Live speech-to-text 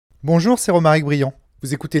Bonjour, c'est Romaric Briand.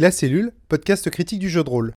 Vous écoutez La Cellule, podcast critique du jeu de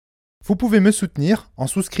rôle. Vous pouvez me soutenir en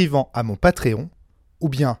souscrivant à mon Patreon, ou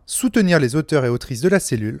bien soutenir les auteurs et autrices de La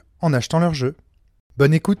Cellule en achetant leurs jeux.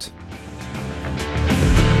 Bonne écoute.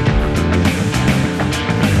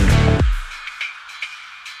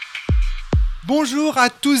 Bonjour à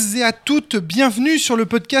tous et à toutes, bienvenue sur le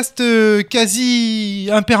podcast quasi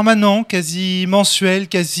impermanent, quasi mensuel,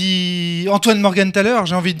 quasi Antoine Morgan tout à l'heure,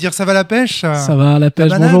 j'ai envie de dire ça va la pêche. Ça va la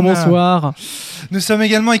pêche, bonjour, bonsoir. Nous sommes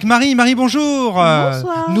également avec Marie. Marie, bonjour.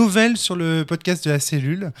 Bonsoir. Nouvelle sur le podcast de la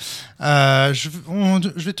cellule.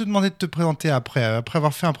 Je vais te demander de te présenter après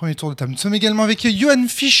avoir fait un premier tour de table. Nous sommes également avec Johan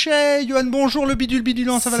Fichet. Johan, bonjour, le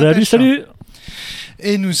bidulant, ça va la pêche. Salut.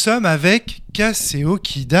 Et nous sommes avec Kaseo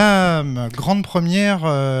Kidam. Grande première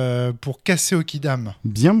pour Kaseo Kidam.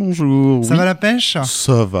 Bien bonjour. Ça va la pêche ?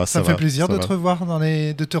 Ça va, ça me fait plaisir de te revoir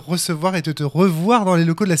de te recevoir et de te revoir dans les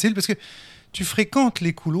locaux de la cellule parce que tu fréquentes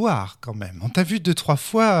les couloirs quand même. On t'a vu 2-3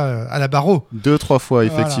 fois à la barreau. 2-3 fois,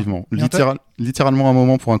 effectivement. Voilà. Littéralement un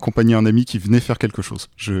moment pour accompagner un ami qui venait faire quelque chose.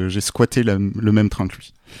 J'ai squatté le même train que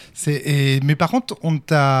lui. Mais par contre, on ne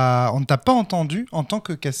t'a pas entendu en tant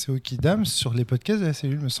que Kaseo Kidam sur les podcasts de la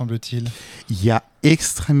cellule, me semble-t-il. Il y a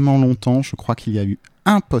extrêmement longtemps, je crois qu'il y a eu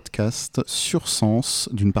un podcast sur Sens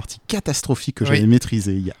d'une partie catastrophique que j'avais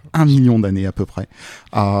maîtrisée il y a 1 million d'années à peu près.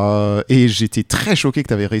 Et j'étais très choqué que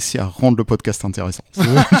tu avais réussi à rendre le podcast intéressant.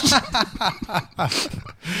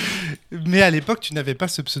 Mais à l'époque, tu n'avais pas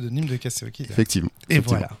ce pseudonyme de Kaseo Kidam. Effectivement. Et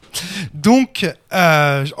voilà. Donc,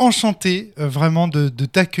 enchanté vraiment de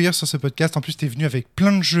t'accueillir sur ce podcast. En plus, tu es venu avec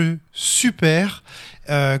plein de jeux super.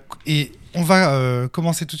 Et on va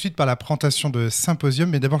commencer tout de suite par la présentation de Symposium.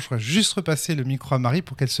 Mais d'abord, je voudrais juste repasser le micro à Marie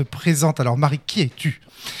pour qu'elle se présente. Alors, Marie, qui es-tu ?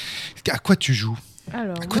 À quoi tu joues ?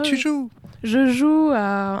 Tu joues ? Je joue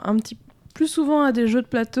plus souvent à des jeux de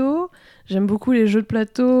plateau. J'aime beaucoup les jeux de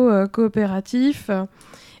plateau coopératifs.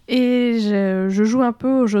 Et je joue un peu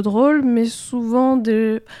aux jeux de rôle, mais souvent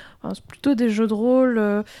c'est plutôt des jeux de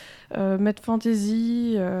rôle Mad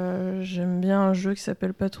Fantasy. J'aime bien un jeu qui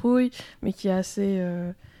s'appelle Patrouille, mais qui est assez...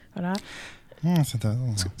 voilà.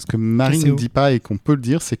 Ce que Marie ne dit pas et qu'on peut le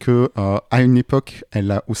dire, c'est que à une époque,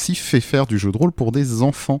 elle a aussi fait faire du jeu de rôle pour des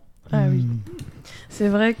enfants. Ah oui. C'est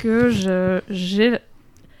vrai que j'ai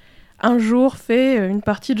un jour fait une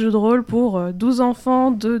partie de jeu de rôle pour 12 enfants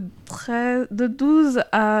de 12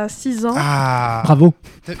 à 6 ans. Ah, bravo.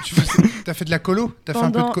 T'as fait de la colo ?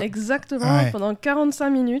 Exactement, pendant 45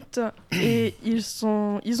 minutes. Et ils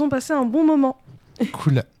ont passé un bon moment.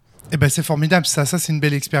 Cool. Eh ben, c'est formidable, ça c'est une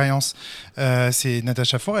belle expérience. C'est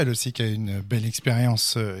Natacha Forel aussi qui a une belle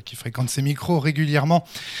expérience, qui fréquente ces micros régulièrement,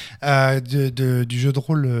 du jeu de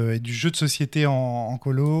rôle et du jeu de société en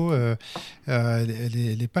colo.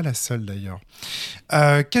 Elle n'est pas la seule d'ailleurs.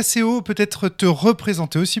 Kaseo, peut-être te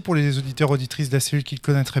représenter aussi pour les auditeurs auditrices de la cellule qui ne le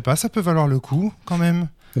connaîtraient pas, ça peut valoir le coup quand même.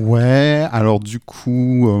 Ouais, alors du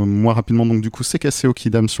coup, moi rapidement, donc du coup, c'est Kaseo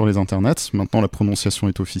Kidam sur les internets. Maintenant, la prononciation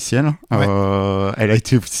est officielle. Ouais. Elle a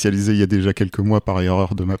été officialisée il y a déjà quelques mois par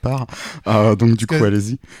erreur de ma part. Donc du coup,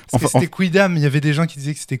 allez-y. C'était Quidam, il y avait des gens qui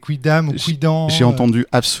disaient que c'était Quidam ou Quidam. J'ai entendu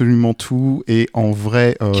absolument tout et en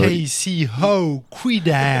vrai... K-C-Ho,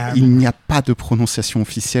 Quidam. Il n'y a pas de prononciation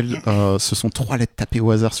officielle. Ce sont 3 lettres tapées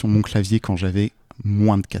au hasard sur mon clavier quand j'avais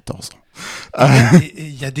moins de 14 ans.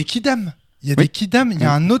 Il y a des Kidam. Il y a des Kidam, il y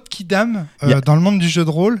a un autre Kidam dans le monde du jeu de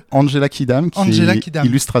rôle. Angela Kidam, qui est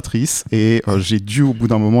illustratrice. Et j'ai dû, au bout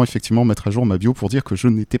d'un moment, effectivement, mettre à jour ma bio pour dire que je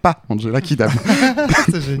n'étais pas Angela Kidam.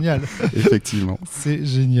 C'est génial. Effectivement. C'est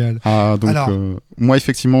génial. Moi,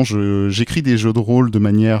 effectivement, j'écris des jeux de rôle de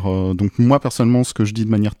manière... donc, moi, personnellement, ce que je dis de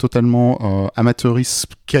manière totalement amateuriste,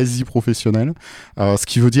 quasi professionnelle. Ce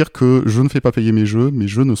qui veut dire que je ne fais pas payer mes jeux. Mes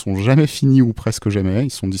jeux ne sont jamais finis ou presque jamais.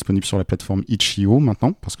 Ils sont disponibles sur la plateforme Itch.io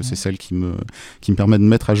maintenant, parce que c'est celle qui me permet de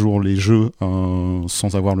mettre à jour les jeux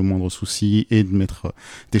sans avoir le moindre souci et de mettre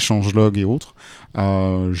des changelogs et autres.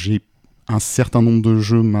 J'ai un certain nombre de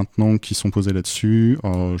jeux maintenant qui sont posés là-dessus. Je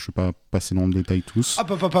ne vais pas passer dans le détail tous.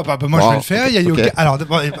 Moi, je vais le faire. Okay. Alors,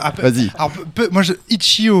 vas-y. Moi,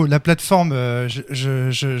 Itch.io, la plateforme,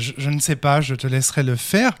 je ne sais pas, je te laisserai le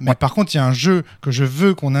faire. Mais par contre, il y a un jeu que je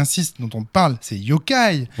veux qu'on insiste, dont on parle, c'est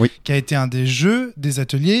Yokai, qui a été un des jeux des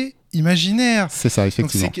ateliers imaginaire. C'est ça,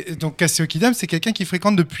 effectivement. Donc Kaseo Kidam, c'est quelqu'un qui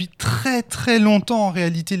fréquente depuis très très longtemps en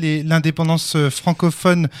réalité l'indépendance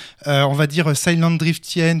francophone, on va dire Silent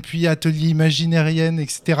Driftienne, puis Atelier Imaginérienne,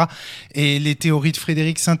 etc. Et les théories de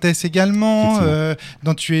Frédéric Sintès également,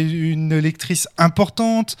 dont tu es une lectrice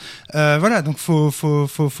importante. Voilà, donc faut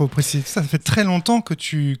préciser ça. Ça fait très longtemps que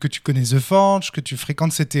tu connais The Forge, que tu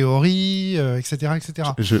fréquentes ces théories, etc., etc.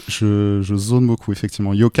 Je zone beaucoup,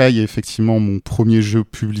 effectivement. Yokai est effectivement mon premier jeu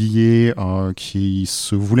publié qui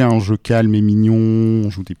se voulait un jeu calme et mignon.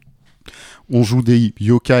 On joue des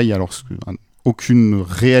yokai, alors aucune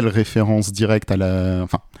réelle référence directe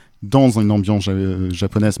dans une ambiance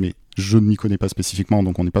japonaise, mais je ne m'y connais pas spécifiquement,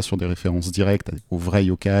 donc on n'est pas sur des références directes aux vrais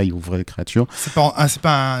yokai, aux vraies créatures. C'est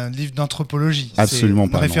pas un livre d'anthropologie. Absolument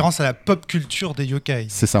pas. C'est une référence à la pop culture des yokai.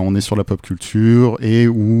 C'est ça, on est sur la pop culture et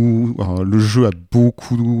où le jeu a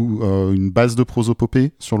beaucoup une base de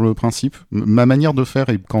prosopopée sur le principe. Ma manière de faire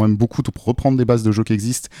est quand même beaucoup de reprendre des bases de jeux qui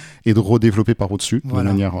existent et de redévelopper par au-dessus de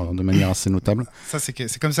manière assez notable. Ça,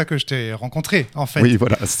 c'est comme ça que je t'ai rencontré, en fait. Oui,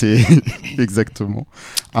 voilà, c'est exactement.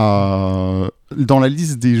 Dans la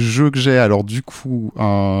liste des jeux que j'ai, alors du coup,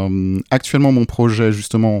 actuellement mon projet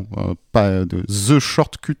justement, pas de The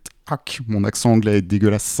Shortcut Hack, mon accent anglais est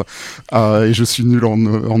dégueulasse et je suis nul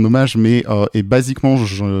en hommage, mais et basiquement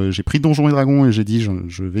j'ai pris Donjons et Dragons et j'ai dit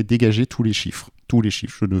je vais dégager tous les chiffres,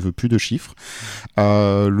 je ne veux plus de chiffres.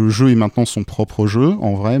 Le jeu est maintenant son propre jeu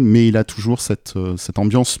en vrai, mais il a toujours cette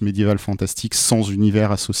ambiance médiévale fantastique sans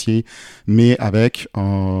univers associé, mais avec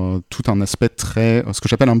tout un aspect très, ce que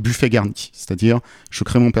j'appelle un buffet garni, c'est-à-dire je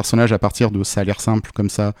crée mon personnage à partir de ça a l'air simple comme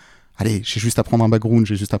ça. Allez, j'ai juste à prendre un background,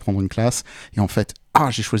 j'ai juste à prendre une classe, et en fait,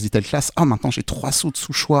 j'ai choisi telle classe, maintenant j'ai 3 sauts de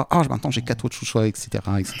sous-choix, maintenant j'ai 4 autres sous-choix, etc.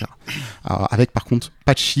 Avec par contre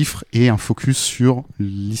pas de chiffres et un focus sur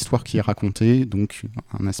l'histoire qui est racontée, donc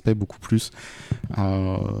un aspect beaucoup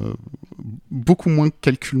moins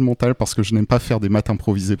calcul mental, parce que je n'aime pas faire des maths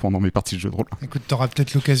improvisées pendant mes parties de jeu de rôle. Écoute, tu auras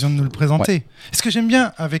peut-être l'occasion de nous le présenter. Ouais. Ce que j'aime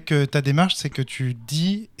bien avec ta démarche, c'est que tu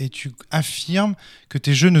dis et tu affirmes que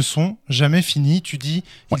tes jeux ne sont jamais finis. Tu dis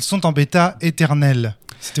ils sont en bêta éternelle.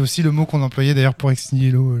 C'était aussi le mot qu'on employait d'ailleurs pour Ex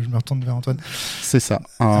Nihilo. Je me retourne vers Antoine. C'est ça.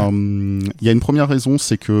 Il y a une première raison,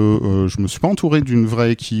 c'est que je me suis pas entouré d'une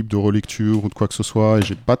vraie équipe de relecture ou de quoi que ce soit, et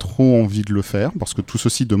j'ai pas trop envie de le faire, parce que tout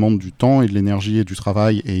ceci demande du temps et de l'énergie et du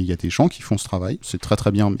travail, et il y a des gens qui font ce travail. C'est très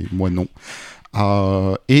très bien, mais moi non.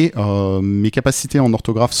 Mes capacités en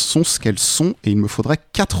orthographe sont ce qu'elles sont, et il me faudrait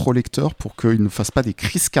 4 relecteurs pour qu'ils ne fassent pas des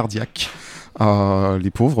crises cardiaques,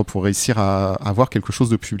 les pauvres, pour réussir à avoir quelque chose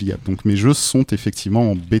de publiable. Donc mes jeux sont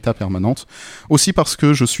effectivement en bêta permanente, aussi parce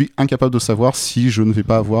que je suis incapable de savoir si je ne vais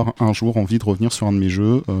pas avoir un jour envie de revenir sur un de mes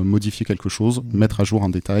jeux, modifier quelque chose, mettre à jour un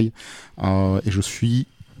détail, et je suis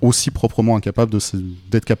aussi proprement incapable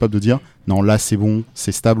d'être capable de dire non, là c'est bon,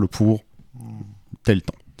 c'est stable pour tel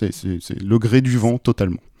temps. C'est le gré du vent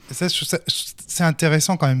totalement. Ça, c'est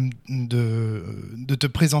intéressant quand même de te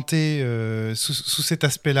présenter sous cet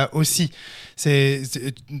aspect-là aussi. T'es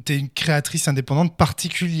une créatrice indépendante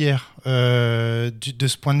particulière de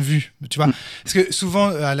ce point de vue, tu vois. Parce que souvent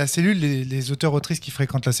à la cellule, les auteurs-autrices qui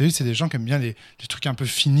fréquentent la cellule, c'est des gens qui aiment bien les trucs un peu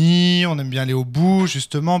finis, on aime bien aller au bout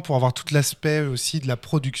justement pour avoir tout l'aspect aussi de la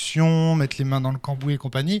production, mettre les mains dans le cambouis et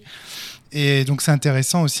compagnie. Et donc c'est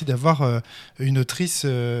intéressant aussi d'avoir une autrice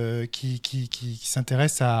qui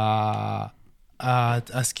s'intéresse à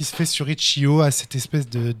ce qui se fait sur Itch.io, à cette espèce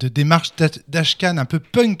de démarche d'ashcan un peu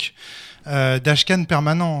punk, d'ashcan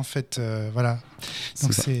permanent en fait, voilà.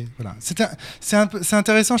 Donc c'est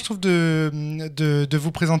intéressant, je trouve, de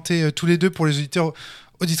vous présenter tous les deux pour les auditeurs.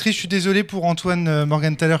 Auditrice, je suis désolé pour Antoine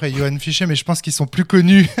Morgenthaler et Johan Fichet, mais je pense qu'ils sont plus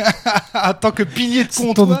connus en tant que piliers de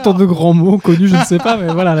comptoir. Tant de grands mots connus, je ne sais pas,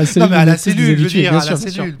 mais voilà, la cellule. Non, mais à la cellule, je veux dire, à la sûr.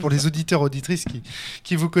 cellule, pour les auditeurs, auditrices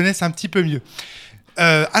qui vous connaissent un petit peu mieux.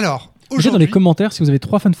 Alors, aujourd'hui, dans les commentaires, si vous avez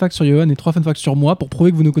 3 fun facts sur Johan et 3 fun facts sur moi, pour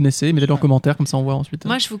prouver que vous nous connaissez, mettez-les en commentaire, comme ça on voit ensuite.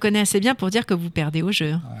 Moi, je vous connais assez bien pour dire que vous perdez au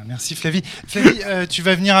jeu. Merci Flavie. Flavie, tu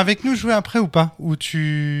vas venir avec nous jouer après ou pas? Non,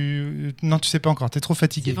 tu sais pas encore, t'es trop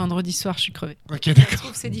fatiguée. C'est vendredi soir, je suis crevée. Ok, d'accord. Je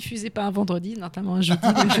trouve que c'est diffusé pas un vendredi, notamment un jeudi,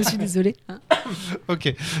 donc je suis désolée.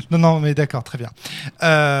 Ok, non, mais d'accord, très bien.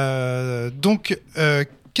 Donc,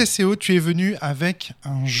 Kaseo, tu es venu avec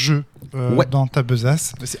un jeu dans ta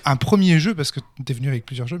besace. C'est un premier jeu parce que tu es venu avec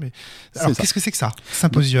plusieurs jeux. Mais alors, qu'est-ce que c'est que ça,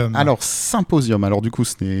 Symposium? Alors, Symposium, du coup,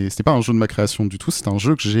 ce n'est pas un jeu de ma création du tout. C'est un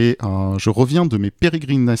jeu que je reviens de mes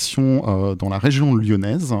pérégrinations dans la région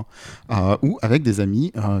lyonnaise où, avec des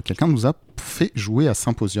amis, quelqu'un nous a fait jouer à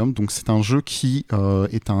Symposium. Donc, c'est un jeu qui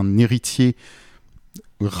est un héritier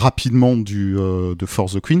rapidement de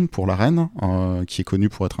Force the Queen pour la reine, qui est connu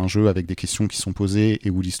pour être un jeu avec des questions qui sont posées et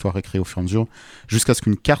où l'histoire est créée au fur et à mesure, jusqu'à ce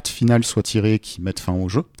qu'une carte finale soit tirée qui mette fin au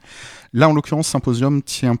jeu. Là, en l'occurrence, Symposium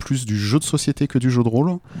tient plus du jeu de société que du jeu de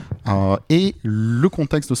rôle. Et le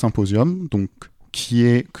contexte de Symposium, donc, qui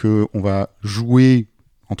est qu'on va jouer,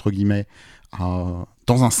 entre guillemets,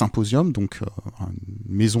 dans un symposium, donc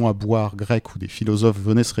une maison à boire grecque où des philosophes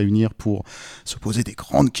venaient se réunir pour se poser des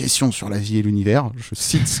grandes questions sur la vie et l'univers. Je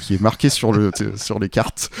cite ce qui est marqué sur les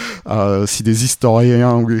cartes. Si des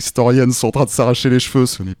historiens ou historiennes sont en train de s'arracher les cheveux,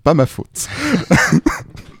 ce n'est pas ma faute.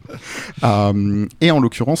 Et en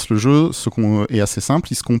l'occurrence, le jeu est assez simple.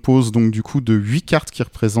 Il se compose donc du coup de 8 cartes qui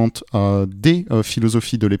représentent des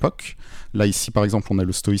philosophies de l'époque. Là, ici, par exemple, on a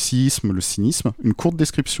le stoïcisme, le cynisme, une courte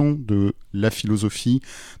description de la philosophie,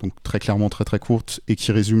 donc très clairement très très courte, et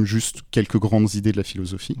qui résume juste quelques grandes idées de la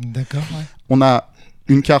philosophie. D'accord, ouais. On a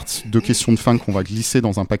une carte de questions de fin qu'on va glisser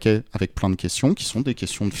dans un paquet avec plein de questions, qui sont des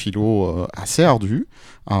questions de philo assez ardues.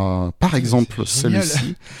 Par exemple,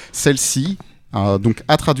 celle-ci, donc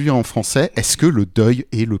à traduire en français, est-ce que le deuil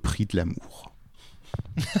est le prix de l'amour ?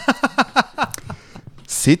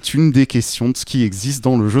 C'est une des questions de ce qui existe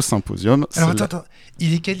dans le jeu Symposium. Alors attends,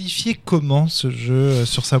 il est qualifié comment ce jeu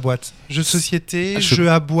sur sa boîte ? Jeu de société, jeu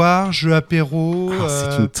à boire, jeu apéro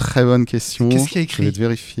C'est une très bonne question. Qu'est-ce qu'il y a écrit ? Je vais te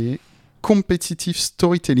vérifier. Competitive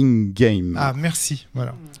Storytelling Game. Ah, merci.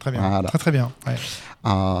 Voilà, très bien. Voilà. Très très bien. Ouais.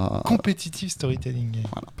 Competitive Storytelling Game.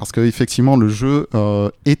 Voilà. Parce qu'effectivement, le jeu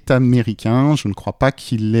est américain. Je ne crois pas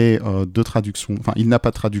qu'il ait de traduction. Enfin, il n'a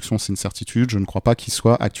pas de traduction, c'est une certitude. Je ne crois pas qu'il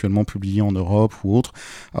soit actuellement publié en Europe ou autre.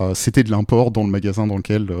 C'était de l'import dans le magasin dans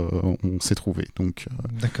lequel on s'est trouvé. Donc,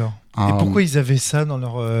 d'accord. Et pourquoi ils avaient ça dans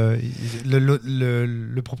leur...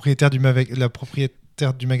 le propriétaire la propriétaire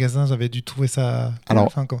du magasin, j'avais dû trouver ça.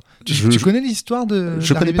 Alors, tu connais l'histoire de.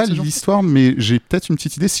 Je connais pas l'histoire, mais j'ai peut-être une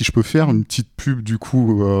petite idée si je peux faire une petite pub du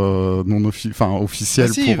coup officielle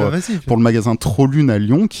pour le magasin Trollune à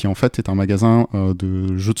Lyon, qui en fait est un magasin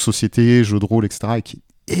de jeux de société, jeux de rôle, etc. et qui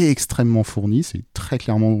est extrêmement fourni. C'est très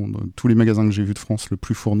clairement tous les magasins que j'ai vus de France le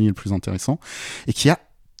plus fourni et le plus intéressant, et qui a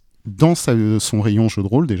dans son rayon jeu de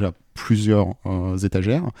rôle déjà plusieurs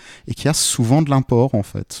étagères, et qui a souvent de l'import en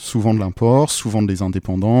fait, souvent des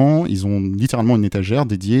indépendants. Ils ont littéralement une étagère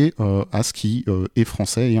dédiée à ce qui est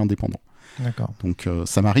français et indépendant. D'accord. Donc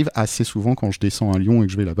ça m'arrive assez souvent quand je descends à Lyon et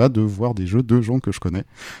que je vais là-bas de voir des jeux de gens que je connais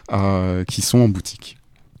qui sont en boutique.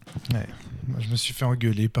 Ouais. Moi, je me suis fait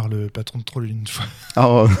engueuler par le patron de Troll une fois.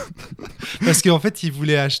 Parce qu'en fait, il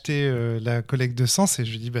voulait acheter la collecte de sens et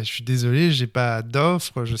je lui dis je suis désolé, j'ai pas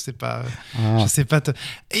d'offre, je sais pas.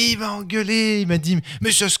 Et il m'a engueulé, il m'a dit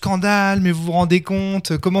mais ce scandale, mais vous vous rendez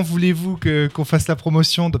compte, comment voulez-vous qu'on fasse la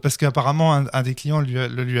promotion parce qu'apparemment un des clients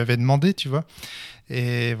le lui avait demandé, tu vois.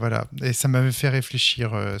 Et voilà, et ça m'avait fait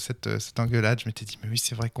réfléchir cette engueulade. Je m'étais dit, mais oui,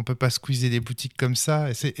 c'est vrai qu'on peut pas squeezer des boutiques comme ça.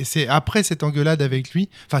 Et c'est après cette engueulade avec lui,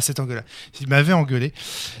 il m'avait engueulé.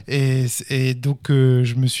 Et donc,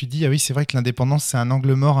 je me suis dit, ah oui, c'est vrai que l'indépendance, c'est un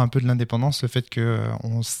angle mort un peu de l'indépendance. Le fait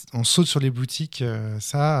qu'on saute sur les boutiques,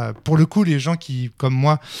 ça, pour le coup, les gens qui, comme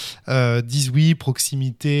moi, disent oui,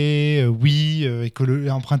 proximité, oui,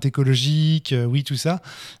 empreinte écologique, oui, tout ça,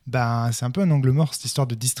 c'est un peu un angle mort, cette histoire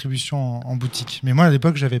de distribution en boutique. Mais moi, à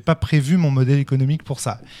l'époque, j'avais pas prévu mon modèle économique pour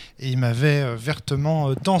ça. Et il m'avait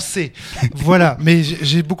vertement dansé. Voilà. Mais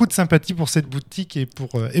j'ai beaucoup de sympathie pour cette boutique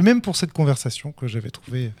et même pour cette conversation que j'avais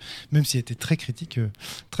trouvée, même si elle était très critique,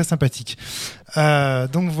 très sympathique.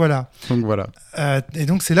 Donc voilà. Et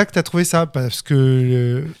donc c'est là que tu as trouvé ça, parce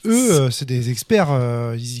que eux, c'est des experts.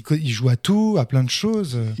 Ils jouent à tout, à plein de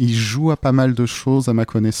choses. Ils jouent à pas mal de choses, à ma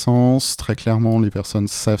connaissance. Très clairement, les personnes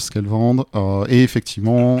savent ce qu'elles vendent. Et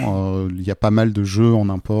effectivement, il y a pas mal de jeux en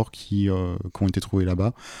import qui ont été trouvés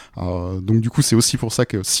là-bas. Donc du coup, c'est aussi pour ça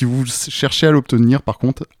que si vous cherchez à l'obtenir, par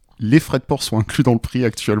contre, les frais de port sont inclus dans le prix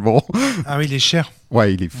actuellement. Ah oui, il est cher.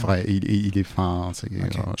 Ouais, il est frais. Il est fin.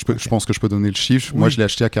 Je pense que je peux donner le chiffre. Oui. Moi, je l'ai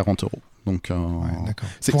acheté à 40€. Donc,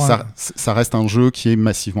 ça reste un jeu qui est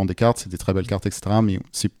massivement des cartes. C'est des très belles cartes, etc. Mais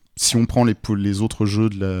si on prend les autres jeux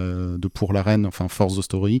de pour l'arène, enfin Force the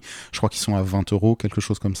Story, je crois qu'ils sont à 20€, quelque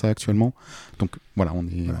chose comme ça actuellement. Donc voilà, on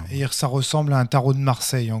est. Voilà. Et ça ressemble à un tarot de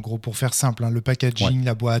Marseille, en gros, pour faire simple. Le packaging,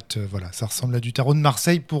 la boîte, ça ressemble à du tarot de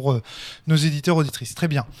Marseille pour nos éditeurs auditrices. Très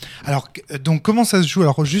bien. Alors, donc comment ça se joue ?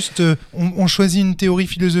 Alors juste, on choisit une théorie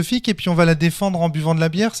philosophique et puis on va la défendre en buvant de la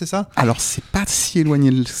bière, c'est ça ? Alors c'est pas si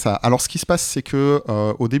éloigné de ça. Alors ce qui se passe, c'est que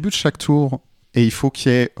au début de chaque tour. Et il faut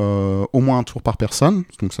qu'il y ait au moins un tour par personne.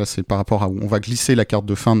 Donc ça, c'est par rapport à où on va glisser la carte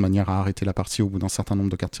de fin de manière à arrêter la partie au bout d'un certain nombre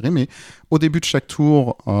de cartes tirées. Mais au début de chaque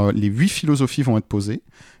tour, les 8 philosophies vont être posées.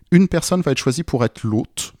 une personne va être choisie pour être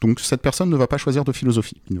l'hôte. Donc cette personne ne va pas choisir de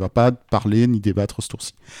philosophie. Il ne va pas parler ni débattre ce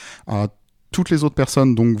tour-ci. Toutes les autres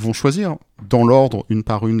personnes donc vont choisir dans l'ordre, une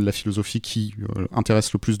par une, la philosophie qui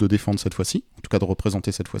intéresse le plus de défendre cette fois-ci, en tout cas de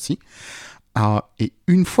représenter cette fois-ci. Et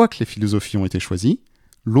une fois que les philosophies ont été choisies,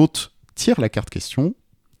 l'hôte tire la carte question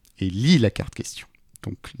et lit la carte question.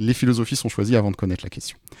 Donc les philosophies sont choisies avant de connaître la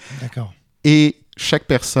question. D'accord. Et chaque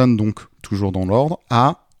personne, donc toujours dans l'ordre,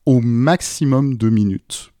 a au maximum 2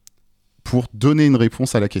 minutes pour donner une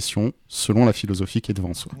réponse à la question selon la philosophie qui est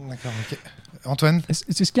devant soi. D'accord, ok. Antoine?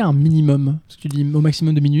 Est-ce qu'il y a un minimum? Est-ce que tu dis au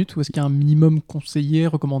maximum de minutes ou est-ce qu'il y a un minimum conseillé,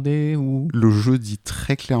 recommandé ou... Le jeu dit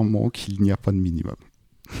très clairement qu'il n'y a pas de minimum.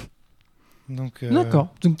 Donc,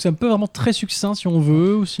 D'accord. Donc c'est un peu vraiment très succinct si on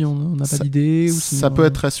veut ou si on n'a pas d'idée. Ou Ça peut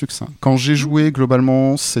être très succinct. Quand j'ai joué,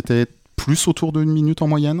 globalement, c'était plus autour d'une minute en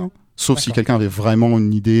moyenne. Sauf si quelqu'un avait vraiment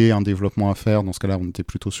une idée, un développement à faire. Dans ce cas-là, on était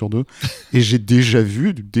plutôt sur 2. Et j'ai déjà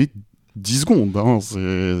vu des 10 secondes. Hein.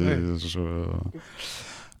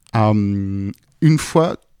 Une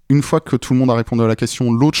fois que tout le monde a répondu à la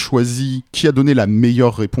question, l'autre choisit qui a donné la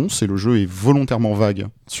meilleure réponse, et le jeu est volontairement vague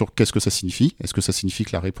sur qu'est-ce que ça signifie. Est-ce que ça signifie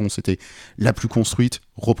que la réponse était la plus construite,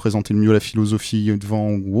 représentait le mieux la philosophie devant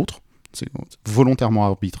ou autre? C'est volontairement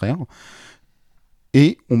arbitraire.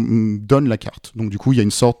 Et on donne la carte. Donc du coup, il y a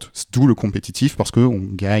une sorte, d'où le compétitif, parce qu'on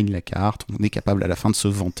gagne la carte, on est capable à la fin de se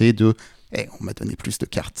vanter de on m'a donné plus de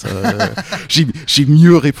cartes. J'ai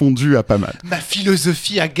mieux répondu à pas mal. Ma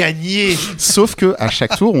philosophie a gagné. Sauf que à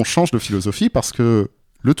chaque tour, on change de philosophie parce que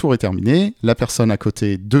le tour est terminé, la personne à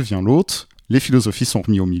côté devient l'autre, les philosophies sont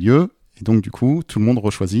remises au milieu, et donc du coup, tout le monde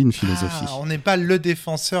rechoisit une philosophie. On n'est pas le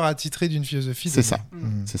défenseur attitré d'une philosophie. C'est ça.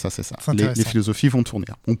 C'est ça. C'est Les philosophies vont tourner.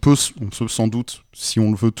 On peut sans doute, si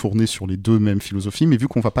on le veut, tourner sur les 2 mêmes philosophies, mais vu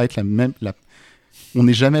qu'on va pas être on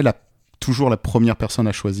n'est jamais toujours la première personne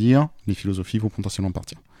à choisir, les philosophies vont potentiellement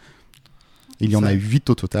partir. Il y en a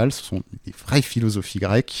 8 au total, ce sont des vraies philosophies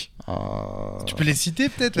grecques. Tu peux les citer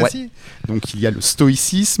peut-être, ouais. vas-y. Donc il y a le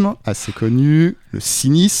stoïcisme, assez connu, le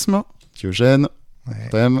cynisme, Diogène,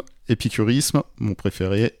 thème, épicurisme, mon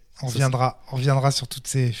préféré. On reviendra sur toutes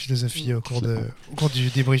ces philosophies au cours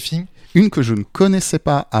du débriefing. Une que je ne connaissais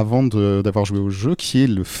pas avant d'avoir joué au jeu, qui est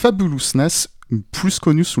le fabulousness, plus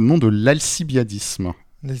connu sous le nom de l'alcibiadisme.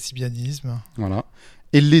 L'alcibiadisme. Voilà.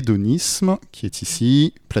 Et l'hédonisme, qui est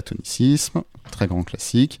ici, platonicisme, très grand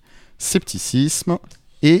classique, scepticisme,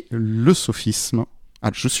 et le sophisme.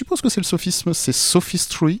 Je suppose que c'est le sophisme, c'est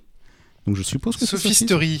sophistry. Donc je suppose que c'est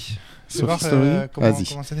sophisterie. Sophisterie. Vas-y.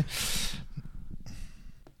 Comment ça dit.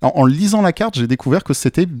 En lisant la carte, j'ai découvert que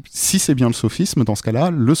si c'est bien le sophisme, dans ce cas-là,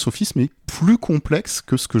 le sophisme est plus complexe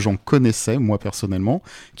que ce que j'en connaissais, moi des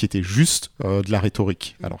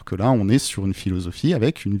rhétorique. Alors que là, on est sur une philosophie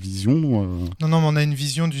avec une vision... Non, mais on a une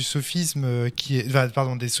vision du sophisme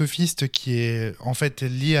des sophistes qui est en fait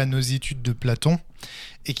liée à nos études de Platon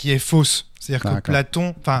et qui est fausse. C'est-à-dire que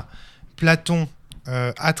Platon,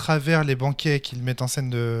 à travers les banquets qu'il met en scène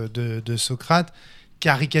de Socrate,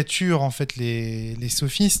 caricature en fait les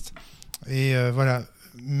sophistes et voilà,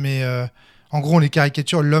 mais en gros on les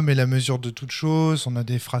caricature, l'homme est la mesure de toute chose, on a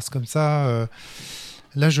des phrases comme ça.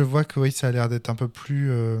 Là je vois que oui, ça a l'air d'être un peu plus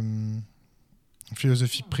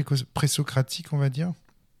philosophie pré-socratique, on va dire.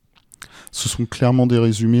 Ce sont clairement des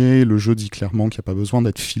résumés, le jeu dit clairement qu'il n'y a pas besoin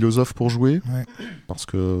d'être philosophe pour jouer, parce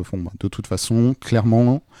que de toute façon,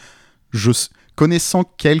 clairement, connaissant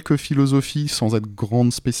quelques philosophies sans être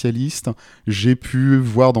grande spécialiste, j'ai pu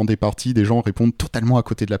voir dans des parties des gens répondre totalement à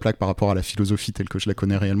côté de la plaque par rapport à la philosophie telle que je la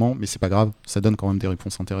connais réellement, mais c'est pas grave, ça donne quand même des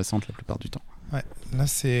réponses intéressantes la plupart du temps. Ouais, là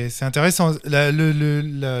c'est intéressant. La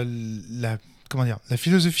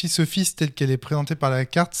philosophie sophiste telle qu'elle est présentée par la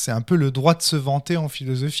carte, c'est un peu le droit de se vanter en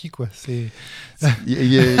philosophie, quoi. Il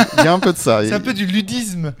y a un peu de ça. C'est un peu du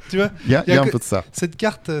ludisme, tu vois. Il y a un peu de ça. Cette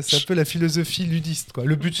carte, c'est un peu la philosophie ludiste, quoi.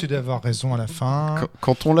 Le but, c'est d'avoir raison à la fin.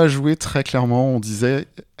 Quand on l'a joué, très clairement, on disait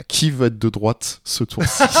qui veut être de droite ce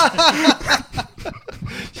tour-ci.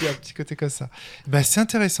 Il y a un petit côté comme ça. C'est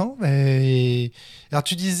intéressant. Mais... Alors,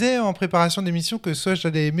 tu disais en préparation d'émission que soit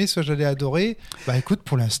j'allais aimer, soit j'allais adorer. Écoute,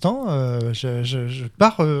 pour l'instant, je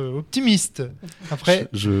pars optimiste. Après,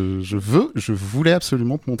 je voulais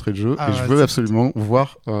absolument te montrer le jeu et je veux absolument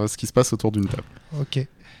voir ce qui se passe autour d'une table. Ok.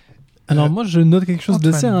 Alors moi, je note quelque chose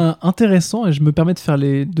d'assez intéressant et je me permets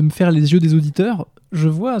de me faire les yeux des auditeurs. Je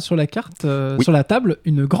vois sur la carte, sur la table,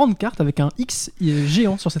 une grande carte avec un X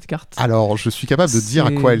géant sur cette carte. Alors, je suis capable de dire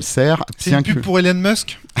à quoi elle sert. C'est une pub pour Elon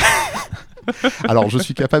Musk. Alors, je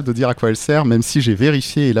suis capable de dire à quoi elle sert, même si j'ai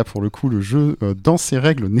vérifié, et là, pour le coup, le jeu, dans ses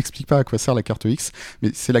règles, n'explique pas à quoi sert la carte X,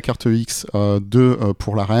 mais c'est la carte X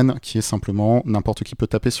pour l'arène, qui est simplement n'importe qui peut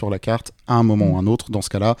taper sur la carte à un moment ou un autre. Dans ce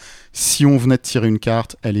cas-là, si on venait de tirer une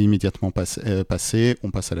carte, elle est immédiatement passée,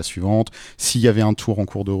 on passe à la suivante. S'il y avait un tour en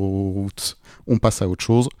cours de route, on passe à autre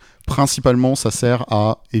chose. Principalement, ça sert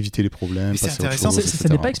à éviter les problèmes. C'est passer à autre intéressant, chose, Ça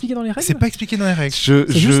n'est pas expliqué dans les règles. C'est pas expliqué dans les règles.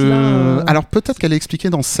 juste là, Alors peut-être qu'elle est expliquée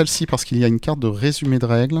dans celle-ci parce qu'il y a une carte de résumé de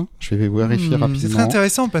règles. Je vais vérifier rapidement. C'est très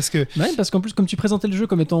intéressant parce que... Ouais, parce qu'en plus, comme tu présentais le jeu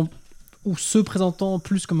comme étant... ou se présentant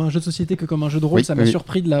plus comme un jeu de société que comme un jeu de rôle, ça m'a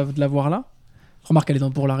surpris de la voir là. Remarque, elle est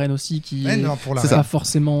dans Pour l'arène aussi, qui est pas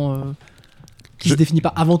forcément... qui se définit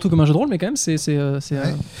pas avant tout comme un jeu de rôle, mais quand même c'est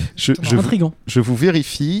intriguant. Je vous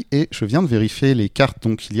vérifie et je viens de vérifier les cartes.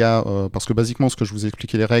 Donc il y a parce que basiquement ce que je vous ai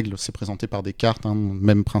expliqué les règles, c'est présenté par des cartes,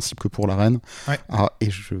 même principe que pour l'arène. Ouais. Et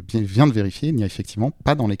je viens de vérifier, il n'y a effectivement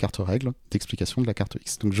pas dans les cartes règles d'explication de la carte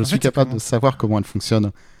X. Donc je suis capable de savoir comment elle fonctionne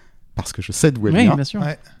parce que je sais d'où elle vient. Bien sûr.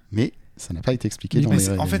 Mais ça n'a pas été expliqué dans les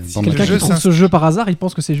règles. En fait, si quelqu'un qui trouve ce jeu par hasard, il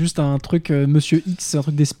pense que c'est juste un truc Monsieur X, un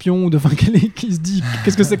truc d'espion ou de qui se dit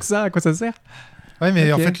qu'est-ce que c'est que ça, à quoi ça sert. Ouais,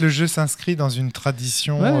 mais en fait, le jeu s'inscrit dans une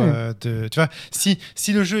tradition de... Tu vois,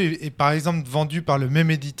 si le jeu est par exemple vendu par le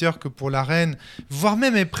même éditeur que pour l'arène, voire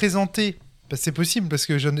même est présenté, c'est possible parce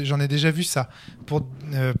que j'en ai déjà vu ça,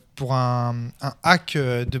 pour un hack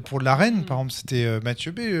pour l'arène, par exemple, c'était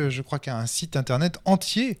Mathieu B, je crois qu'il y a un site internet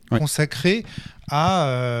entier consacré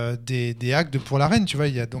à des hacks pour l'arène, tu vois.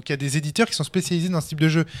 Donc il y a des éditeurs qui sont spécialisés dans ce type de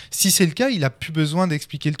jeu. Si c'est le cas, il a plus besoin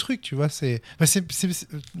d'expliquer le truc, tu vois.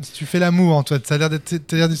 Tu fais l'amour, Antoine. Ça a l'air d'être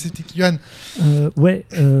c'était Yohan.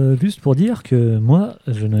 Juste pour dire que moi,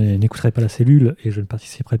 je n'écouterai pas la cellule et je ne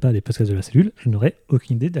participerai pas à des podcasts de la cellule. Je n'aurais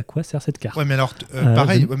aucune idée d'à quoi sert cette carte. Ouais, mais alors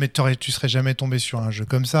pareil. Mais tu serais jamais tombé sur un jeu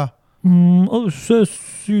comme ça.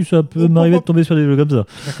 Ça peut m'arriver de tomber sur des jeux comme ça.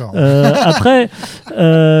 D'accord. Après,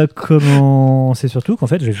 c'est surtout qu'en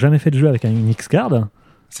fait, j'ai jamais fait de jeu avec une X-Card.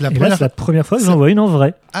 C'est la première fois que j'en vois une en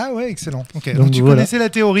vrai. Ah ouais, excellent. Okay. Donc tu connaissais la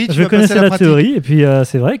théorie, je connaissais la théorie, et puis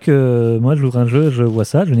c'est vrai que moi, j'ouvre un jeu, je vois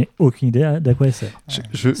ça, je n'ai aucune idée d'à quoi elle sert.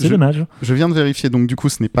 C'est dommage. Je viens de vérifier, donc du coup,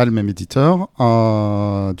 ce n'est pas le même éditeur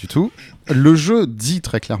du tout. Le jeu dit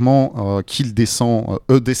très clairement qu'il descend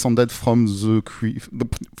Descended from the Queen.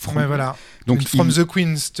 Donc from the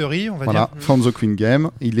Queen Story, on va dire. From the Queen Game.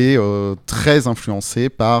 Il est très influencé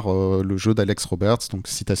par le jeu d'Alex Roberts, donc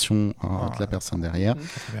citation de la personne derrière.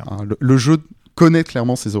 Le jeu connaît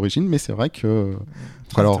clairement ses origines, mais c'est vrai que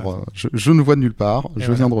je ne vois de nulle part.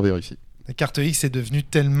 Je viens de revérifier. La carte X est devenue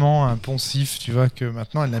tellement un poncif, tu vois, que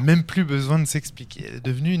maintenant elle n'a même plus besoin de s'expliquer. Elle est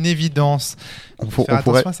devenue une évidence. On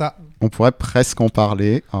pourrait presque en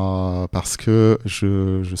parler parce que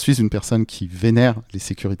je suis une personne qui vénère les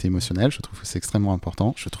sécurités émotionnelles. Je trouve que c'est extrêmement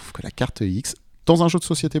important. Je trouve que la carte X, dans un jeu de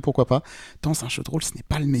société, pourquoi pas, dans un jeu de rôle, ce n'est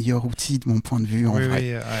pas le meilleur outil de mon point de vue en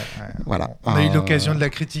vrai. Voilà. On a eu l'occasion de la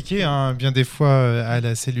critiquer bien des fois à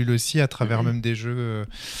la cellule aussi, à travers même des jeux...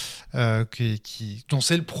 dont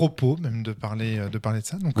c'est le propos même de parler de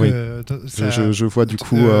ça. Donc, je vois du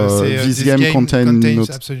coup this game contains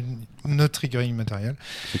no triggering material.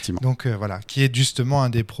 Effectivement. Donc qui est justement un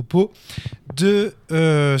des propos de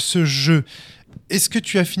ce jeu. Est-ce que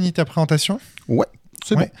tu as fini ta présentation ? Ouais.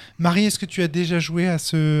 C'est bon. Marie, est-ce que tu as déjà joué à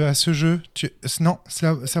ce jeu ? Non, c'est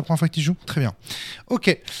la première fois que tu joues ? Très bien.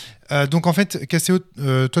 Ok. Donc en fait, Casséo,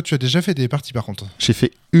 toi tu as déjà fait des parties par contre ? J'ai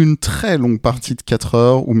fait une très longue partie de 4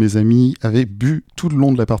 heures où mes amis avaient bu tout le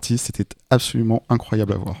long de la partie. C'était absolument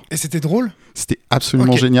incroyable à voir. Et c'était drôle ? C'était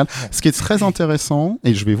absolument génial. Bon. Ce qui est très intéressant,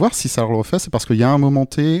 et je vais voir si ça le refait, c'est parce qu'il y a un moment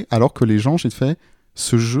T, alors que les gens, j'ai fait,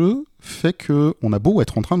 ce jeu fait qu'on a beau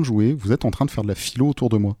être en train de jouer, vous êtes en train de faire de la philo autour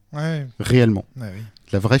de moi. Ouais. Réellement. Ouais, oui.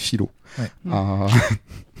 La vraie philo. Ouais.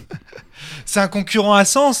 C'est un concurrent à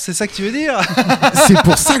sens, c'est ça que tu veux dire ? C'est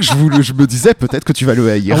pour ça que je me disais peut-être que tu vas le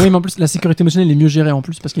haïr. Oui, mais en plus, la sécurité émotionnelle est mieux gérée en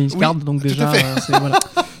plus parce qu'il y a une carte, donc déjà, voilà.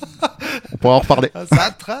 On pourra en reparler.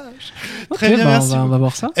 Ça trash. Très bien, merci. On va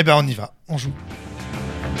voir ça. Eh ben, on y va, on joue.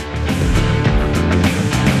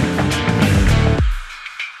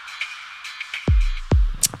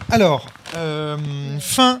 Alors,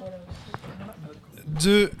 fin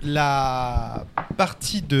de la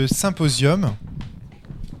partie de Symposium.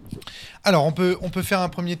 Alors, on peut faire un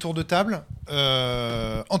premier tour de table.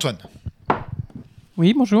 Antoine.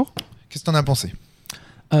 Oui, bonjour. Qu'est-ce que t'en as pensé ?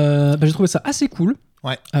 J'ai trouvé ça assez cool.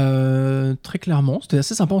 Ouais. Très clairement, c'était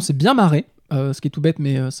assez sympa, on s'est bien marré. Ce qui est tout bête,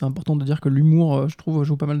 mais c'est important de dire que l'humour, je trouve,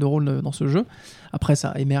 joue pas mal de rôle dans ce jeu. Après,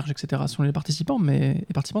 ça émerge, etc. selon les participants, mais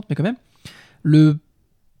quand même. Le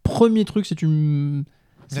premier truc,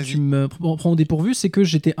 si tu me prends au dépourvu, c'est que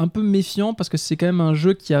j'étais un peu méfiant parce que c'est quand même un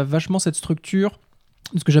jeu qui a vachement cette structure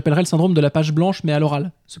de ce que j'appellerais le syndrome de la page blanche, mais à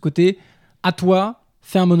l'oral. Ce côté, à toi,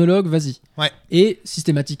 fais un monologue, vas-y. Ouais. Et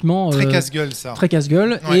systématiquement... Très casse-gueule, ça. Très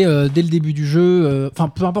casse-gueule. Ouais. Et dès le début du jeu,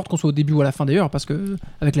 peu importe qu'on soit au début ou à la fin d'ailleurs, parce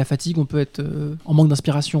qu'avec la fatigue, on peut être en manque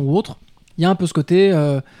d'inspiration ou autre. Il y a un peu ce côté...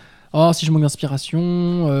 si je manque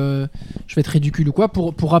d'inspiration, je vais être ridicule ou quoi.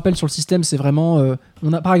 Pour rappel sur le système, c'est vraiment...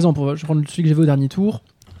 par exemple, je prends celui que j'avais au dernier tour.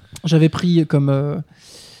 J'avais pris comme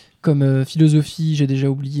philosophie, j'ai déjà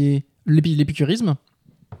oublié, l'épicurisme.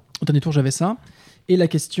 Au dernier tour, j'avais ça. Et la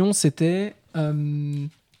question, c'était...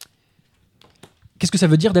 qu'est-ce que ça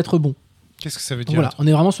veut dire d'être bon ? Qu'est-ce que ça veut dire ? Voilà, on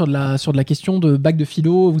est vraiment sur de la question de bac de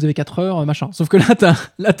philo, vous avez 4 heures, machin. Sauf que là,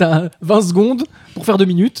 t'as 20 secondes pour faire 2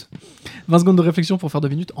 minutes. 20 secondes de réflexion pour faire 2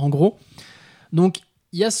 minutes, en gros. Donc,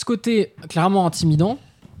 il y a ce côté clairement intimidant,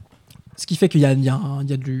 ce qui fait qu'il y a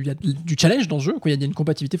du challenge dans ce jeu, quoi. Il y a une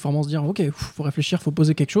compatibilité, il faut vraiment se dire, ok, faut réfléchir, faut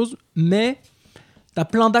poser quelque chose, mais t'as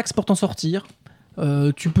plein d'axes pour t'en sortir.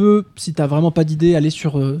 Tu peux, si t'as vraiment pas d'idée, aller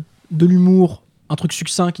sur de l'humour, un truc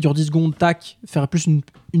succinct qui dure 10 secondes, tac, faire plus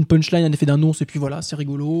une punchline, un effet d'annonce, et puis voilà, c'est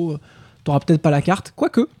rigolo. T'auras peut-être pas la carte,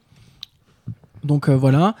 quoique. Donc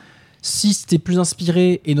voilà. Si t'es plus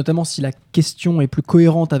inspiré, et notamment si la question est plus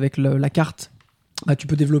cohérente avec la carte, bah, tu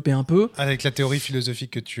peux développer un peu. Avec la théorie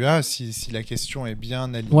philosophique que tu as, si la question est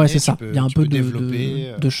bien alignée, ouais, c'est ça. Il y a un peu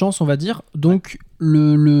de chance, on va dire. Donc,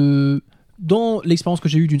 dans l'expérience que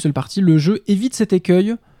j'ai eue d'une seule partie, le jeu évite cet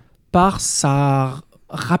écueil par sa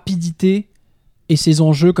rapidité et ses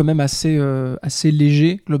enjeux quand même assez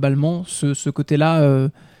légers, globalement. Ce côté-là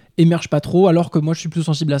émerge pas trop, alors que moi, je suis plus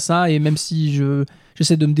sensible à ça, et même si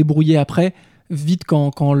j'essaie de me débrouiller après, vite,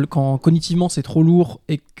 quand cognitivement, c'est trop lourd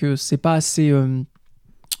et que c'est pas assez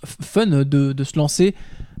fun de se lancer,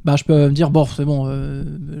 bah, je peux me dire, bon, c'est bon,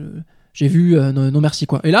 j'ai vu, non merci,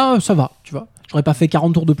 quoi. Et là, ça va, tu vois. J'aurais pas fait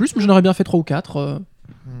 40 tours de plus, mais j'en aurais bien fait 3 ou 4.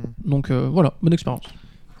 Donc voilà, bonne expérience.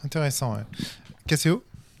 Intéressant, ouais. Cassio ?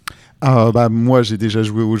 Moi j'ai déjà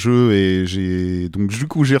joué au jeu et du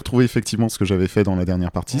coup j'ai retrouvé effectivement ce que j'avais fait dans la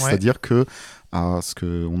dernière partie, ouais. C'est-à-dire que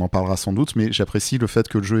on en parlera sans doute, mais j'apprécie le fait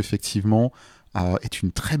que le jeu effectivement est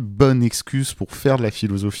une très bonne excuse pour faire de la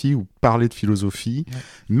philosophie ou parler de philosophie, ouais.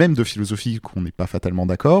 Même de philosophie qu'on n'est pas fatalement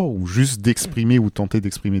d'accord, ou juste d'exprimer ou tenter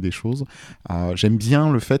d'exprimer des choses. J'aime bien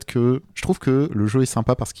le fait que je trouve que le jeu est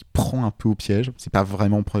sympa parce qu'il prend un peu au piège. C'est pas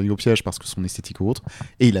vraiment pris au piège parce que son esthétique ou autre,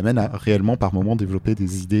 et il amène à réellement par moments développer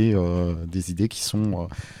des idées qui sont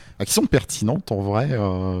pertinentes en vrai,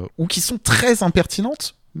 ou qui sont très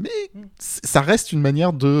impertinentes, mais ça reste une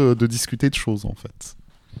manière de discuter de choses en fait.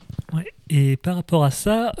 Ouais, et par rapport à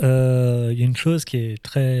ça, il y a une chose qui est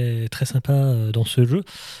très, très sympa dans ce jeu.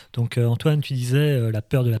 Donc Antoine, tu disais la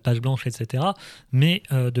peur de la page blanche, etc. Mais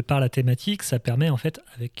de par la thématique, ça permet en fait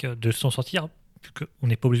de s'en sortir, puisqu'on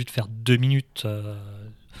n'est pas obligé de faire 2 minutes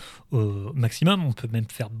au maximum. On peut même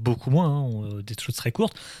faire beaucoup moins, des choses très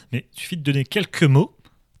courtes. Mais il suffit de donner quelques mots,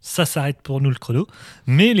 ça s'arrête pour nous le chrono.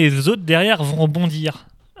 Mais les autres derrière vont rebondir.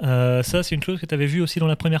 Ça, c'est une chose que tu avais vue aussi dans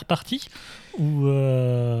la première partie, où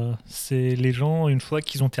c'est les gens, une fois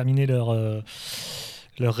qu'ils ont terminé leur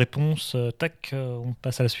réponse, tac, on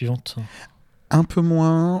passe à la suivante. Un peu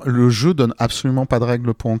moins. Le jeu donne absolument pas de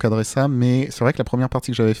règles pour encadrer ça, mais c'est vrai que la première partie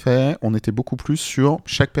que j'avais fait, on était beaucoup plus sur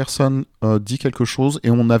chaque personne dit quelque chose, et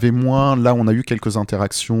on avait moins. Là, on a eu quelques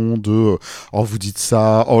interactions de vous dites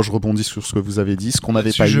ça, je rebondis sur ce que vous avez dit, ce qu'on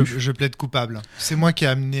n'avait pas eu. Je plaide coupable. C'est moi qui ai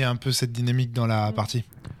amené un peu cette dynamique dans la partie.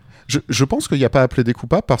 Je pense qu'il n'y a pas à plaider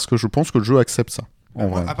coupable parce que je pense que le jeu accepte ça. En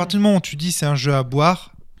vrai. À partir du moment où tu dis c'est un jeu à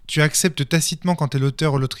boire, tu acceptes tacitement quand tu es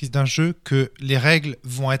l'auteur ou l'autrice d'un jeu que les règles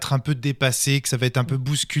vont être un peu dépassées, que ça va être un peu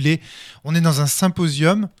bousculé. On est dans un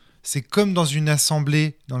symposium, c'est comme dans une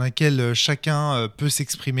assemblée dans laquelle chacun peut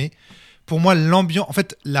s'exprimer. Pour moi, l'ambiance, en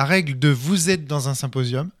fait, la règle de vous êtes dans un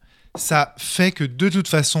symposium, ça fait que de toute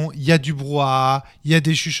façon, il y a du brouhaha, il y a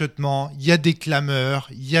des chuchotements, il y a des clameurs,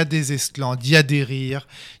 il y a des esclandres, il y a des rires,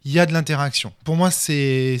 il y a de l'interaction. Pour moi,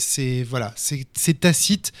 c'est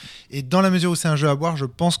tacite, et dans la mesure où c'est un jeu à boire, je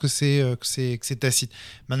pense que c'est tacite.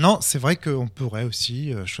 Maintenant, c'est vrai qu'on pourrait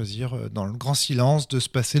aussi choisir dans le grand silence de se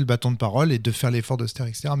passer le bâton de parole et de faire l'effort de se taire,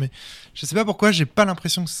 etc. Mais je sais pas pourquoi, j'ai pas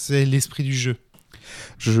l'impression que c'est l'esprit du jeu.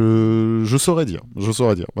 Je saurais dire.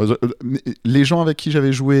 Les gens avec qui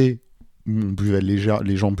j'avais joué,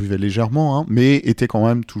 les gens buvaient légèrement, hein, mais étaient quand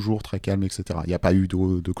même toujours très calmes, etc. Il n'y a pas eu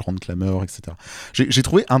de grandes clameurs, etc. J'ai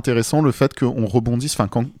trouvé intéressant le fait qu'on rebondisse,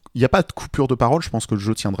 quand il n'y a pas de coupure de parole. Je pense que le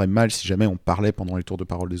jeu tiendrait mal si jamais on parlait pendant les tours de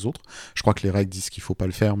parole des autres. Je crois que les règles disent qu'il ne faut pas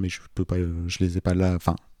le faire, mais je les ai pas là.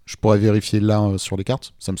 Je pourrais vérifier là sur les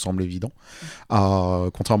cartes, ça me semble évident.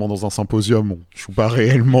 Contrairement dans un symposium, on ne joue pas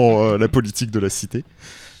réellement la politique de la cité.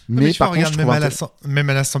 Mais par contre, même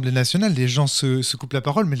à l'Assemblée nationale, les gens se coupent la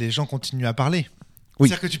parole, mais les gens continuent à parler. Oui.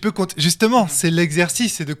 C'est-à-dire que tu peux justement, c'est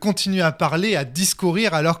l'exercice, c'est de continuer à parler, à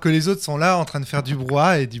discourir, alors que les autres sont là en train de faire du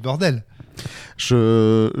brouhaha et du bordel.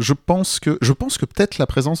 Je pense que peut-être la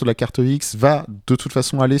présence de la carte X va de toute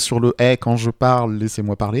façon aller sur le « quand je parle,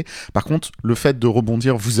 laissez-moi parler ». Par contre, le fait de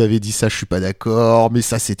rebondir « vous avez dit ça, je suis pas d'accord, mais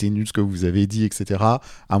ça c'était nul ce que vous avez dit », etc.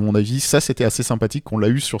 À mon avis, ça c'était assez sympathique qu'on l'a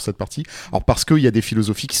eu sur cette partie. Alors parce qu'il y a des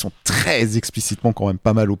philosophies qui sont très explicitement quand même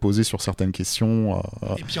pas mal opposées sur certaines questions.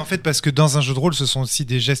 Et puis en fait, parce que dans un jeu de rôle, ce sont aussi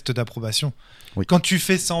des gestes d'approbation. Oui. Quand tu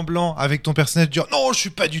fais semblant avec ton personnage de dire « non, je suis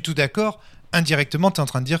pas du tout d'accord », indirectement, tu es en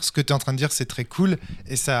train de dire ce que tu es en train de dire, c'est très cool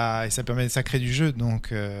et ça crée du jeu.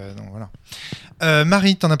 Donc voilà.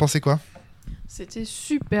 Marie, t'en as pensé quoi ? C'était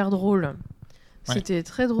super drôle. Ouais. C'était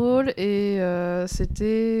très drôle et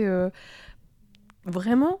c'était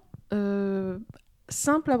vraiment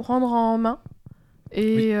simple à prendre en main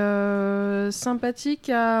et sympathique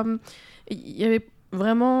à. Il y avait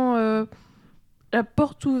vraiment. La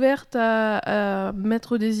porte ouverte à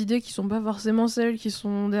mettre des idées qui sont pas forcément celles qui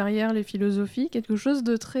sont derrière les philosophies, quelque chose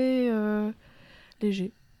de très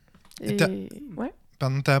léger. Ouais.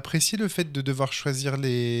 Pardon, t'as apprécié le fait de devoir choisir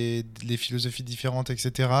les philosophies différentes,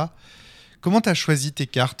 etc. Comment t'as choisi tes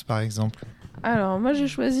cartes, par exemple ? Alors, moi, j'ai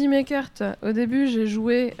choisi mes cartes. Au début, j'ai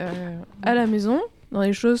joué à la maison, dans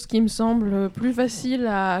des choses qui me semblent plus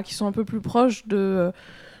faciles, qui sont un peu plus proches de...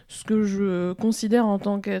 ce que je considère en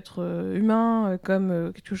tant qu'être humain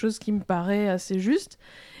comme quelque chose qui me paraît assez juste.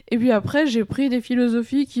 Et puis après, j'ai pris des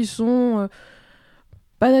philosophies qui sont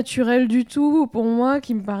pas naturelles du tout pour moi,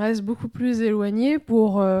 qui me paraissent beaucoup plus éloignées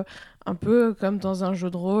pour un peu comme dans un jeu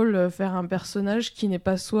de rôle, faire un personnage qui n'est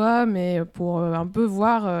pas soi, mais pour un peu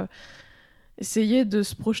voir... essayer de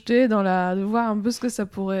se projeter de voir un peu ce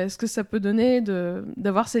que ça peut donner,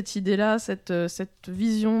 d'avoir cette idée-là, cette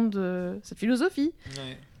vision cette philosophie.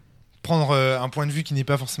 Ouais. Prendre un point de vue qui n'est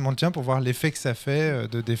pas forcément le tien pour voir l'effet que ça fait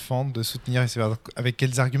de défendre, de soutenir et savoir avec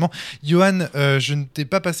quels arguments. Johan, je ne t'ai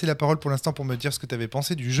pas passé la parole pour l'instant pour me dire ce que tu avais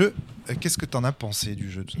pensé du jeu. Qu'est-ce que tu en as pensé du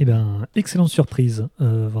jeu ? Eh ben, excellente surprise,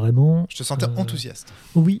 vraiment. Je te sentais enthousiaste.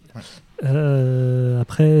 Oui. Ouais.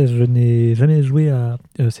 Après, je n'ai jamais joué à...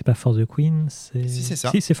 c'est pas For the Queen, c'est... Si, c'est ça.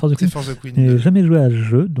 Si, c'est For the Queen. C'est For the Queen. Je n'ai jamais joué à ce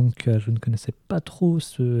jeu, donc je ne connaissais pas trop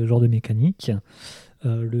ce genre de mécanique.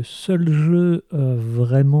 Le seul jeu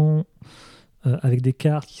vraiment avec des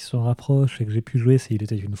cartes qui se rapprochent et que j'ai pu jouer, c'est Il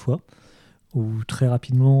était une fois, où très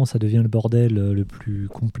rapidement ça devient le bordel le plus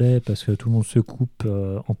complet parce que tout le monde se coupe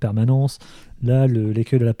en permanence. Là,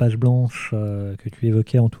 l'écueil de la page blanche que tu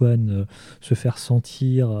évoquais, Antoine, se faire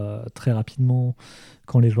sentir très rapidement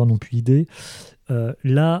quand les joueurs n'ont plus d'idée.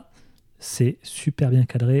 Là, c'est super bien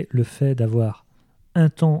cadré. Le fait d'avoir un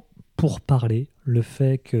temps pour parler, le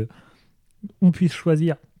fait que on puisse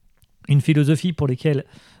choisir une philosophie pour lesquelles,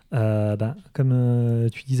 comme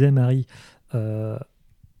tu disais, Marie, à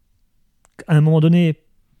un moment donné,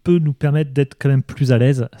 peut nous permettre d'être quand même plus à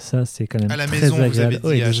l'aise. Ça, c'est quand même à la très maison, agréable. Vous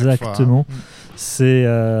avez dit exactement. À chaque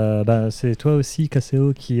fois. C'est toi aussi,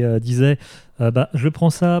 Casséo, qui disait je prends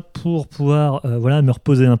ça pour pouvoir me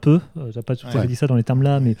reposer un peu. J'ai pas tout à fait dit ça dans les termes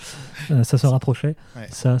là, mais ça se rapprochait. Ouais.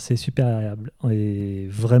 Ça, c'est super agréable. Et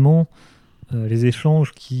vraiment... les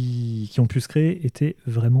échanges qui ont pu se créer étaient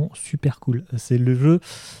vraiment super cool. C'est le jeu,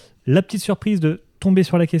 la petite surprise de tomber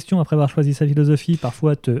sur la question après avoir choisi sa philosophie,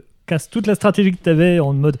 parfois te casse toute la stratégie que tu avais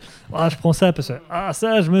en mode je prends ça parce que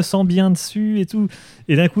ça je me sens bien dessus et tout,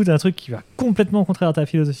 et d'un coup tu as un truc qui va complètement contraire à ta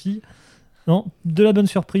philosophie. Non, de la bonne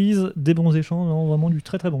surprise, des bons échanges, non, vraiment du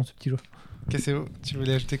très très bon ce petit jeu. Casséo, tu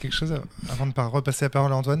voulais ajouter quelque chose avant de repasser la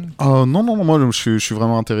parole à Antoine ? Non, moi je suis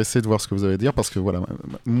vraiment intéressé de voir ce que vous avez à dire parce que voilà,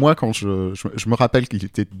 moi quand je me rappelle qu'il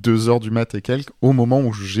était 2h du mat et quelques, au moment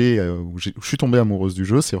où je suis tombé amoureuse du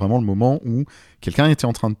jeu, c'est vraiment le moment où quelqu'un était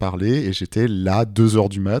en train de parler et j'étais là 2h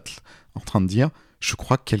du mat en train de dire je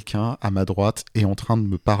crois que quelqu'un à ma droite est en train de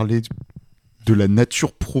me parler de la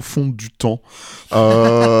nature profonde du temps,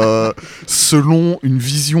 selon une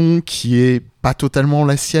vision qui est pas totalement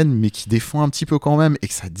la sienne, mais qui défend un petit peu quand même, et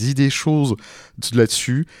que ça dit des choses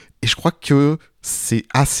là-dessus. Et je crois que c'est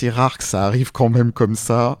assez rare que ça arrive quand même comme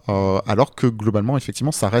ça, alors que globalement,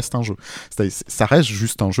 effectivement, ça reste un jeu. Ça reste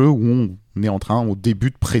juste un jeu où on est en train, au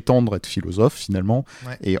début, de prétendre être philosophe, finalement.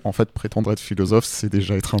 Ouais. Et en fait, prétendre être philosophe, c'est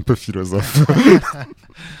déjà être un peu philosophe.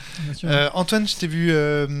 Antoine, je t'ai vu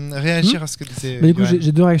réagir à ce que tu disais. Du coup,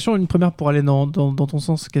 j'ai deux réactions. Une première pour aller dans ton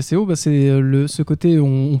sens, Casséo, c'est ce côté où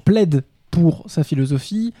on plaide pour sa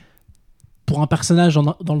philosophie, pour un personnage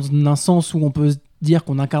dans un sens où on peut dire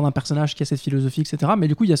qu'on incarne un personnage qui a cette philosophie, etc. Mais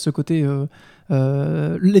du coup, il y a ce côté...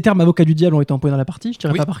 les termes avocat du diable ont été employés dans la partie. Je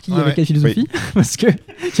ne dirais pas par qui, avec quelle philosophie. Parce qu'il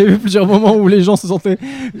y avait plusieurs moments où les gens se sentaient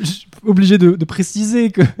obligés de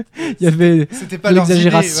préciser qu'il y avait pas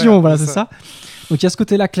l'exagération. Voilà, c'est ça. Donc il y a ce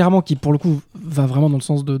côté-là, clairement, qui pour le coup va vraiment dans le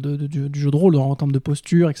sens du jeu de rôle, en termes de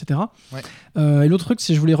posture, etc. Et l'autre truc,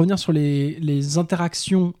 c'est que je voulais revenir sur les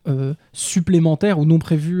interactions supplémentaires ou non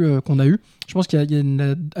prévues qu'on a eues. Je pense qu'il y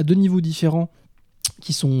a à 2 niveaux différents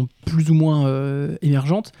qui sont plus ou moins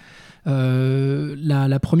émergentes.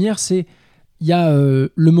 La première, c'est il y a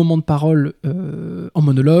le moment de parole en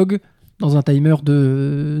monologue, dans un timer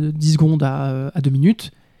de 10 secondes à 2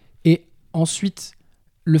 minutes. Et ensuite,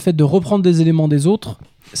 le fait de reprendre des éléments des autres,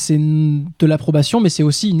 c'est de l'approbation, mais c'est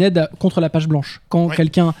aussi une aide contre la page blanche. Quand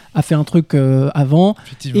quelqu'un a fait un truc avant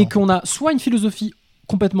et qu'on a soit une philosophie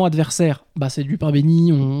complètement adversaire, c'est du pain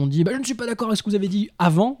béni, on dit je ne suis pas d'accord avec ce que vous avez dit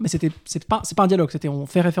avant, mais c'est pas un dialogue, on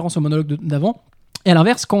fait référence au monologue d'avant. Et à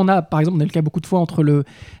l'inverse, quand on a, par exemple, on a le cas beaucoup de fois entre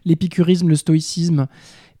l'épicurisme, le stoïcisme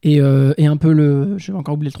et un peu je vais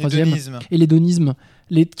encore oublier le troisième, et l'hédonisme,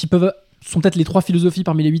 qui sont peut-être les 3 philosophies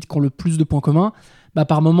parmi les 8 qui ont le plus de points communs.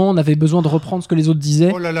 Par moment, on avait besoin de reprendre ce que les autres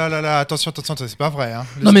disaient. Oh là là là là, attention, c'est pas vrai. Hein.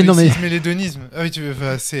 Non mais l'hédonisme. Ah oui,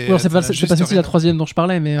 c'est pas celle-ci la 3e dont je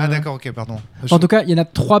parlais, mais. Ah d'accord, ok, pardon. En tout cas, il y en a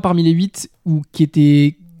 3 parmi les 8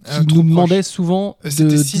 qui nous demandaient souvent de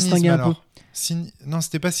distinguer un peu. Non,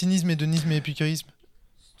 c'était pas cynisme, hédonisme et épicurisme.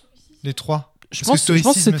 Les 3. Je pense que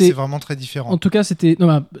stoïcisme, c'est vraiment très différent. En tout cas, c'était dans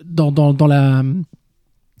la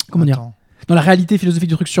dans la réalité philosophique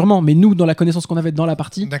du truc sûrement, mais nous, dans la connaissance qu'on avait dans la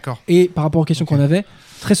partie, et par rapport aux questions qu'on avait,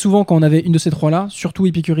 très souvent quand on avait une de ces 3-là, surtout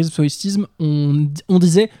épicurisme, stoïcisme, on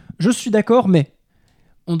disait « je suis d'accord, mais ».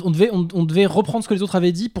 On devait reprendre ce que les autres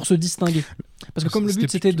avaient dit pour se distinguer. Parce que comme le but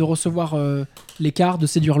c'était de recevoir l'écart, de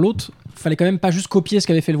séduire l'autre, il fallait quand même pas juste copier ce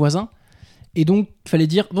qu'avait fait le voisin. Et donc, il fallait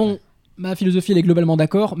dire « bon, ma philosophie elle est globalement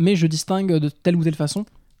d'accord, mais je distingue de telle ou telle façon ».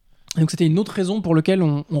 Et donc c'était une autre raison pour laquelle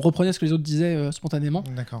on reprenait ce que les autres disaient spontanément.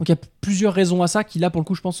 Donc il y a plusieurs raisons à ça qui là pour le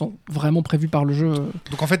coup je pense sont vraiment prévues par le jeu.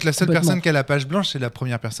 Donc en fait la seule personne qui a la page blanche c'est la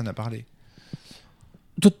première personne à parler.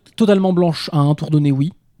 Totalement blanche à un tour donné,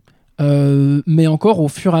 oui. Mais encore au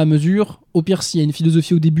fur et à mesure, au pire s'il y a une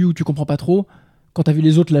philosophie au début où tu comprends pas trop, quand t'as vu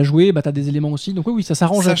les autres la jouer, t'as des éléments aussi. Donc oui ça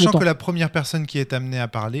s'arrange avec le temps. Sachant que la première personne qui est amenée à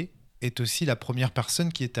parler est aussi la première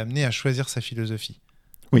personne qui est amenée à choisir sa philosophie.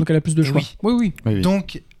 Oui. Donc elle a plus de choix. Oui.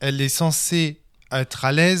 Donc elle est censée être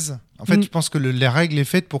à l'aise. En fait, je pense que la règle est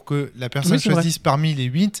faite pour que la personne choisisse parmi les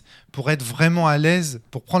 8 pour être vraiment à l'aise,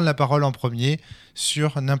 pour prendre la parole en premier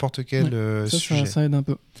sur n'importe quel sujet. Ça aide un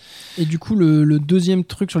peu. Et du coup, le deuxième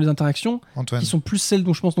truc sur les interactions, Antoine. Qui sont plus celles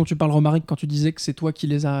dont tu parles, Romaric, quand tu disais que c'est toi qui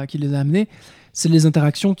les a amenées, c'est les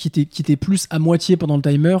interactions qui étaient plus à moitié pendant le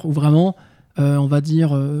timer, où vraiment, on va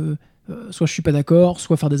dire... soit je suis pas d'accord,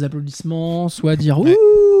 soit faire des applaudissements, soit dire ouh,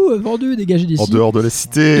 vendu, dégagez d'ici. En dehors de la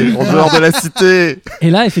cité. Et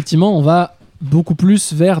là, effectivement, on va beaucoup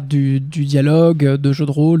plus vers du dialogue, de jeu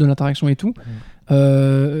de rôle, de l'interaction et tout.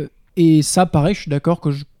 Et ça, pareil, je suis d'accord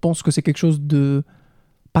que je pense que c'est quelque chose de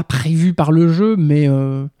pas prévu par le jeu, mais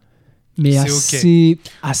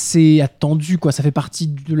assez attendu, quoi. Ça fait partie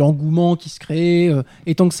de l'engouement qui se crée.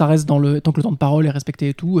 Et tant que ça reste tant que le temps de parole est respecté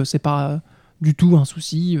et tout, c'est pas du tout un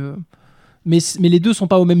souci. Mais les deux sont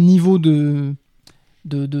pas au même niveau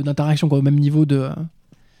d'interaction, quoi, au même niveau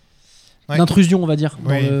d'intrusion, on va dire.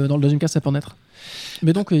 Dans le deuxième cas, ça peut en être.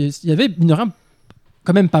 Mais donc, il y avait, mine de rien,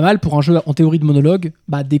 quand même pas mal pour un jeu en théorie de monologue,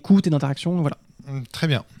 d'écoute et d'interaction. Voilà. Très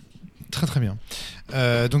bien. Très bien.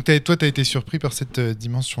 Donc toi, tu as été surpris par cette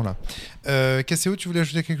dimension-là. Casseo, tu voulais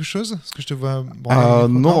ajouter quelque chose? Parce que je te vois...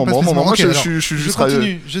 Non, moi je suis juste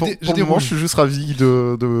ravi. Je suis juste ravi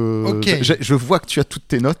de... Okay. Je vois que tu as toutes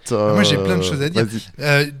tes notes. Moi, j'ai plein de choses à dire.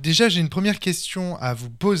 Déjà, j'ai une première question à vous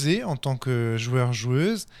poser en tant que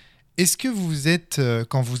joueur-joueuse. Est-ce que vous êtes,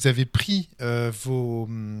 quand vous avez pris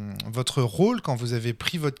votre rôle, quand vous avez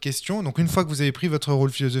pris votre question, donc une fois que vous avez pris votre rôle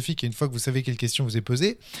philosophique et une fois que vous savez quelle question vous est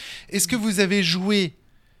posée, est-ce que vous avez joué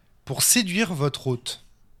pour séduire votre hôte?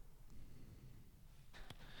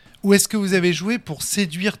 Ou est-ce que vous avez joué pour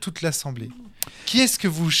séduire toute l'assemblée? Qui est-ce que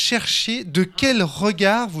vous cherchiez? De quel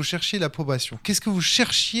regard vous cherchiez l'approbation? Qu'est-ce que vous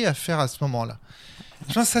cherchiez à faire à ce moment-là?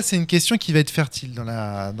 Je pense que ça, c'est une question qui va être fertile dans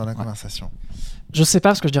la conversation. Je sais pas,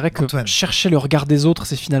 parce que je dirais que chercher le regard des autres,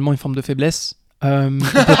 c'est finalement une forme de faiblesse. On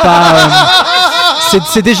peut pas.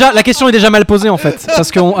 C'est déjà, la question est déjà mal posée en fait,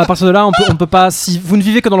 parce qu'à partir de là, on peut pas. Si vous ne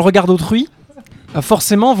vivez que dans le regard d'autrui,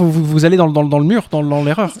 Forcément, vous allez dans le mur, dans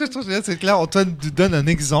l'erreur. Ce que je trouve génial, c'est que là, Antoine nous donne un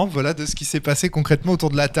exemple de ce qui s'est passé concrètement autour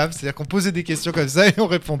de la table. C'est-à-dire qu'on posait des questions comme ça et on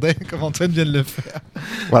répondait comme Antoine vient de le faire.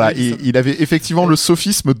 Voilà, il avait effectivement le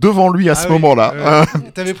sophisme devant lui à ce moment-là.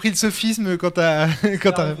 T'avais pris le sophisme quand t'as...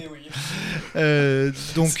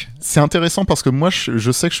 donc c'est intéressant parce que moi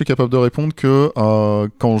je sais que je suis capable de répondre que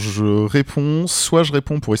quand je réponds, soit je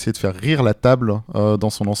réponds pour essayer de faire rire la table dans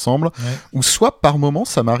son ensemble, ou soit par moment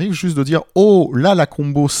ça m'arrive juste de dire oh là la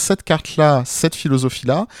combo cette carte là, cette philosophie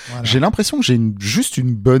là, j'ai l'impression que j'ai juste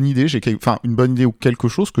une bonne idée, une bonne idée ou quelque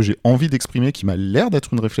chose que j'ai envie d'exprimer qui m'a l'air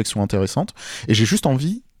d'être une réflexion intéressante et j'ai juste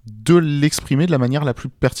envie de l'exprimer de la manière la plus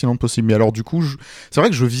pertinente possible. Mais alors du coup, c'est vrai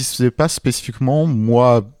que je visais pas spécifiquement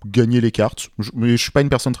moi gagner les cartes, mais je suis pas une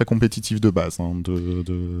personne très compétitive de base,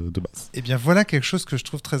 de base. Et bien voilà quelque chose que je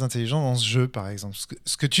trouve très intelligent dans ce jeu, par exemple.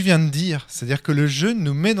 Ce que tu viens de dire, c'est-à-dire que le jeu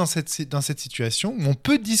nous met dans cette situation où on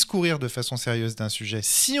peut discourir de façon sérieuse d'un sujet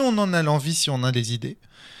si on en a l'envie, si on a des idées.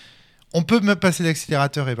 On peut même passer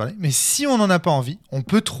l'accélérateur et parler, mais si on n'en a pas envie, on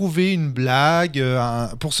peut trouver une blague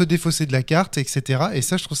pour se défausser de la carte, etc. Et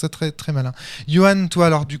ça, je trouve ça très, très malin. Johan, toi,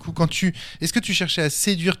 alors du coup, est-ce que tu cherchais à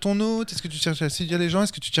séduire ton hôte ? Est-ce que tu cherchais à séduire les gens ?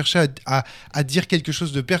 Est-ce que tu cherchais à dire quelque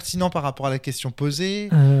chose de pertinent par rapport à la question posée ?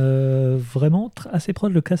 Vraiment assez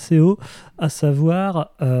proche de KCO, à savoir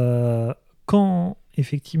quand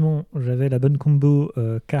effectivement j'avais la bonne combo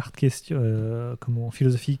carte question,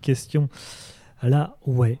 philosophie question. Là,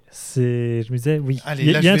 je me disais, oui, il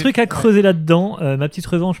y a un truc à creuser là-dedans. Ma petite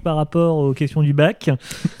revanche par rapport aux questions du bac.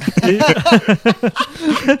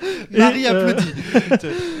 Marie applaudit.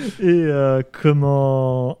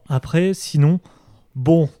 Comment après, sinon,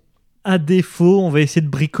 à défaut, on va essayer de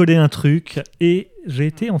bricoler un truc. Et j'ai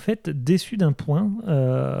été en fait déçu d'un point,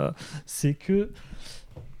 c'est que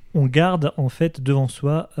on garde en fait devant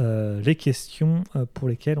soi les questions pour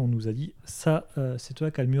lesquelles on nous a dit ça, c'est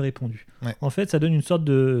toi qui as le mieux répondu. Ouais. En fait, ça donne une sorte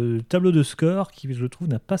de tableau de score qui, je trouve,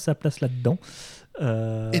 n'a pas sa place là-dedans.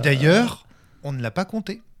 Et d'ailleurs, on ne l'a pas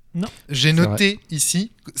compté. Non. J'ai noté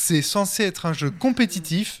ici, c'est censé être un jeu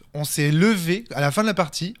compétitif. On s'est levé à la fin de la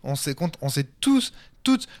partie, on s'est tous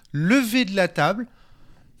levés de la table,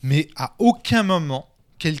 mais à aucun moment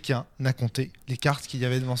quelqu'un n'a compté les cartes qu'il y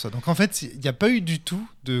avait devant soi. Donc en fait, il n'y a pas eu du tout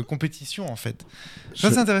de compétition en fait.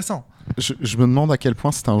 Ça, c'est intéressant. Je me demande à quel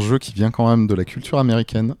point c'est un jeu qui vient quand même de la culture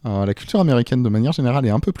américaine. La culture américaine, de manière générale,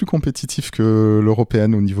 est un peu plus compétitive que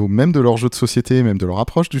l'européenne au niveau même de leur jeu de société, même de leur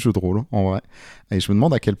approche du jeu de rôle, en vrai. Et je me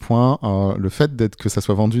demande à quel point le fait que ça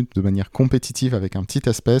soit vendu de manière compétitive avec un petit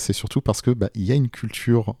aspect, c'est surtout parce que il y a une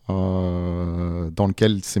culture dans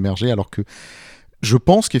laquelle s'émerger, alors que je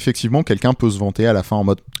pense qu'effectivement, quelqu'un peut se vanter à la fin en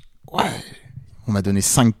mode « Ouais, on m'a donné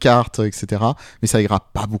 5 cartes, etc. » Mais ça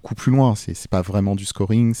ira pas beaucoup plus loin. C'est pas vraiment du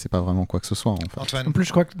scoring, c'est pas vraiment quoi que ce soit. En fait. Antoine. En plus,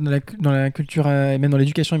 je crois que dans la culture, et même dans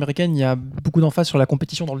l'éducation américaine, il y a beaucoup d'emphase sur la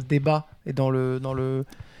compétition dans le débat et dans le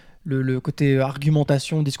côté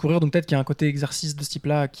argumentation, discourir. Donc peut-être qu'il y a un côté exercice de ce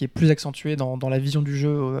type-là qui est plus accentué dans la vision du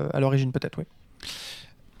jeu à l'origine, peut-être, oui.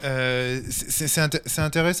 C'est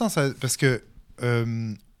intéressant, ça, parce que...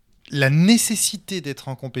 la nécessité d'être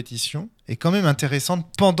en compétition est quand même intéressante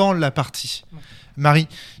pendant la partie. Marie,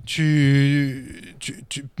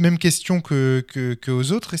 même question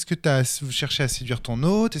qu'aux autres. Est-ce que tu as cherché à séduire ton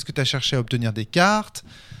hôte ? Est-ce que tu as cherché à obtenir des cartes ?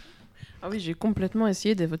 Ah oui, j'ai complètement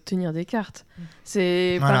essayé d'obtenir des cartes.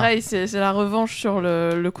 C'est pareil, c'est la revanche sur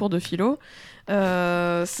le cours de philo.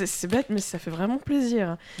 C'est bête, mais ça fait vraiment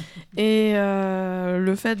plaisir. Et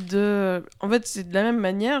le fait de... En fait, c'est de la même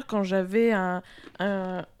manière quand j'avais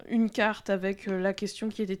une carte avec la question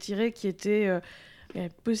qui était tirée, qui était la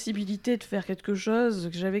possibilité de faire quelque chose,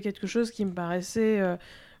 que j'avais quelque chose qui me paraissait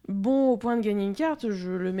bon au point de gagner une carte,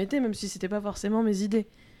 je le mettais même si c'était pas forcément mes idées.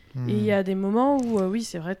 Et il y a des moments où, oui,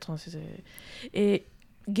 c'est vrai. Et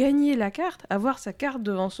gagner la carte, avoir sa carte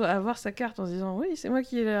devant soi, avoir sa carte en se disant oui, c'est moi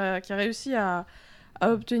qui a réussi à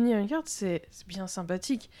obtenir une carte, c'est bien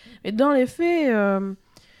sympathique. Mais dans les faits,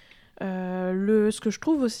 ce que je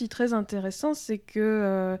trouve aussi très intéressant, c'est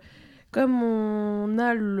que comme on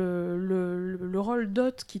a le rôle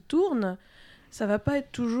d'hôte qui tourne, ça va pas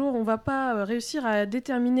être toujours, on va pas réussir à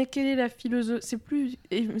déterminer quelle est la philosophie.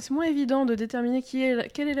 C'est moins évident de déterminer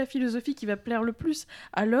quelle est la philosophie qui va plaire le plus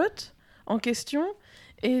à l'hôte en question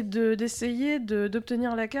et d'essayer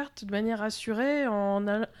d'obtenir la carte de manière assurée en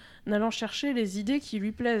allant chercher les idées qui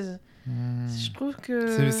lui plaisent. Je trouve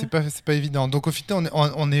que... C'est pas évident. Donc au final,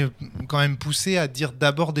 on est quand même poussé à dire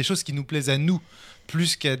d'abord des choses qui nous plaisent à nous,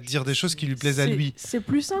 plus qu'à dire des choses qui lui plaisent à lui. C'est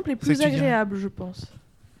plus simple et plus agréable, je pense.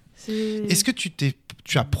 Est-ce que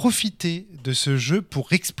tu as profité de ce jeu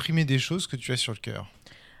pour exprimer des choses que tu as sur le cœur ?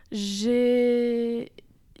 J'ai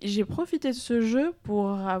j'ai profité de ce jeu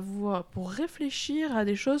pour réfléchir à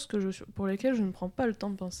des choses pour lesquelles je ne prends pas le temps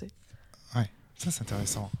de penser. Ouais, ça c'est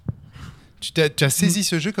intéressant. Tu as saisi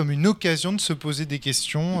ce jeu comme une occasion de se poser des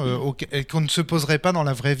questions qu'on ne se poserait pas dans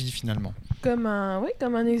la vraie vie finalement. Comme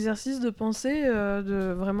un exercice de pensée,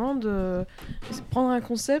 de prendre un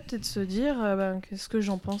concept et de se dire qu'est-ce que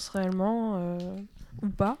j'en pense réellement ou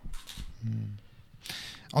pas.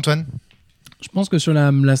 Antoine ? Je pense que sur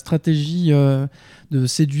la stratégie de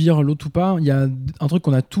séduire l'autre ou pas, il y a un truc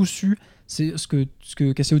qu'on a tous eu, c'est ce que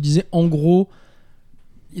Cassio disait. En gros,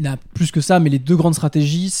 il y en a plus que ça, mais les deux grandes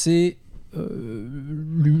stratégies, c'est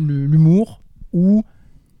l'humour ou,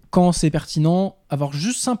 quand c'est pertinent, avoir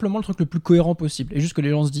juste simplement le truc le plus cohérent possible. Et juste que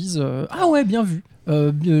les gens se disent ah ouais, bien vu.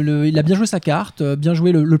 Il a bien joué sa carte, bien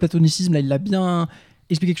joué le platonicisme, là, il a bien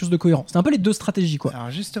expliqué quelque chose de cohérent. C'était un peu les deux stratégies, quoi.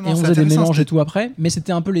 Alors justement, et on faisait des mélanges et tout après, mais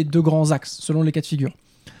c'était un peu les deux grands axes, selon les cas de figure.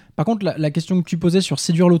 Par contre, la question que tu posais sur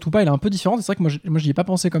séduire l'autre ou pas, elle est un peu différente. C'est vrai que moi j'y ai pas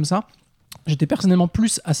pensé comme ça. J'étais personnellement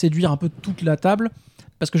plus à séduire un peu toute la table,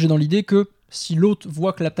 parce que j'ai dans l'idée que si l'autre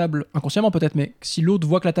voit que la table, inconsciemment peut-être, mais si l'autre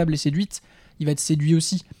voit que la table est séduite, il va être séduit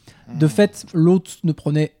aussi. De fait, l'autre ne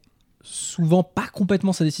prenait souvent pas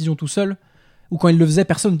complètement sa décision tout seul, ou quand il le faisait,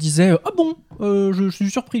 personne ne disait « Ah bon, je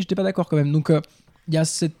suis surpris, j'étais pas d'accord quand même ». Donc il y a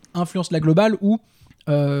cette influence-là globale où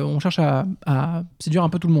on cherche à séduire un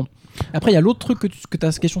peu tout le monde. Après, il y a l'autre truc que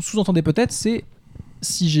ta question sous-entendait peut-être, c'est,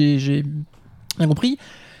 si j'ai bien compris,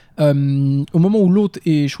 au moment où l'autre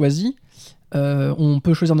est choisi, on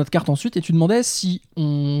peut choisir notre carte ensuite, et tu demandais si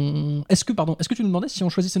on... Est-ce que tu nous demandais si on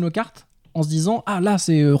choisissait nos cartes en se disant ah là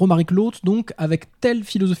c'est Romaric l'autre, donc avec telle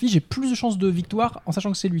philosophie j'ai plus de chances de victoire en sachant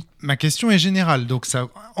que c'est lui. Ma question est générale, donc ça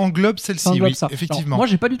englobe celle-ci. Ça englobe, oui, ça. Effectivement. Alors, moi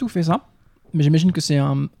j'ai pas du tout fait ça, mais j'imagine que c'est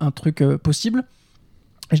un truc possible.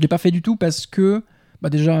 Et je l'ai pas fait du tout parce que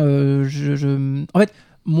déjà en fait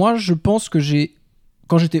moi je pense que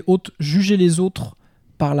quand j'étais hôte, jugé les autres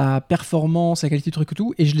par la performance, la qualité du truc et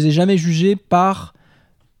tout, et je les ai jamais jugés par,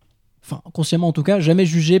 enfin consciemment en tout cas, jamais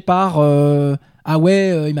jugés par ah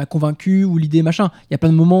ouais, il m'a convaincu, ou l'idée machin. Il y a plein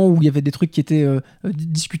de moments où il y avait des trucs qui étaient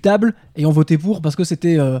discutables et on votait pour parce que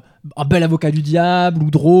c'était un bel avocat du diable ou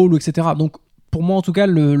drôle, ou etc. Donc pour moi en tout cas,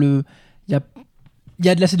 il y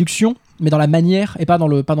a de la séduction, mais dans la manière et pas dans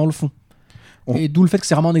le fond. Et d'où le fait que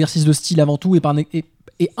c'est vraiment un exercice de style avant tout, et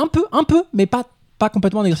un peu, mais pas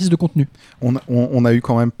complètement un exercice de contenu. On a eu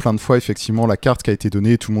quand même plein de fois effectivement la carte qui a été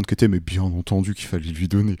donnée, tout le monde qui était mais bien entendu qu'il fallait lui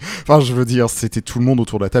donner. Enfin je veux dire, c'était tout le monde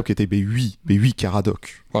autour de la table qui était mais oui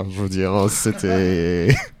Caradoc. Enfin je veux dire,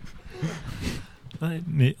 c'était... Ouais,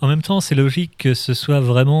 mais en même temps c'est logique que ce soit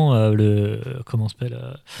vraiment le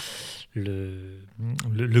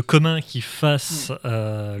commun qui fasse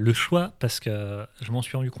le choix, parce que je m'en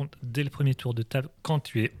suis rendu compte dès le premier tour de table, quand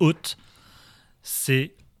tu es hôte,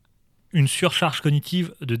 c'est une surcharge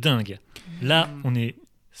cognitive de dingue. Là, on est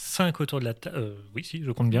 5 autour de la table. Oui, si,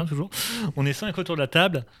 je compte bien toujours. On est 5 autour de la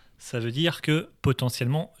table. Ça veut dire que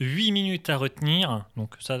potentiellement 8 minutes à retenir.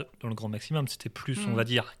 Donc ça, dans le grand maximum, c'était plus, on va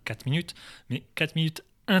dire, 4 minutes. Mais 4 minutes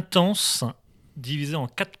intenses, divisées en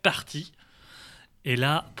 4 parties. Et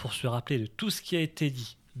là, pour se rappeler de tout ce qui a été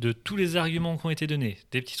dit, de tous les arguments qui ont été donnés,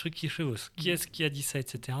 des petits trucs qui chevauchent, qui est-ce qui a dit ça,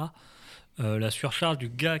 etc., la surcharge du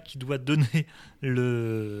gars qui doit donner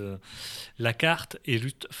la carte est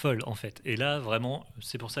juste folle en fait. Et là vraiment,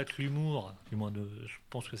 c'est pour ça que l'humour, du moins je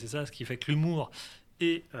pense que c'est ça, ce qui fait que l'humour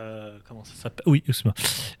et comment ça s'appelle ? Oui, excuse-moi.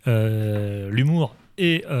 L'humour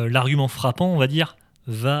et l'argument frappant, on va dire,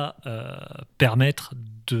 va permettre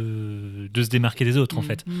de se démarquer des autres en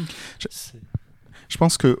fait. Je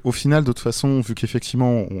pense qu'au final, de toute façon, vu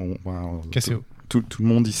qu'effectivement, tout le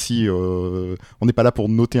monde ici, on n'est pas là pour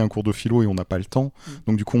noter un cours de philo et on n'a pas le temps.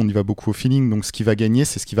 Donc du coup, on y va beaucoup au feeling. Donc ce qui va gagner,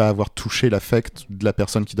 c'est ce qui va avoir touché l'affect de la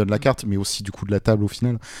personne qui donne la carte, mais aussi du coup de la table au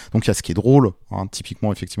final. Donc il y a ce qui est drôle. Hein,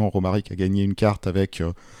 typiquement, effectivement, Romaric a gagné une carte avec...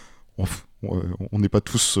 on n'est pas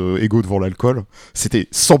tous égaux devant l'alcool. C'était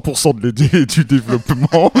 100% du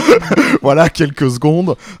développement. Voilà, quelques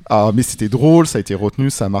secondes. Mais c'était drôle, ça a été retenu,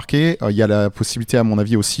 ça a marqué. Il y a la possibilité, à mon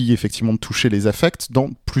avis, aussi, effectivement, de toucher les affects dans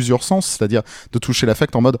plusieurs sens. C'est-à-dire de toucher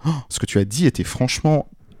l'affect en mode ce que tu as dit était franchement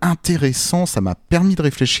intéressant, ça m'a permis de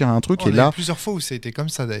réfléchir à un truc. Il y a plusieurs fois où ça a été comme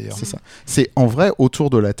ça d'ailleurs. C'est ça. C'est en vrai, autour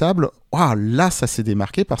de la table, là ça s'est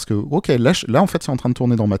démarqué parce que là en fait c'est en train de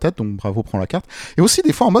tourner dans ma tête, donc bravo, prends la carte. Et aussi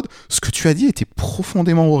des fois en mode ce que tu as dit était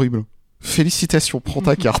profondément horrible. Félicitations, prends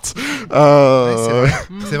ta carte. Ouais,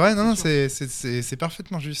 c'est vrai, non, c'est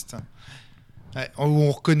parfaitement juste. Où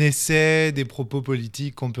on reconnaissait des propos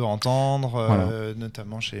politiques qu'on peut entendre,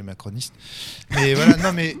 notamment chez les macronistes. Mais voilà,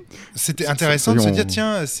 non, mais c'était intéressant de se dire,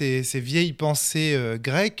 tiens, ces vieilles pensées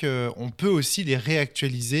grecques, on peut aussi les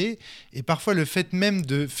réactualiser. Et parfois, le fait même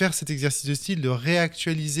de faire cet exercice de style, de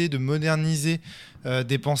réactualiser, de moderniser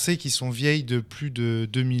des pensées qui sont vieilles de plus de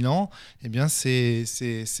 2000 ans, eh bien, c'est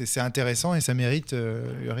intéressant et ça mérite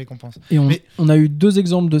une récompense. Et on a eu 2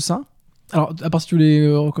 exemples de ça. Alors, à part si tu voulais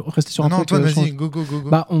rester sur un truc... Non, Antoine, vas-y, go.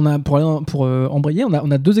 Bah, pour embrayer,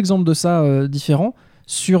 on a 2 exemples de ça différents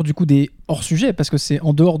sur du coup des hors-sujets, parce que c'est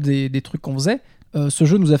en dehors des trucs qu'on faisait. Ce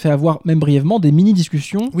jeu nous a fait avoir, même brièvement, des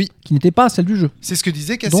mini-discussions qui n'étaient pas celles du jeu. C'est ce que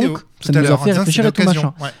disait Cassio. Donc, ça nous a fait réfléchir à tout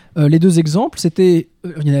machin. Ouais. Les 2 exemples, c'était...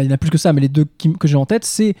 Il y en a plus que ça, mais les 2 que j'ai en tête,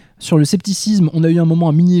 c'est sur le scepticisme. On a eu un moment,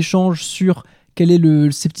 un mini-échange sur quel est le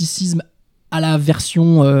scepticisme à la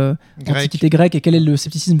version antiquité grecque et quel est le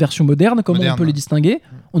scepticisme version moderne, comment on peut les distinguer.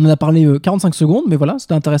 On en a parlé 45 secondes, mais voilà,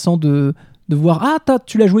 c'était intéressant de voir,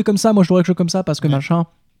 tu l'as joué comme ça, moi je l'aurais joué comme ça, parce que machin.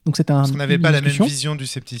 Donc c'était parce qu'on n'avait pas la même vision du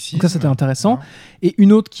scepticisme. Donc ça c'était intéressant. Et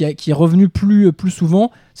une autre qui est revenue plus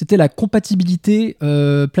souvent, c'était la compatibilité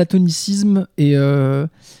platonicisme et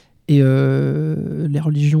les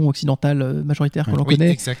religions occidentales majoritaires que l'on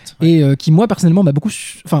connaît. Exact, et qui moi personnellement m'a beaucoup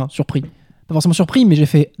surpris. Pas forcément surpris, mais j'ai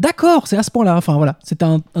fait d'accord, c'est à ce point-là. Enfin voilà, c'était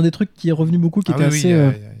un des trucs qui est revenu beaucoup, qui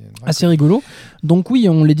était assez rigolo. Donc oui,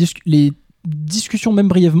 les discussions, même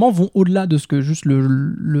brièvement, vont au-delà de ce que juste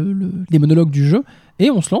les monologues du jeu,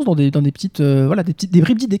 et on se lance dans des petites des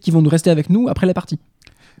bribes d'idées qui vont nous rester avec nous après la partie.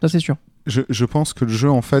 Ça c'est sûr. Je pense que le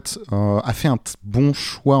jeu en fait a fait un bon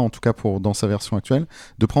choix, en tout cas dans sa version actuelle,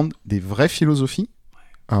 de prendre des vraies philosophies.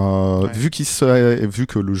 Vu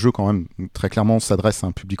que le jeu quand même très clairement s'adresse à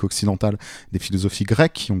un public occidental, des philosophies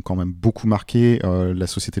grecques qui ont quand même beaucoup marqué la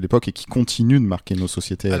société de l'époque et qui continuent de marquer nos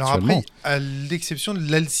sociétés actuellement. Après, à l'exception de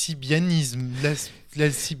l'alcibianisme,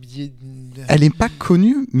 elle n'est pas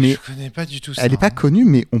connue, mais je connais pas du tout ça. Elle n'est pas connue,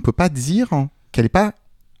 mais on peut pas dire qu'elle n'est pas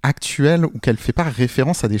actuelle ou qu'elle fait pas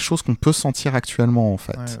référence à des choses qu'on peut sentir actuellement en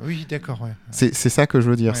fait. Oui, d'accord. C'est ça que je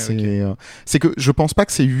veux dire. C'est que je pense pas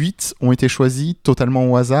que ces 8 ont été choisis totalement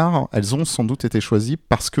au hasard. Elles ont sans doute été choisies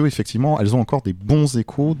parce que effectivement elles ont encore des bons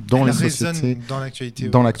échos dans les sociétés,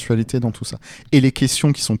 dans l'actualité, dans tout ça. Et les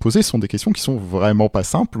questions qui sont posées sont des questions qui sont vraiment pas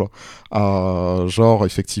simples. Genre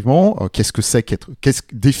effectivement, qu'est-ce que c'est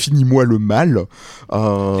définis-moi le mal.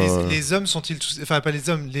 Les hommes sont-ils tous... Enfin pas les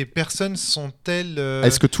hommes, les personnes sont-elles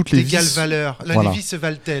est-ce que toutes les d'égale vies... valeur. Les vies se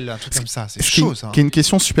valent-elles, un truc comme ça. C'est chaud, ça. Qui est une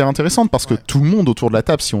question super intéressante parce que tout le monde autour de la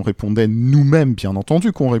table, si on répondait nous-mêmes, bien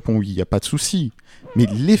entendu qu'on répond oui, il n'y a pas de souci. Mais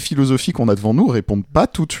les philosophies qu'on a devant nous répondent pas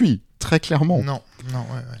tout de suite, très clairement. Non,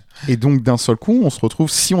 Et donc d'un seul coup, on se retrouve,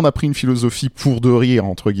 si on a pris une philosophie pour de rire,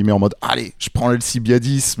 entre guillemets, en mode allez, je prends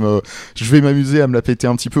l'alcibiadisme, je vais m'amuser à me la péter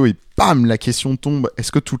un petit peu, et bam, la question tombe,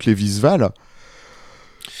 est-ce que toutes les vies se valent ?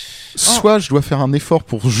 Soit je dois faire un effort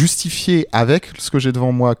pour justifier avec ce que j'ai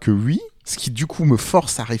devant moi que oui, ce qui du coup me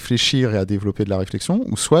force à réfléchir et à développer de la réflexion,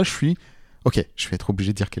 ou soit je suis ok, je vais être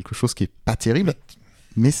obligé de dire quelque chose qui est pas terrible,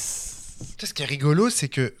 mais ce qui est rigolo, c'est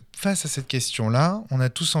que face à cette question-là, on a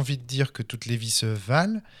tous envie de dire que toutes les vies se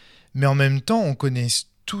valent, mais en même temps, on connaît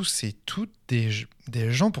tous et toutes des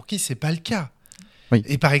gens pour qui c'est pas le cas. Oui.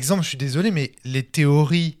 Et par exemple, je suis désolé, mais les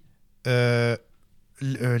théories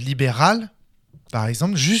libérales, par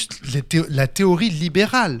exemple, juste la théorie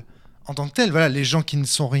libérale en tant que telle, voilà, les gens qui ne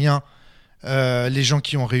sont rien, les gens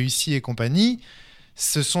qui ont réussi et compagnie,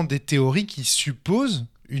 ce sont des théories qui supposent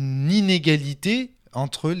une inégalité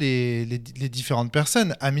entre les différentes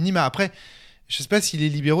personnes, à minima. Après, je ne sais pas si les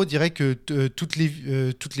libéraux diraient que toutes les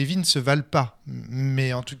vies ne se valent pas,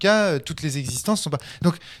 mais en tout cas, toutes les existences ne sont pas...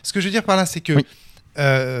 Donc, ce que je veux dire par là, c'est que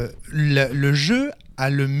le jeu a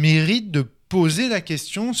le mérite de poser la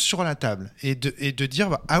question sur la table et de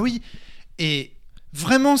dire ah oui, et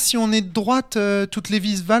vraiment si on est de droite toutes les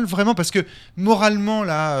vies se valent vraiment, parce que moralement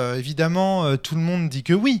là évidemment tout le monde dit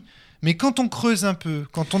que oui, mais quand on creuse un peu,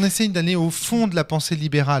 quand on essaye d'aller au fond de la pensée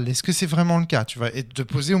libérale, est-ce que c'est vraiment le cas, tu vois, et de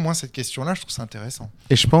poser au moins cette question là, je trouve ça intéressant.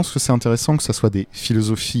 Et je pense que c'est intéressant que ça soit des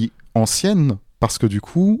philosophies anciennes, parce que du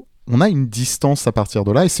coup on a une distance à partir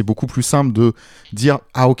de là, et c'est beaucoup plus simple de dire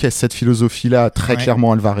ah ok, cette philosophie-là, très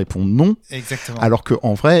clairement, elle va répondre non. Exactement. Alors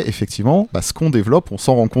qu'en vrai, effectivement, ce qu'on développe, on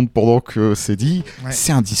s'en rend compte pendant que c'est dit,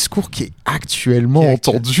 c'est un discours qui est actuellement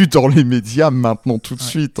entendu dans les médias maintenant tout de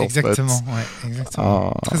suite. Exactement.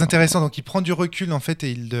 Très intéressant. Donc il prend du recul en fait,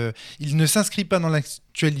 et il ne s'inscrit pas dans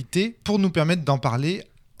l'actualité pour nous permettre d'en parler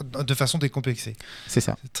de façon décomplexée. C'est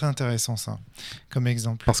ça. C'est très intéressant ça, comme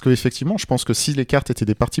exemple. Parce qu'effectivement, je pense que si les cartes étaient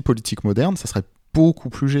des partis politiques modernes, ça serait beaucoup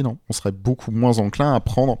plus gênant. On serait beaucoup moins enclin à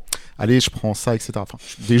prendre allez, je prends ça, etc. Enfin,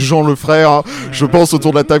 des gens le feraient, hein. Je pense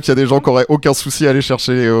autour de la table qu'il y a des gens qui auraient aucun souci à aller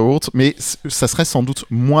chercher autres, mais ça serait sans doute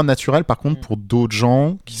moins naturel, par contre, pour d'autres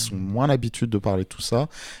gens qui sont moins l'habitude de parler de tout ça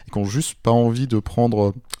et qui ont juste pas envie de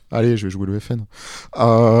prendre allez, je vais jouer le FN.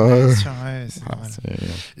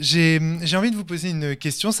 J'ai envie de vous poser une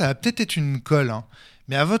question, ça va peut-être être une colle, hein.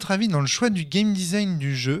 Mais à votre avis, dans le choix du game design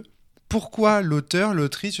du jeu, pourquoi l'auteur,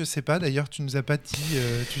 l'autrice, je sais pas, d'ailleurs tu nous as pas dit,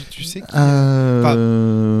 tu sais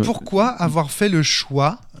pourquoi avoir fait le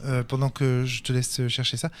choix, pendant que je te laisse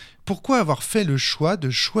chercher ça, pourquoi avoir fait le choix de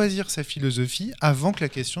choisir sa philosophie avant que la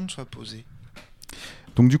question ne soit posée?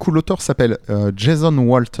 Donc du coup, l'auteur s'appelle Jason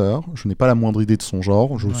Walter. Je n'ai pas la moindre idée de son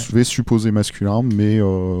genre. Je vais supposer masculin, mais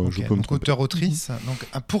je peux me tromper. Auteur-autrice. Donc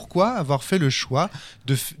pourquoi avoir fait le choix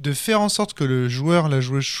de faire en sorte que le joueur, la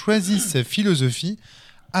joueuse choisisse sa philosophie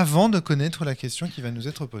avant de connaître la question qui va nous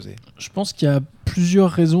être posée? Je pense qu'il y a plusieurs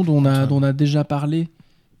raisons dont on a déjà parlé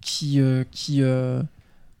qui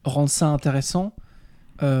rendent ça intéressant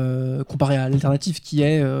comparé à l'alternative qui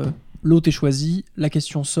est l'hôte est choisi, la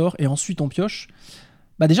question sort et ensuite on pioche.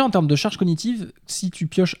 Bah déjà en termes de charge cognitive, si tu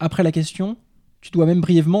pioches après la question, tu dois même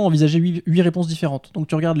brièvement envisager 8 réponses différentes. Donc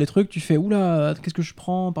tu regardes les trucs, tu fais oula, qu'est-ce que je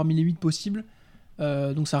prends parmi les 8 possibles,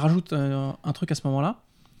 donc ça rajoute un truc à ce moment-là.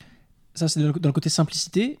 Ça c'est dans le côté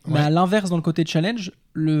simplicité, mais à l'inverse dans le côté challenge,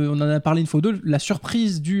 on en a parlé une fois ou deux, la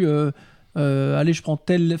surprise du allez je prends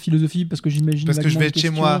telle philosophie parce que j'imagine parce que je vais être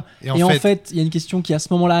chez moi et en fait il y a une question qui à ce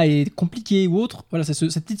moment-là est compliquée ou autre, voilà, c'est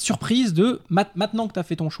cette petite surprise de maintenant que tu as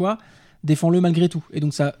fait ton choix, défends-le malgré tout. Et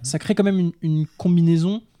donc ça crée quand même une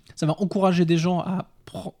combinaison, ça va encourager des gens à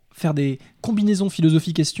faire des combinaisons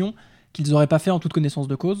philosophie-question qu'ils n'auraient pas fait en toute connaissance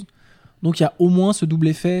de cause. Donc il y a au moins ce double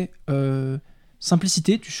effet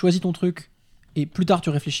simplicité, tu choisis ton truc et plus tard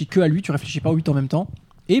tu réfléchis que à lui, tu réfléchis pas aux 8 en même temps.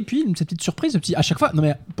 Et puis cette petite surprise, à chaque fois, non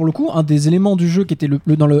mais pour le coup, un des éléments du jeu qui était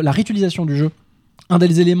dans la réutilisation du jeu, un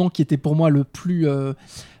des éléments qui était pour moi le plus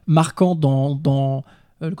marquant dans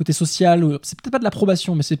le côté social, c'est peut-être pas de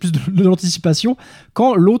l'approbation, mais c'est plus de l'anticipation,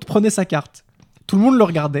 quand l'autre prenait sa carte. Tout le monde le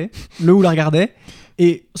regardait, la regardait,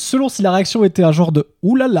 et selon si la réaction était un genre de «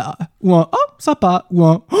 oulala » ou un « oh, sympa » ou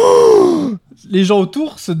un oh, les gens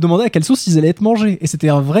autour se demandaient à quelle sauce ils allaient être mangés. Et c'était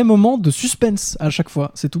un vrai moment de suspense à chaque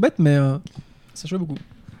fois. C'est tout bête, mais ça jouait beaucoup.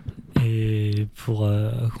 Et pour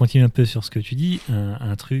continuer un peu sur ce que tu dis,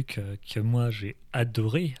 un truc que moi j'ai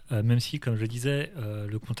adoré, même si comme je disais,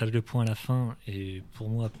 le comptage de points à la fin est pour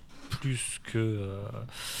moi plus que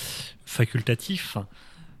facultatif,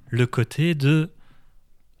 le côté de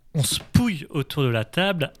on se pouille autour de la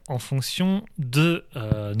table en fonction de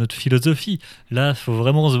notre philosophie. Là, il faut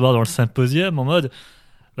vraiment se voir dans le symposium en mode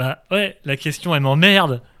bah ouais, la question elle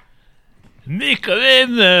m'emmerde. Mais quand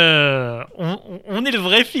même, on est le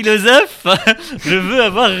vrai philosophe. Je veux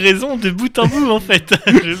avoir raison de bout en bout, en fait.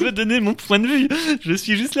 Je veux donner mon point de vue. Je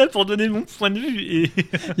suis juste là pour donner mon point de vue. Et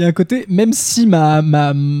il y a un côté, même si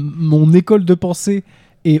mon école de pensée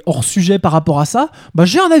est hors sujet par rapport à ça, bah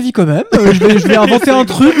j'ai un avis quand même. Je vais inventer un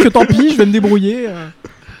truc, tant pis, je vais me débrouiller.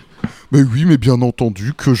 Mais oui, mais bien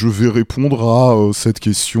entendu que je vais répondre à cette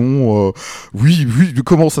question. Oui,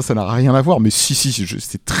 comment ça n'a rien à voir. Mais si,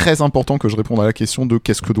 c'est très important que je réponde à la question de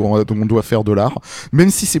qu'est-ce que on doit faire de l'art.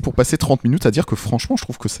 Même si c'est pour passer 30 minutes à dire que franchement, je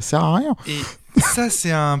trouve que ça sert à rien. Et ça,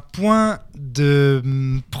 c'est un point de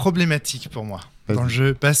problématique pour moi dans le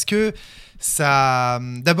jeu. Parce que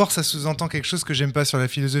d'abord, ça sous-entend quelque chose que j'aime pas sur la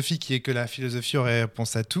philosophie, qui est que la philosophie aurait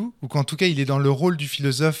réponse à tout. Ou qu'en tout cas, il est dans le rôle du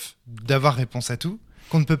philosophe d'avoir réponse à tout.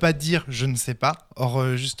 Qu'on ne peut pas dire je ne sais pas.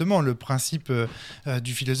 Or, justement, le principe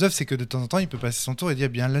du philosophe, c'est que de temps en temps, il peut passer son tour et dire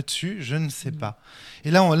bien là-dessus, je ne sais pas.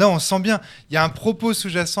 Et là, on sent bien, il y a un propos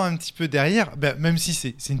sous-jacent un petit peu derrière, même si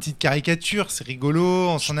c'est une petite caricature, c'est rigolo,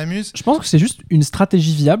 on s'en amuse. Je pense que c'est juste une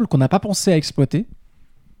stratégie viable qu'on n'a pas pensé à exploiter.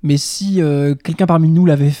 Mais si quelqu'un parmi nous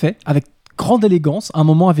l'avait fait, avec grande élégance, à un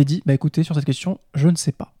moment avait dit bah écoutez, sur cette question, je ne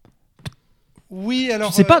sais pas. Oui,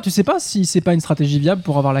 alors tu sais pas si c'est pas une stratégie viable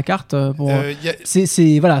pour avoir la carte.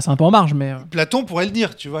 C'est un peu en marge, mais Platon pourrait le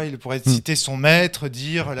dire, tu vois, il pourrait citer son maître,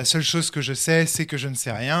 dire la seule chose que je sais, c'est que je ne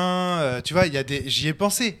sais rien. Tu vois, j'y ai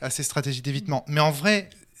pensé à ces stratégies d'évitement, mais en vrai,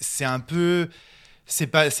 c'est un peu, c'est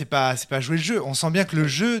pas jouer le jeu. On sent bien que le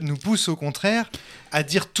jeu nous pousse au contraire à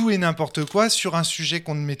dire tout et n'importe quoi sur un sujet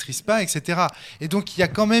qu'on ne maîtrise pas, etc. Et donc il y a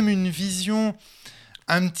quand même une vision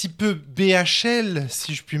un petit peu BHL,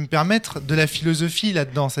 si je puis me permettre, de la philosophie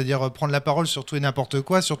là-dedans, c'est-à-dire prendre la parole sur tout et n'importe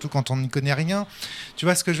quoi, surtout quand on n'y connaît rien. Tu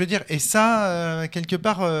vois ce que je veux dire ? Et ça, quelque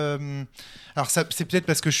part, Alors ça, c'est peut-être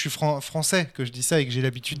parce que je suis français que je dis ça et que j'ai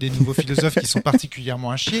l'habitude des nouveaux philosophes qui sont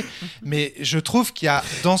particulièrement à chier, mais je trouve qu'il y a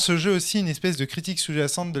dans ce jeu aussi une espèce de critique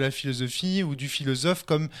sous-jacente de la philosophie ou du philosophe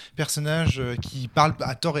comme personnage qui parle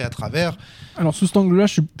à tort et à travers. Alors sous cet angle-là,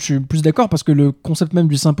 je suis plus d'accord parce que le concept même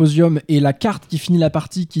du Symposium et la carte qui finit la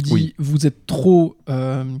partie qui dit vous êtes trop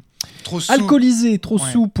alcoolisé, trop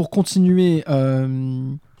sous pour continuer...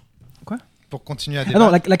 Quoi ? Pour continuer à débattre.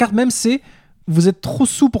 Ah non, la carte même c'est vous êtes trop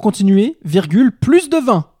sous pour continuer, virgule, plus de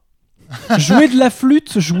vin. Jouer de la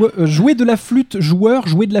flûte, jouer de la flûte, joueur,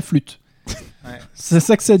 jouer de la flûte. Ouais. C'est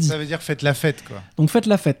ça que ça dit. Ça veut dire faites la fête, quoi. Donc faites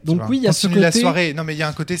la fête. Donc oui, il y a ce côté. la soirée. Non, mais il y a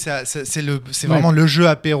un côté, c'est vraiment le jeu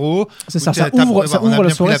apéro. C'est ça. Ça ouvre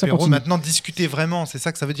la soirée. Ça continue. Maintenant, discutez vraiment. C'est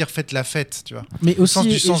ça que ça veut dire faites la fête, tu vois. Mais aussi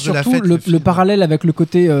et surtout le parallèle avec le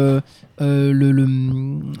côté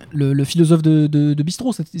le philosophe de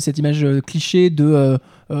bistrot, cette image cliché de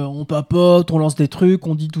on papote, on lance des trucs,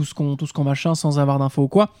 on dit tout ce qu'on machin sans avoir d'infos ou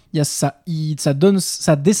quoi. Il y a ça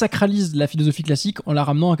désacralise la philosophie classique en la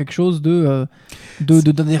ramenant à quelque chose dans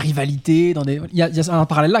des rivalités, il y a un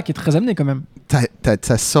parallèle là qui est très amené quand même.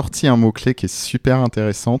 T'as sorti un mot-clé qui est super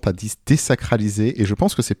intéressant, t'as dit désacraliser, et je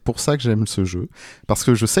pense que c'est pour ça que j'aime ce jeu, parce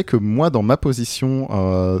que je sais que moi, dans ma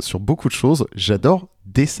position sur beaucoup de choses, j'adore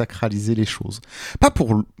désacraliser les choses. Pas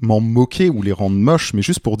pour m'en moquer ou les rendre moches, mais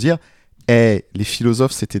juste pour dire les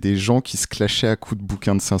philosophes, c'était des gens qui se clashaient à coups de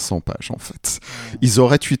bouquins de 500 pages, en fait. Ils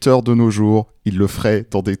auraient Twitter de nos jours, ils le feraient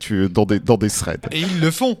dans des threads. Et ils le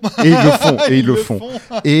font. Et ils le font.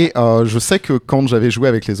 Et je sais que quand j'avais joué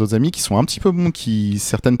avec les autres amis qui sont un petit peu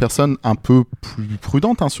certaines personnes un peu plus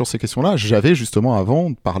prudentes sur ces questions-là, j'avais justement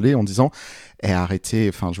avant parlé en disant arrêtez,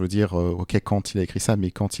 enfin je veux dire, ok, quand il a écrit ça,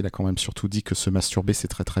 mais quand il a quand même surtout dit que se masturber c'est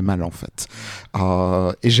très très mal en fait.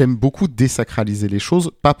 Et j'aime beaucoup désacraliser les choses,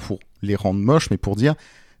 pas pour les rendre moches, mais pour dire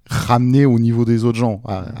ramener au niveau des autres gens.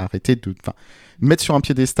 Arrêter de... Mettre sur un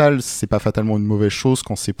piédestal, c'est pas fatalement une mauvaise chose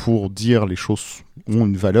quand c'est pour dire les choses ont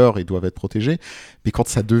une valeur et doivent être protégées, mais quand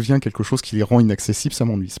ça devient quelque chose qui les rend inaccessibles, ça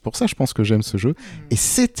m'ennuie. C'est pour ça que je pense que j'aime ce jeu. Et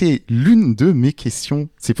c'était l'une de mes questions.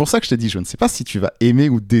 C'est pour ça que je t'ai dit, je ne sais pas si tu vas aimer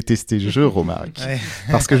ou détester le jeu, Romaric. Ouais.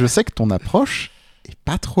 Parce que je sais que ton approche est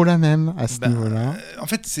pas trop la même à ce niveau-là. En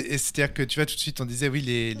fait, c'est-à-dire que tu vois, tout de suite, on disait oui,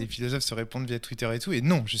 les philosophes se répondent via Twitter et tout, et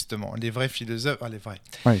non, justement, les vrais philosophes,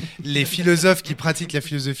 les philosophes qui pratiquent la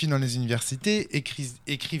philosophie dans les universités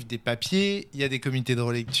écrivent des papiers, il y a des comités de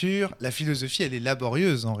relecture. La philosophie, elle est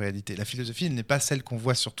laborieuse en réalité. La philosophie, elle n'est pas celle qu'on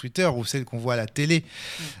voit sur Twitter ou celle qu'on voit à la télé.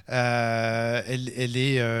 Elle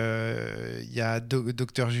est, il y a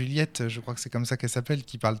Docteur Juliette, je crois que c'est comme ça qu'elle s'appelle,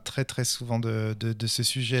 qui parle très très souvent de ce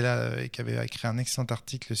sujet-là et qui avait écrit un excellent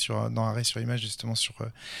article dans Arrêt sur Image justement sur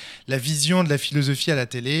la vision de la philosophie à la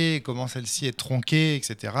télé, comment celle-ci est tronquée,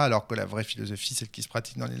 etc. Alors que la vraie philosophie, celle qui se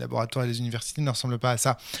pratique dans les laboratoires et les universités, ne ressemble pas à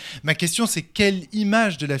ça. Ma question, c'est quelle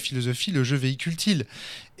image de la philosophie le jeu véhicule-t-il ?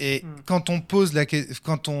 Et quand on pose la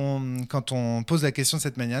question de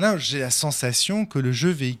cette manière-là, j'ai la sensation que le jeu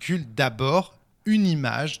véhicule d'abord une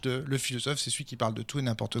image de le philosophe, c'est celui qui parle de tout et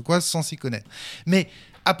n'importe quoi sans s'y connaître. Mais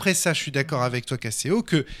après ça, je suis d'accord avec toi, Casséo,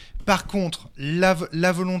 que par contre,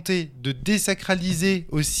 la volonté de désacraliser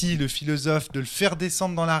aussi le philosophe, de le faire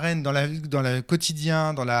descendre dans l'arène, dans le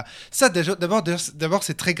quotidien, ça d'abord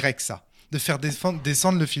c'est très grec ça. De faire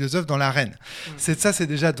descendre le philosophe dans l'arène. C'est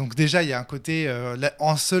déjà, donc déjà il y a un côté,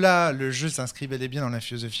 en cela le jeu s'inscrit bel et bien dans la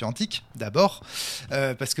philosophie antique, d'abord,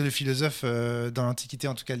 parce que le philosophe dans l'Antiquité,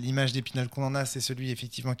 en tout cas l'image d'Épinal qu'on en a, c'est celui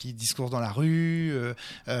effectivement qui discourt dans la rue,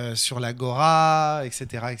 sur l'agora,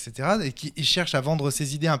 etc., et qui cherche à vendre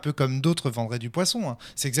ses idées un peu comme d'autres vendraient du poisson. Hein.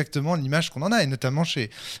 C'est exactement l'image qu'on en a, et notamment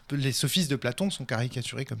chez les sophistes de Platon sont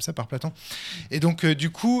caricaturés comme ça par Platon. Et donc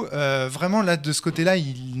du coup, vraiment là de ce côté-là,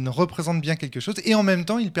 il représente bien quelque chose, et en même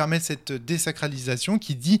temps il permet cette désacralisation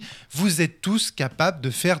qui dit vous êtes tous capables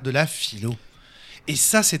de faire de la philo. Et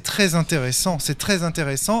ça c'est très intéressant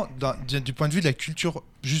du point de vue de la culture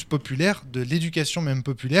juste populaire, de l'éducation même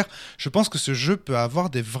populaire. Je pense que ce jeu peut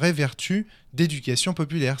avoir des vraies vertus d'éducation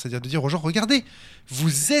populaire, c'est-à-dire de dire aux gens, regardez,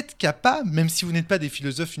 vous êtes capables, même si vous n'êtes pas des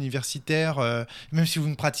philosophes universitaires, même si vous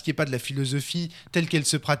ne pratiquez pas de la philosophie telle qu'elle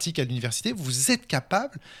se pratique à l'université, vous êtes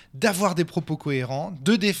capables d'avoir des propos cohérents,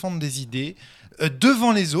 de défendre des idées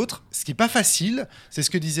devant les autres, ce qui n'est pas facile. C'est ce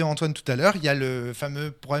que disait Antoine tout à l'heure, il y a le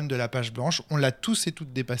fameux problème de la page blanche, on l'a tous et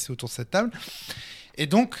toutes dépassé autour de cette table. Et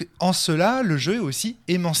donc, en cela, le jeu est aussi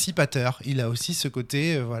émancipateur. Il a aussi ce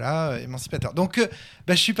côté, émancipateur. Donc,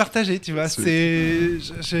 je suis partagé, tu vois.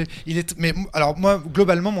 Mais alors, moi,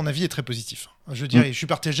 globalement, mon avis est très positif. Je veux dire, je suis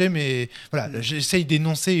partagé, mais voilà, j'essaye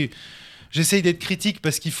d'énoncer j'essaye d'être critique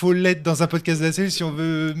parce qu'il faut l'être dans un podcast de la cellule si on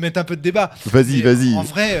veut mettre un peu de débat. Vas-y. En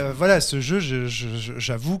vrai, voilà, ce jeu,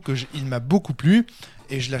 j'avoue qu'il m'a beaucoup plu.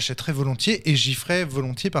 Et je l'achèterais volontiers et j'y ferais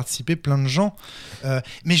volontiers participer plein de gens.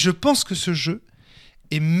 Mais je pense que ce jeu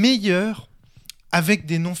est meilleur avec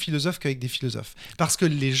des non-philosophes qu'avec des philosophes. Parce que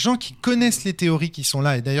les gens qui connaissent les théories qui sont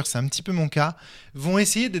là, et d'ailleurs c'est un petit peu mon cas, vont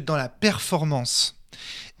essayer d'être dans la performance.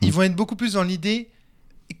 Ils vont être beaucoup plus dans l'idée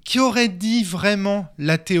qui aurait dit vraiment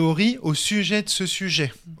la théorie au sujet de ce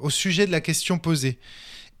sujet, au sujet de la question posée.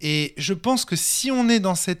 Et je pense que si on est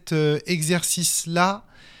dans cet exercice-là,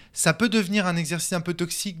 ça peut devenir un exercice un peu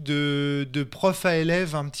toxique de prof à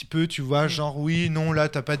élève, un petit peu, tu vois, genre oui, non, là,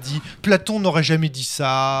 t'as pas dit. Platon n'aurait jamais dit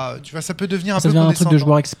ça. Tu vois, ça peut devenir un peu condescendant. Ça devient un truc de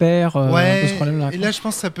joueur expert. Ouais, ce problème-là, et là, je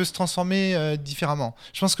pense que ça peut se transformer différemment.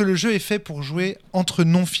 Je pense que le jeu est fait pour jouer entre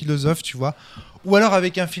non-philosophes, tu vois. Ou alors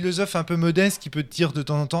avec un philosophe un peu modeste qui peut te dire de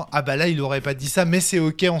temps en temps, ah bah là il aurait pas dit ça, mais c'est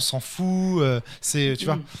ok, on s'en fout, c'est, tu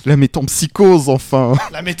vois. La métempsychose, enfin.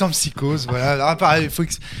 La métempsychose, voilà. Alors pareil, il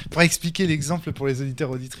faudrait expliquer l'exemple pour les auditeurs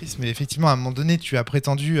auditrices, mais effectivement à un moment donné tu as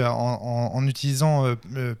prétendu en utilisant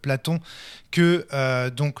Platon que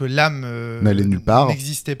donc l'âme n'allait nulle part,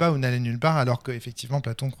 n'existait pas ou n'allait nulle part, alors qu'effectivement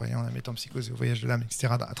Platon croyait en la métempsychose et au voyage de l'âme,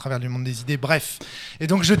 etc. à travers le monde des idées. Bref. Et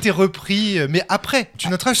donc je t'ai repris, mais après, tu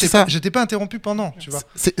noteras, je t'ai pas interrompu pendant, tu vois.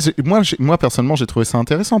 Moi personnellement, j'ai trouvé ça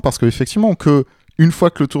intéressant parce qu'effectivement que une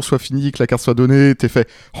fois que le tour soit fini, que la carte soit donnée, t'es fait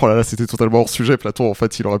oh là là, c'était totalement hors sujet, Platon, en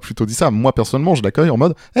fait, il aurait plutôt dit ça. Moi, personnellement, je l'accueille en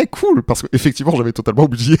mode cool, parce qu'effectivement, j'avais totalement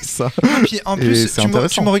oublié ça. Et puis en plus,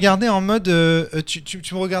 tu me regardais en mode,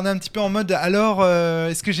 tu me regardais un petit peu en mode, alors,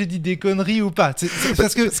 est-ce que j'ai dit des conneries ou pas?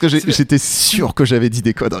 Parce que j'étais sûr que j'avais dit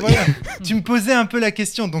des conneries. Voilà. Tu me posais un peu la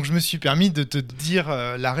question, donc je me suis permis de te dire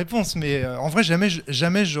la réponse, mais en vrai,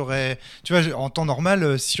 jamais j'aurais, tu vois, en temps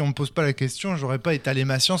normal, si on me pose pas la question, j'aurais pas étalé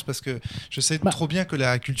ma science parce que je sais trop bien que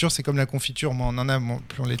la culture c'est comme la confiture, moi on en a,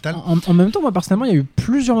 plus on l'étale. En même temps, moi personnellement, il y a eu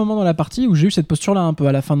plusieurs moments dans la partie où j'ai eu cette posture-là un peu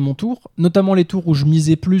à la fin de mon tour, notamment les tours où je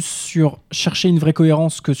misais plus sur chercher une vraie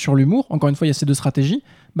cohérence que sur l'humour. Encore une fois, il y a ces deux stratégies.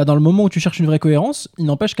 Dans le moment où tu cherches une vraie cohérence, il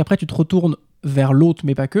n'empêche qu'après tu te retournes vers l'autre,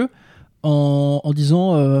 mais pas que, en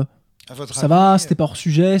disant ça va, c'était pas hors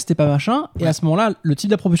sujet, c'était pas machin. Ouais. Et à ce moment-là, le type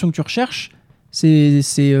d'approbation que tu recherches, c'est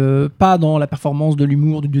pas dans la performance de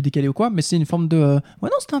l'humour, du décalé ou quoi, mais c'est une forme de ouais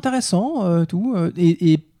non, c'était intéressant, tout.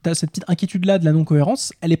 Et t'as cette petite inquiétude-là de la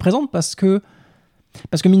non-cohérence, elle est présente parce que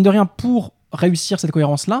mine de rien, pour réussir cette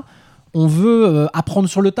cohérence-là, on veut apprendre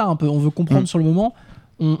sur le tas un peu, on veut comprendre sur le moment.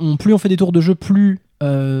 Plus on fait des tours de jeu, plus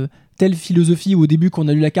telle philosophie où au début, quand on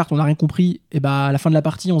a lu la carte, on n'a rien compris, et à la fin de la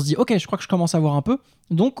partie, on se dit ok, je crois que je commence à voir un peu.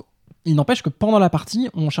 Donc, il n'empêche que pendant la partie,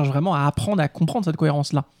 on cherche vraiment à apprendre à comprendre cette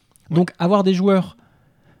cohérence-là. Donc avoir des joueurs,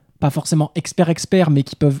 pas forcément experts, mais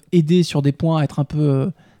qui peuvent aider sur des points à être un peu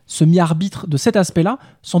semi-arbitre de cet aspect-là,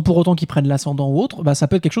 sans pour autant qu'ils prennent l'ascendant ou autre, ça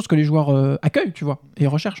peut être quelque chose que les joueurs accueillent, tu vois, et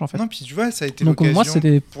recherchent en fait. Non, puis tu vois, ça a été donc, l'occasion moi,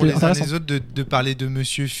 c'était pour les uns et les autres de parler de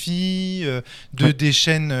Monsieur Phi, des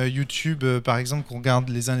chaînes YouTube, par exemple, qu'on regarde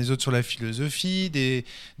les uns les autres sur la philosophie,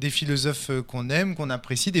 des philosophes qu'on aime, qu'on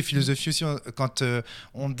apprécie, des philosophies aussi, quand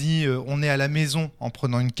on dit on est à la maison en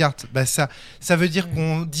prenant une carte, ça veut dire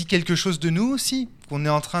qu'on dit quelque chose de nous aussi, qu'on est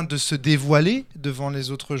en train de se dévoiler devant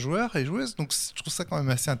les autres joueurs et joueuses, donc je trouve ça quand même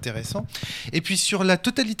assez intéressant. Et puis sur la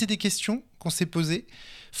totalité des questions qu'on s'est posées,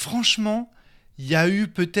 franchement, il y a eu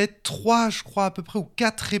peut-être 3, je crois à peu près, ou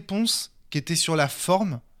 4 réponses qui étaient sur la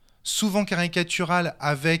forme, souvent caricaturales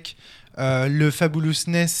avec le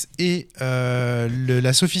fabulousness et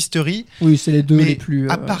la sophisterie. Oui, c'est les deux les plus...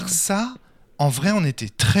 à part ça... En vrai, on était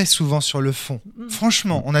très souvent sur le fond.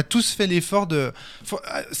 Franchement, on a tous fait l'effort de...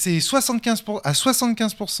 C'est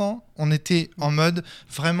 75%, on était en mode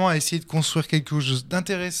vraiment à essayer de construire quelque chose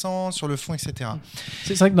d'intéressant sur le fond, etc.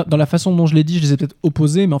 C'est vrai que dans la façon dont je l'ai dit, je les ai peut-être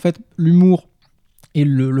opposés, mais en fait, l'humour et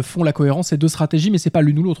le fond, la cohérence, c'est deux stratégies, mais c'est pas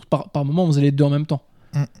l'une ou l'autre. Par moment, on faisait les deux en même temps.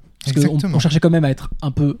 Parce qu'on cherchait quand même à être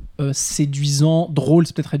un peu séduisant, drôle,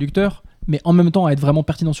 c'est peut-être réducteur, mais en même temps à être vraiment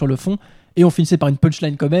pertinent sur le fond, et on finissait par une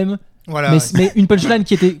punchline quand même. Voilà, mais une punchline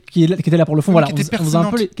qui était là pour le fond, voilà, on faisait un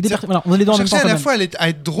peu on faisait les deux en même temps. On cherchait à la fois à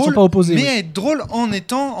être drôle, mais à être drôle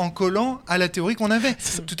en collant à la théorie qu'on avait.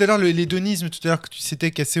 Tout à l'heure, l'hédonisme, tout à l'heure que tu citais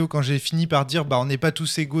Casseo, quand j'ai fini par dire on n'est pas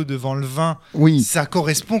tous égaux devant le vin, ça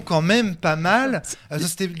correspond quand même pas mal.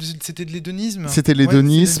 C'était de l'hédonisme. C'était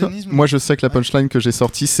l'hédonisme. Moi, je sais que la punchline que j'ai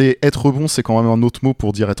sortie, c'est être bon, c'est quand même un autre mot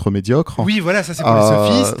pour dire être médiocre. Oui, voilà, ça c'est pour le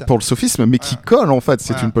sophiste. Pour le sophisme, mais qui colle en fait.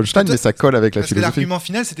 C'est une punchline, mais ça colle avec la philosophie. L'argument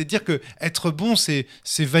final, c'était de dire que que être bon, c'est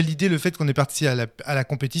valider le fait qu'on est parti à la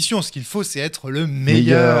compétition. Ce qu'il faut, c'est être le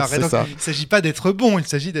meilleur. Et donc, il ne s'agit pas d'être bon, il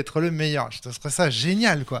s'agit d'être le meilleur. Je te serais ça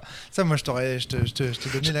génial, quoi. Ça, moi, je te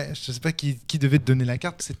donnais je sais pas qui devait te donner la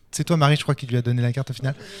carte. C'est toi, Marie, je crois, qui lui a donné la carte au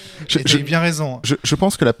final. J'ai bien raison. Je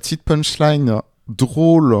pense que la petite punchline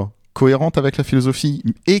drôle, cohérente avec la philosophie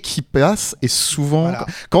et qui passe, et souvent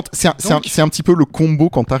c'est un petit peu le combo.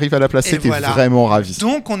 Quand tu arrives à la placer, t'es vraiment ravi.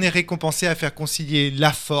 Donc on est récompensé à faire concilier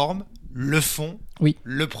la forme, le fond,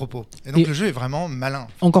 le propos, et donc le jeu est vraiment malin.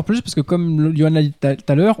 Encore plus parce que comme Johan l'a dit tout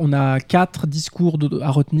à l'heure, on a 4 discours à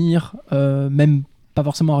retenir, même pas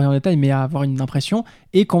forcément à regarder en détail, mais à avoir une impression.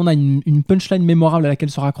 Et quand on a une punchline mémorable à laquelle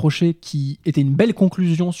se raccrocher, qui était une belle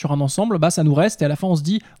conclusion sur un ensemble, ça nous reste. Et à la fin, on se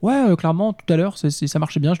dit, clairement, tout à l'heure, ça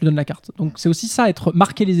marchait bien, je lui donne la carte. Donc c'est aussi ça,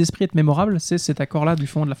 marquer les esprits, être mémorable, c'est cet accord-là du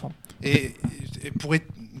fond et de la forme. Et pour être...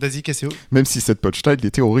 Vas-y, Cassio. Même si cette punchline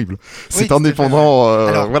était horrible. C'est indépendant.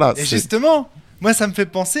 Alors, voilà. Et justement, moi, ça me fait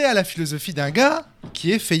penser à la philosophie d'un gars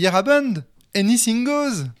qui est Feyerabend. Anything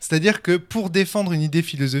goes. C'est-à-dire que pour défendre une idée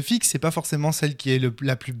philosophique, c'est pas forcément celle qui est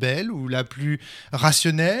la plus belle ou la plus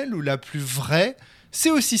rationnelle ou la plus vraie. C'est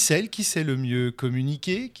aussi celle qui sait le mieux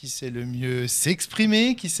communiquer, qui sait le mieux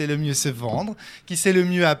s'exprimer, qui sait le mieux se vendre, qui sait le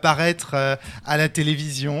mieux apparaître à la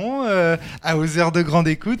télévision, aux heures de grande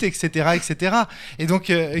écoute, etc., etc. Et donc,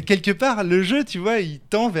 quelque part, le jeu, tu vois, il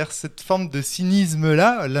tend vers cette forme de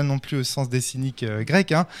cynisme-là, là non plus au sens des cyniques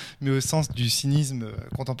grecs, mais au sens du cynisme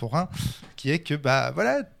contemporain, qui est que,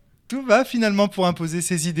 tout va finalement pour imposer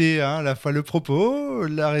ses idées, à la fois le propos,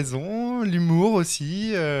 la raison, l'humour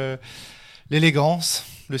aussi... l'élégance,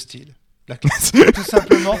 le style, la classe, tout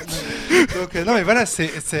simplement. Donc, non, mais voilà,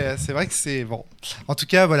 c'est vrai que c'est bon. En tout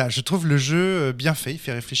cas, voilà, je trouve le jeu bien fait. Il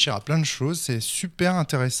fait réfléchir à plein de choses. C'est super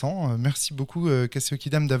intéressant. Merci beaucoup, Cassio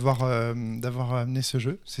Kidam, d'avoir amené ce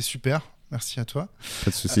jeu. C'est super. Merci à toi.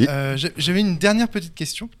 Pas de souci. J'avais une dernière petite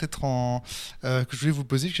question, peut-être que je voulais vous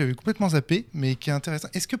poser, que j'avais complètement zappé, mais qui est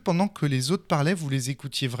intéressante. Est-ce que pendant que les autres parlaient, vous les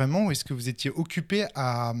écoutiez vraiment, ou est-ce que vous étiez occupé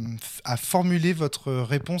à formuler votre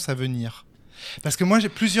réponse à venir ? Parce que moi,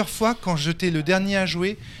 plusieurs fois, quand j'étais le dernier à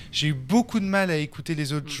jouer, j'ai eu beaucoup de mal à écouter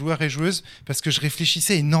les autres joueurs et joueuses parce que je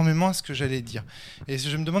réfléchissais énormément à ce que j'allais dire. Et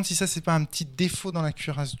je me demande si ça, c'est pas un petit défaut dans la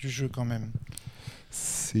cuirasse du jeu quand même.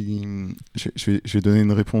 Je vais donner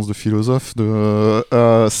une réponse de philosophe.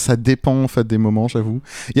 Ça dépend en fait des moments, j'avoue.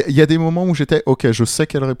 Il y a des moments où j'étais ok, je sais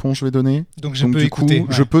quelle réponse je vais donner, donc je peux écouter.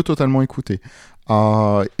 Je peux totalement écouter.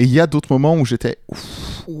 Et il y a d'autres moments où j'étais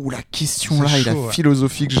la question là et la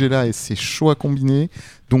philosophie que j'ai là, et c'est chaud à combiner.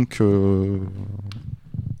 Donc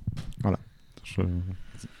voilà.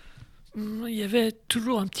 Il y avait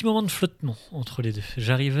toujours un petit moment de flottement entre les deux.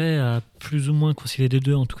 J'arrivais à plus ou moins concilier les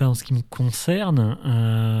deux, en tout cas en ce qui me concerne,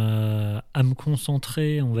 à me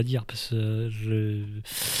concentrer, on va dire,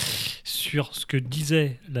 sur ce que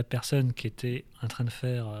disait la personne qui était en train de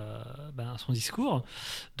faire son discours.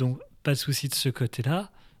 Donc, pas de souci de ce côté-là.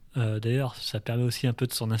 D'ailleurs, ça permet aussi un peu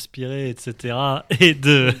de s'en inspirer, etc. Et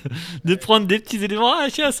de prendre des petits éléments. Ah,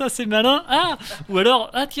 tiens, ça c'est malin. Ah, ou alors,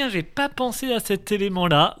 ah, tiens, j'ai pas pensé à cet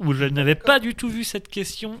élément-là, ou je n'avais pas du tout vu cette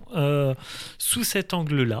question sous cet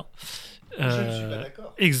angle-là. Je ne suis pas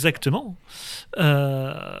d'accord. Exactement.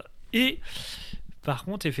 Et par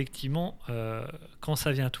contre, effectivement, quand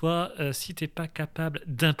ça vient à toi, si t'es pas capable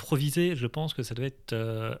d'improviser, je pense que ça doit être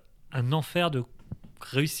un enfer de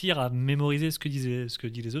réussir à mémoriser ce que disent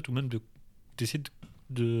les autres, ou même d'essayer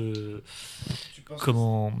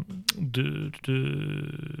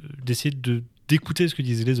d'essayer d'écouter ce que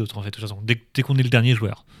disaient les autres, en fait, de toute façon, dès qu'on est le dernier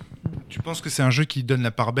joueur. Tu penses que c'est un jeu qui donne la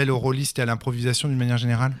part belle aux rôlistes et à l'improvisation d'une manière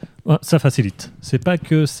générale ? Ouais, ça facilite. C'est pas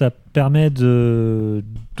que ça permet de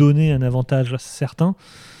donner un avantage certain,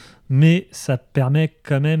 mais ça permet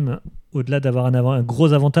quand même, au-delà d'avoir un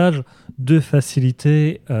gros avantage, de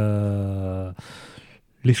faciliter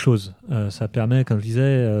les choses. Ça permet, comme je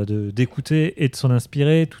disais, d'écouter et de s'en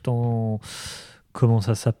inspirer tout en... Comment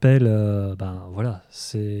ça s'appelle voilà,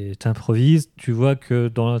 t'improvises. Tu vois que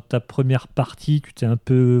dans ta première partie, tu t'es un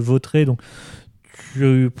peu vautré, donc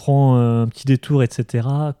tu prends un petit détour, etc.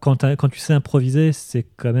 Quand tu sais improviser, c'est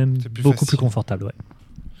quand même beaucoup plus confortable. Ouais.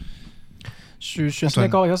 Je suis assez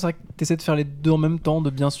d'accord avec ça. C'est vrai que tu essaies de faire les deux en même temps, de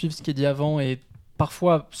bien suivre ce qui est dit avant, et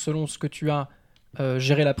parfois, selon ce que tu as,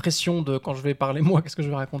 gérer la pression de quand je vais parler moi, qu'est-ce que je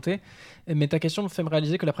vais raconter. Mais ta question me fait me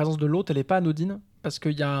réaliser que la présence de l'autre, elle n'est pas anodine, parce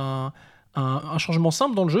qu'il y a un changement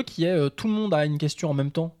simple dans le jeu qui est tout le monde a une question en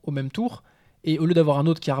même temps, au même tour, et au lieu d'avoir un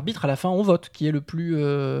autre qui arbitre, à la fin on vote, qui est le plus...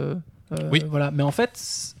 oui. Voilà. Mais en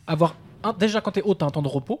fait, déjà quand t'es haut, t'as un temps de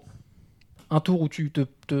repos, un tour où tu te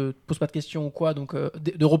poses pas de questions ou quoi, donc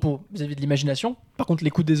de repos vis-à-vis de l'imagination. Par contre,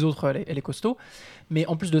 l'écoute des autres, elle est costaud. Mais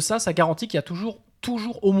en plus de ça, ça garantit qu'il y a toujours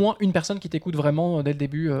au moins une personne qui t'écoute vraiment dès le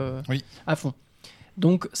début à fond.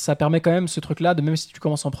 Donc ça permet quand même ce truc-là, de même si tu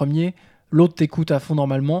commences en premier, l'autre t'écoute à fond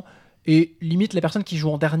normalement. Et limite, la personne qui joue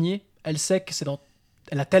en dernier, elle sait que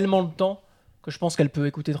elle a tellement de temps que je pense qu'elle peut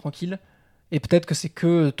écouter tranquille. Et peut-être que c'est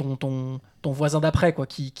que ton voisin d'après quoi,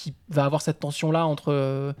 qui va avoir cette tension-là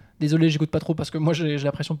entre désolé, j'écoute pas trop parce que moi j'ai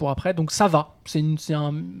la pression pour après. Donc ça va. C'est une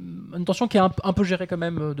tension qui est un peu gérée quand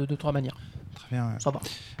même de 3 manières. Très bien. Ça va.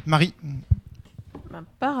 Marie.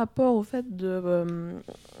 Par rapport au fait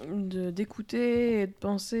d'écouter et de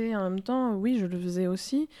penser en même temps, oui, je le faisais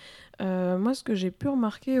aussi. Moi, ce que j'ai pu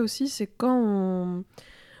remarquer aussi, c'est quand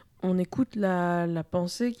on écoute la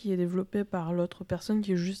pensée qui est développée par l'autre personne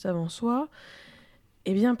qui est juste avant soi,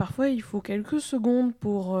 eh bien, parfois, il faut quelques secondes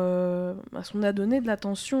parce qu'on a donné de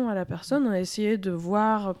l'attention à la personne, on a essayé de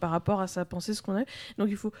voir par rapport à sa pensée ce qu'on a. Donc,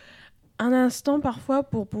 il faut un instant parfois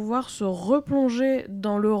pour pouvoir se replonger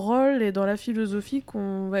dans le rôle et dans la philosophie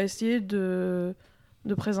qu'on va essayer de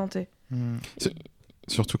présenter.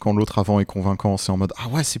 Surtout quand l'autre avant est convaincant, c'est en mode ah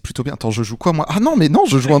ouais, c'est plutôt bien. Attends, je joue quoi moi? Ah non, mais non,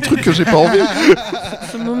 je joue un truc que j'ai pas envie.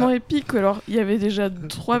 Ce moment épique, alors il y avait déjà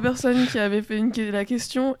 3 personnes qui avaient fait la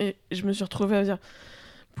question et je me suis retrouvée à dire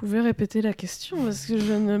vous pouvez répéter la question parce que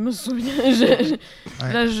je ne me souviens.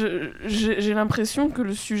 Là, j'ai l'impression que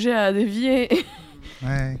le sujet a dévié.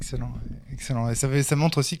 Ouais, excellent. Et ça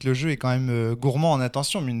montre aussi que le jeu est quand même gourmand en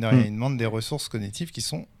attention, mine de rien. Il demande des ressources cognitives qui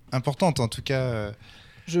sont importantes, en tout cas.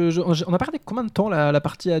 On a parlé de combien de temps la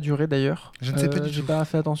partie a duré d'ailleurs? Je ne sais pas du tout. J'ai pas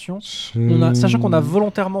fait attention. Sachant qu'on a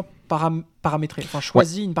volontairement paramétré,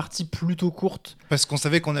 choisi une partie plutôt courte. Parce qu'on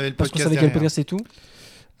savait qu'on avait le podcast. Parce qu'on savait qu'il y avait le podcast et tout.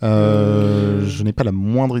 Je n'ai pas la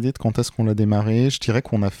moindre idée de quand est-ce qu'on l'a démarré. Je dirais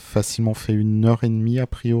qu'on a facilement fait 1h30 a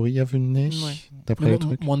priori à venir, d'après les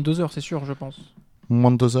trucs. Moins de 2 heures, c'est sûr, je pense.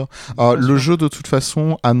 Moins de 2 heures. Le jeu, de toute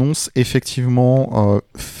façon, annonce effectivement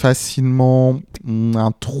facilement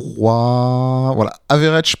un 3... Voilà,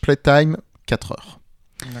 average playtime, 4 heures.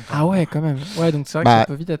 D'accord. Ah ouais, quand même. Ouais, donc c'est vrai que ça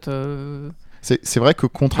peut vite être... C'est vrai que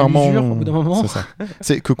contrairement... à l'usure, au bout d'un moment. C'est ça.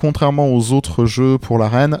 C'est que contrairement aux autres jeux pour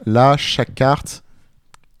l'arène, là, chaque carte...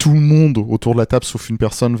 Tout le monde autour de la table, sauf une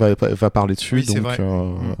personne, va parler dessus. Oui, donc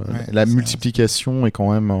la multiplication est quand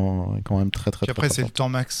même très très. Puis après, très c'est le temps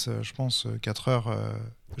max, je pense, 4 heures.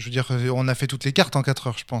 Je veux dire, on a fait toutes les cartes en 4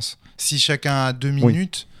 heures, je pense. Si chacun a 2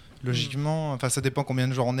 minutes, logiquement, enfin, ça dépend combien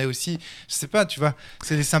de joueurs on est aussi. Je sais pas, tu vois.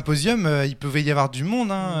 C'est les symposiums, il pouvait y avoir du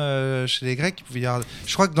monde chez les Grecs. Il pouvait y avoir...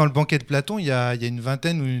 Je crois que dans le banquet de Platon, il y a une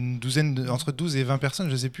vingtaine ou une douzaine, entre 12 et 20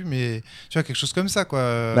 personnes, je sais plus, mais tu vois, quelque chose comme ça,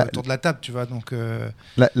 quoi, autour de la table, tu vois. Donc,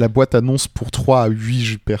 la boîte annonce pour 3 à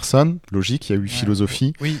 8 personnes, logique, il y a 8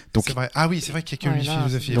 philosophies. Oui, donc, c'est vrai. Ah oui, c'est vrai qu'il n'y a que 8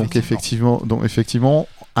 philosophies. Donc effectivement,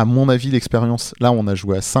 à mon avis, l'expérience, là on a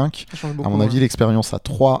joué à 5, à mon avis, l'expérience à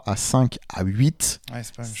 3, à 5, à 8,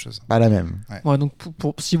 c'est pas la même chose. Pas la même. Ouais, donc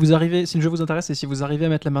si le jeu vous intéresse et si vous arrivez à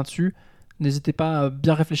mettre la main dessus, n'hésitez pas à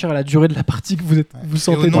bien réfléchir à la durée de la partie que vous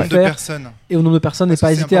sentez de faire. Et au nombre de personnes, et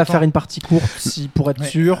pas hésiter à faire une partie courte pour être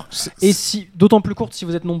sûr. Et d'autant plus courte si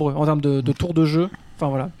vous êtes nombreux en termes de tours de jeu. Enfin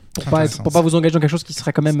voilà. Pour pas vous engager dans quelque chose qui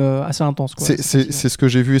serait quand même assez intense. Quoi. C'est ce que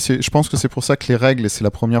j'ai vu. Je pense que c'est pour ça que les règles, et c'est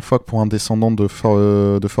la première fois que pour un descendant de For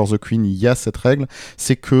the Queen, il y a cette règle,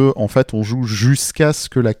 c'est que en fait, on joue jusqu'à ce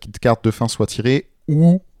que la carte de fin soit tirée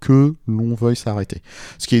ou que l'on veuille s'arrêter.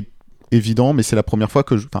 Ce qui est évident, mais c'est la première fois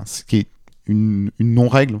que ce qui est une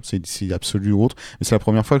non-règle, c'est absolu ou autre, mais c'est la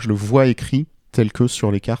première fois que je le vois écrit tel que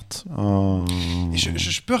sur les cartes. Et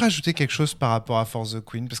je peux rajouter quelque chose par rapport à For the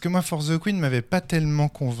Queen, parce que moi, For the Queen m'avait pas tellement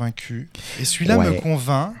convaincu, et celui-là me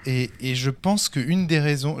convainc, et je pense qu'une des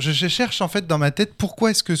raisons... Je cherche en fait dans ma tête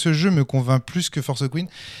pourquoi est-ce que ce jeu me convainc plus que For the Queen.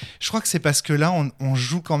 Je crois que c'est parce que là, on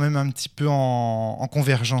joue quand même un petit peu en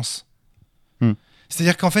convergence.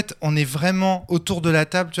 C'est-à-dire qu'en fait, on est vraiment autour de la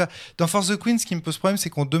table. Tu vois, dans For the Queen, ce qui me pose problème, c'est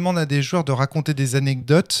qu'on demande à des joueurs de raconter des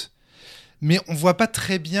anecdotes, mais on ne voit pas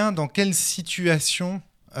très bien dans quelle situation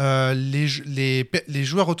les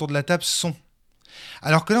joueurs autour de la table sont.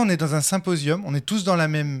 Alors que là, on est dans un symposium, on est tous dans la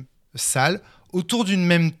même salle, autour d'une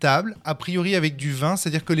même table, a priori avec du vin,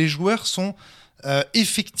 c'est-à-dire que les joueurs sont...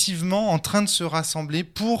 effectivement en train de se rassembler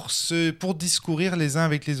pour discourir les uns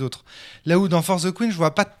avec les autres. Là où dans For the Queen, je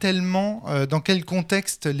vois pas tellement dans quel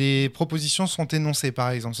contexte les propositions sont énoncées, par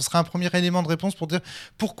exemple. Ce serait un premier élément de réponse pour dire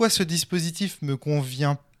pourquoi ce dispositif me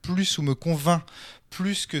convient plus ou me convainc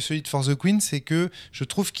plus que celui de For the Queen, c'est que je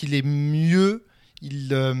trouve qu'il est mieux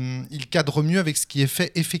il cadre mieux avec ce qui est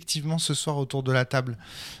fait effectivement ce soir autour de la table.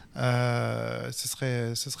 Ce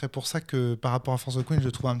serait pour ça que par rapport à Force of Queen, je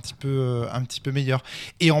le trouve un petit peu meilleur.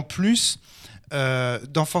 Et en plus,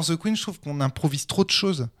 dans Force of Queen, je trouve qu'on improvise trop de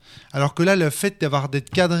choses. Alors que là, le fait d'être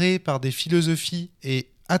cadré par des philosophies et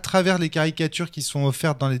à travers les caricatures qui sont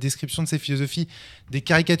offertes dans les descriptions de ces philosophies, des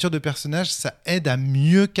caricatures de personnages, ça aide à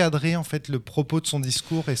mieux cadrer en fait le propos de son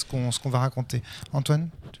discours et ce qu'on va raconter. Antoine,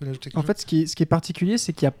 tu veux ajouter quelque chose ? En fait, ce qui est particulier,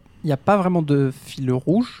 c'est qu'il n'y a pas vraiment de fil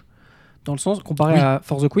rouge, dans le sens, comparé à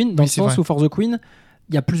Force of Queen, dans le sens où Force of Queen,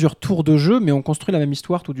 il y a plusieurs tours de jeu, mais on construit la même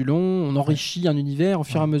histoire tout du long, on enrichit un univers au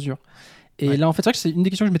fur et à mesure. Et là, en fait, c'est vrai que c'est une des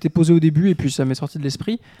questions que je m'étais posée au début, et puis ça m'est sorti de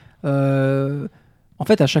l'esprit. En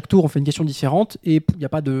fait, à chaque tour, on fait une question différente et il n'y a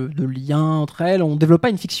pas de lien entre elles. On ne développe pas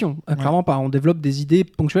une fiction, clairement pas. On développe des idées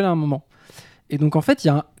ponctuelles à un moment. Et donc, en fait, il y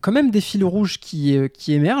a quand même des fils rouges qui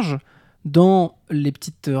émergent dans les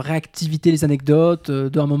petites réactivités, les anecdotes.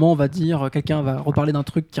 D'un moment, on va dire, quelqu'un va reparler d'un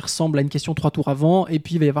truc qui ressemble à une question 3 tours avant, et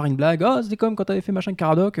puis il va y avoir une blague. Oh, c'était comme quand tu avais fait machin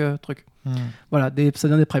Caradoc, truc. Voilà, ça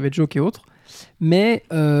devient des private jokes et autres. Mais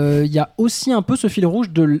il y a aussi un peu ce fil rouge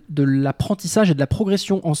de l'apprentissage et de la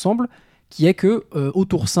progression ensemble, qui est que au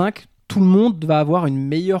tour 5, tout le monde va avoir une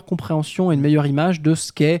meilleure compréhension et une meilleure image de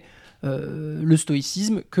ce qu'est le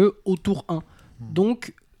stoïcisme qu'au tour 1.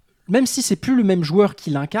 Donc, même si c'est plus le même joueur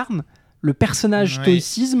qui l'incarne, le personnage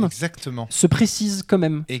stoïcisme se précise quand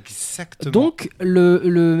même. Exactement. Donc,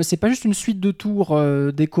 c'est pas juste une suite de tours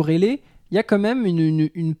décorrélés, il y a quand même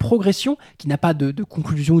une progression qui n'a pas de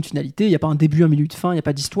conclusion ou de finalité, il n'y a pas un début, un milieu, de fin, il n'y a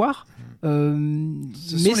pas d'histoire.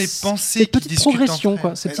 Ce sont les pensées qui discutent progression,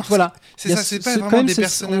 quoi. C'est pas vraiment des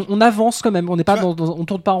personnages. On avance quand même. On n'est pas on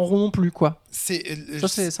tourne pas en rond non plus, quoi. C'est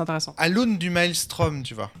intéressant. À l'aune du Maelstrom,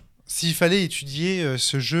 tu vois. S'il fallait étudier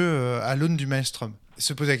ce jeu à l'aune du Maelstrom,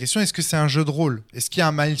 se poser la question, est-ce que c'est un jeu de rôle ? Est-ce qu'il y a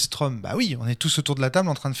un Maelstrom ? Bah oui, on est tous autour de la table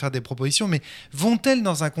en train de faire des propositions, mais vont-elles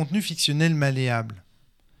dans un contenu fictionnel malléable ?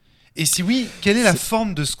 Et si oui, quelle est la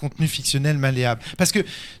forme de ce contenu fictionnel malléable ? Parce que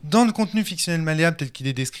dans le contenu fictionnel malléable tel qu'il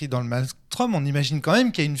est décrit dans le Maelstrom, on imagine quand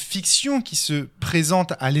même qu'il y a une fiction qui se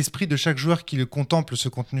présente à l'esprit de chaque joueur qui le contemple, ce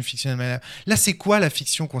contenu fictionnel malléable. Là, c'est quoi la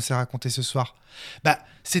fiction qu'on s'est racontée ce soir ? Bah,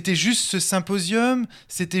 c'était juste ce symposium,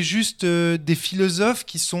 c'était juste des philosophes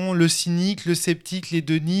qui sont le cynique, le sceptique,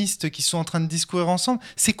 l'hédoniste, qui sont en train de discourir ensemble.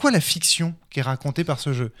 C'est quoi la fiction qui est racontée par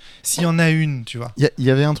ce jeu ? S'il y en a une, tu vois. Il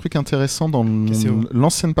y avait un truc intéressant dans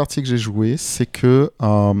l'ancienne partie que j'ai jouée, c'est que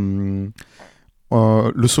le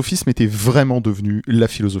sophisme était vraiment devenu la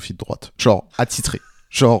philosophie de droite. Genre, attitré.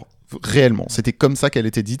 Genre, réellement. C'était comme ça qu'elle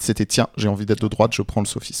était dite. C'était, tiens, j'ai envie d'être de droite, je prends le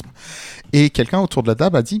sophisme. Et quelqu'un autour de la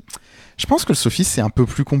table a dit, je pense que le sophisme, c'est un peu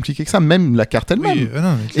plus compliqué que ça, même la carte elle-même. Oui,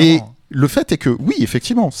 non, et le fait est que, oui,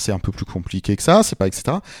 effectivement, c'est un peu plus compliqué que ça, c'est pas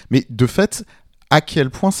etc. Mais de fait, à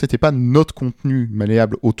quel point c'était pas notre contenu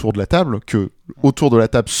malléable autour de la table, que autour de la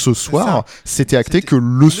table ce soir, c'était acté que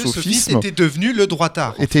le sophisme était devenu le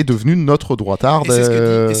droitard. Était devenu notre droitard. Et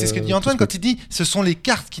c'est ce que dit Antoine quand il dit ce sont les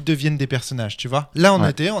cartes qui deviennent des personnages, tu vois. Là, on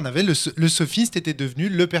avait le sophiste était devenu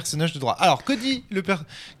le personnage de droite. Alors, que dit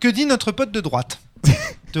notre pote de droite ?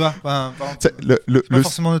 Tu vois, pas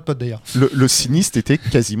forcément notre pote d'ailleurs. Le sinistre était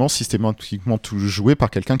quasiment systématiquement tout joué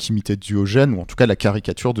par quelqu'un qui imitait Diogène, ou en tout cas la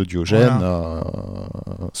caricature de Diogène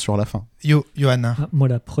sur la fin. Johanna. Moi,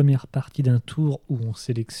 la première partie d'un tour où on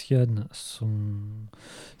sélectionne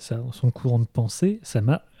son courant de pensée, ça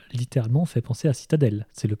m'a littéralement fait penser à Citadel.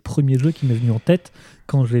 C'est le premier jeu qui m'est venu en tête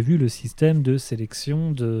quand j'ai vu le système de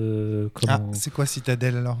sélection de... c'est quoi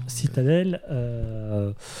Citadel alors ? Citadel,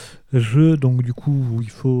 jeu donc du coup où il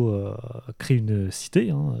faut créer une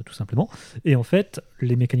cité, tout simplement. Et en fait,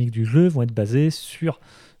 les mécaniques du jeu vont être basées sur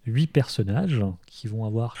 8 personnages qui vont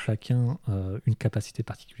avoir chacun une capacité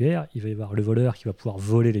particulière. Il va y avoir le voleur qui va pouvoir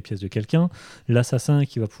voler les pièces de quelqu'un, l'assassin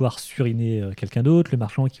qui va pouvoir suriner quelqu'un d'autre, le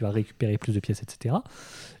marchand qui va récupérer plus de pièces, etc.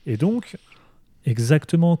 Et donc,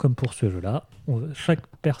 exactement comme pour ce jeu-là, chaque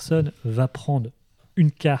personne va prendre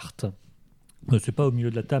une carte. C'est pas au milieu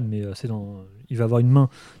de la table, mais il va avoir une main,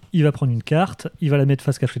 il va prendre une carte, il va la mettre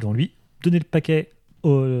face cachée devant lui, donner le paquet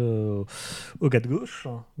au gars de gauche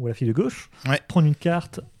ou à la fille de gauche, prendre une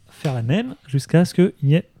carte, faire la même jusqu'à ce qu'il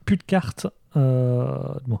n'y ait plus de cartes.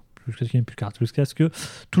 Jusqu'à ce que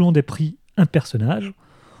tout le monde ait pris un personnage.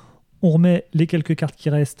 On remet les quelques cartes qui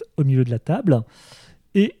restent au milieu de la table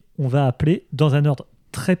et on va appeler dans un ordre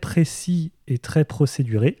très précis et très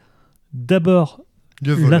procéduré. D'abord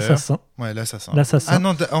l'assassin. Ouais, l'assassin. L'assassin. Ah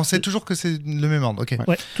non, on sait toujours que c'est le même ordre. Ok.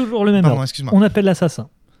 Ouais, toujours le même ordre. Excuse-moi. On appelle l'assassin.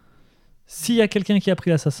 S'il y a quelqu'un qui a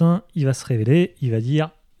pris l'assassin, il va se révéler, il va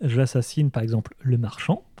dire « j'assassine par exemple le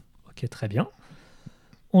marchand ». Ok, très bien.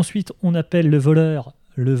 Ensuite, on appelle le voleur.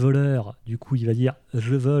 le voleur, du coup, il va dire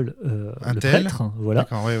je vole le prêtre. Voilà.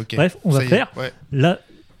 Okay. Bref, on va faire. Ouais. Là,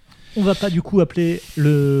 on va pas du coup appeler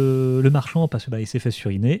le marchand parce que il s'est fait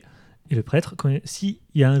suriner. Et le prêtre, s'il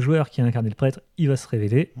y a un joueur qui a incarné le prêtre, il va se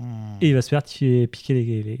révéler et il va se faire piquer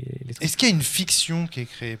les trucs. Est-ce qu'il y a une fiction qui est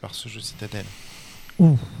créée par ce jeu Citadel ?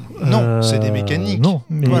 Non, c'est des mécaniques. Non,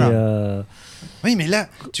 mais voilà. Oui, mais là,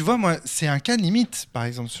 tu vois, moi, c'est un cas limite, par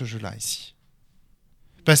exemple, ce jeu-là, ici.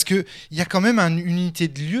 Parce qu'il y a quand même une unité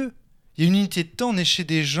de lieu, il y a une unité de temps, on est chez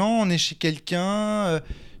des gens, on est chez quelqu'un.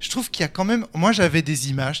 Je trouve qu'il y a quand même... Moi, j'avais des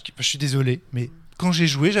images, je suis désolé, mais quand j'ai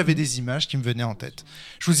joué, j'avais des images qui me venaient en tête.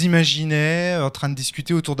 Je vous imaginais en train de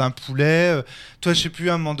discuter autour d'un poulet. Toi, je sais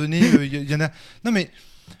plus, à un moment donné, il y en a... Non, mais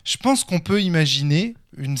je pense qu'on peut imaginer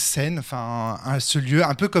une scène, ce lieu,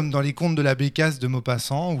 un peu comme dans les contes de la Bécasse de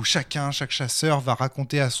Maupassant, où chaque chasseur va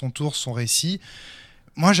raconter à son tour son récit.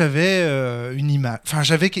 Moi, j'avais une image.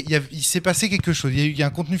 Il s'est passé quelque chose. Il y a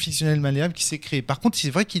un contenu fictionnel malléable qui s'est créé. Par contre,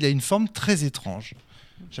 c'est vrai qu'il a une forme très étrange.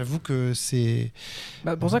 J'avoue que c'est...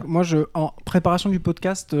 pour ça que moi, en préparation du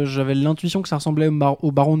podcast, j'avais l'intuition que ça ressemblait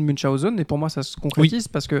au Baron de Munchausen, et pour moi, ça se concrétise,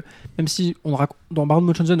 parce que même si dans Baron de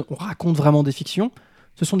Munchausen, on raconte vraiment des fictions,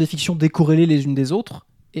 ce sont des fictions décorrélées les unes des autres,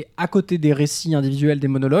 et à côté des récits individuels, des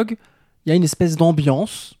monologues, il y a une espèce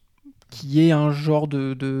d'ambiance qui est un genre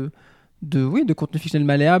de contenu fictionnel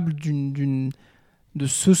malléable de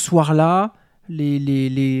ce soir-là,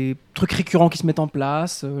 les trucs récurrents qui se mettent en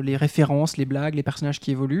place, les références, les blagues, les personnages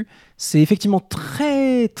qui évoluent. C'est effectivement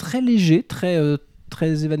très, très léger, très,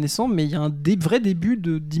 très évanescent, mais il y a un vrai début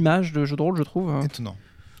d'image de jeu de rôle, je trouve. Étonnant.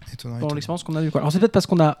 Dans l'expérience qu'on a eue. Alors c'est peut-être parce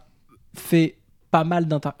qu'on a fait pas mal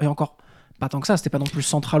et encore pas tant que ça, c'était pas non plus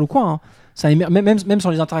central ou quoi. Hein. Ça même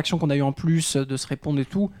sur les interactions qu'on a eues en plus, de se répondre et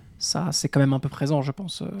tout, ça, c'est quand même un peu présent, je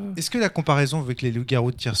pense. Est-ce que la comparaison avec les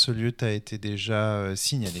loups-garous de Tierce-Lieu t'a été déjà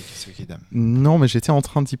signalée, Kidam ? Non, mais j'étais en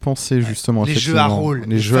train d'y penser, justement. Les jeux à rôle.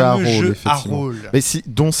 Les jeux à rôle, effectivement. Mais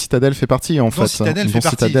dont Citadel fait partie, en fait. Citadel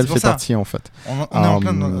fait partie, en fait. On est en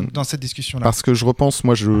plein dans cette discussion-là. Parce que je repense,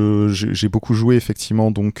 moi, j'ai beaucoup joué,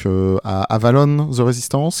 effectivement, donc, à Avalon The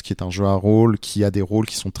Resistance, qui est un jeu à rôle qui a des rôles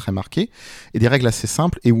qui sont très marqués, et des règles assez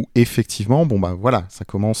simples, et où, effectivement, voilà, ça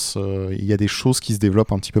commence... Il y a des choses qui se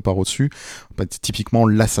développent un petit peu au-dessus. Typiquement,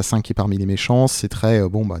 l'assassin qui est parmi les méchants, c'est très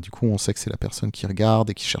du coup on sait que c'est la personne qui regarde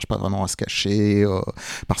et qui cherche pas vraiment à se cacher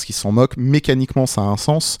parce qu'il s'en moque. Mécaniquement ça a un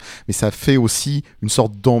sens, mais ça fait aussi une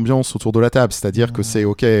sorte d'ambiance autour de la table, c'est-à-dire que c'est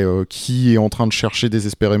qui est en train de chercher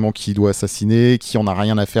désespérément qui doit assassiner, qui en a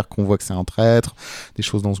rien à faire qu'on voit que c'est un traître, des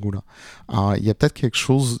choses dans ce goût-là. Il y a peut-être quelque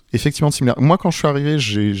chose effectivement de similaire. Moi quand je suis arrivé,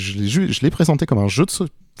 je l'ai présenté comme un jeu de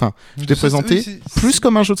je l'ai présenté plus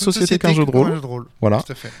comme un jeu de société qu'un jeu de rôle. Voilà.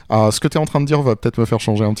 Ce que tu es en train de dire va peut-être me faire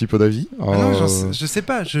changer un petit peu d'avis. Non, je sais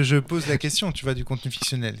pas, je pose la question, tu vois, du contenu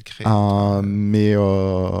fictionnel créé.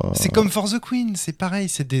 C'est comme For the Queen, c'est pareil,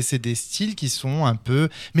 c'est des styles qui sont un peu...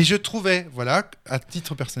 Mais je trouvais, voilà, à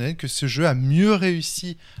titre personnel, que ce jeu a mieux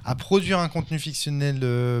réussi à produire un contenu fictionnel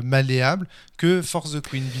malléable que For the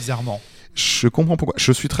Queen, bizarrement. Je comprends pourquoi.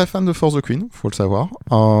 Je suis très fan de For the Queen, faut le savoir.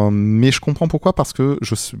 Mais je comprends pourquoi, parce que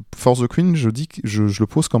For the Queen, je le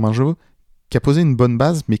pose comme un jeu qui a posé une bonne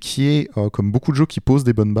base, mais qui est, comme beaucoup de jeux qui posent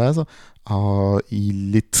des bonnes bases,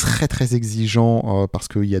 il est très très exigeant parce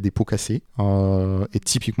qu'il y a des pots cassés. Et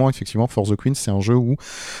typiquement, effectivement, For the Queen, c'est un jeu où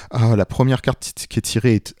la première carte qui est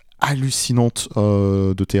tirée est hallucinante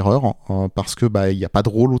de terreur parce que il y a pas de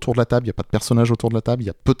rôle autour de la table, il y a pas de personnage autour de la table, il y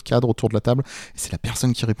a peu de cadres autour de la table, et c'est la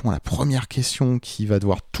personne qui répond à la première question qui va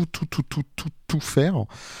devoir tout faire,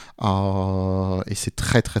 et c'est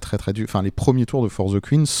très très très très dur. Enfin, les premiers tours de For the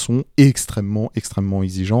Queen sont extrêmement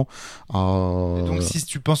exigeants. Et donc si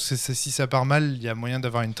tu penses que si ça part mal, il y a moyen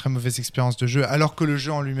d'avoir une très mauvaise expérience de jeu, alors que le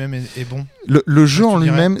jeu en lui-même est bon. Le jeu en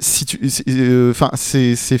lui-même, c'est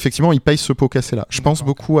effectivement, il paye ce pot cassé là. Je pense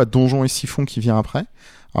beaucoup à Donjons et Siphons qui vient après.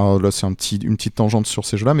 Là, c'est une petite tangente sur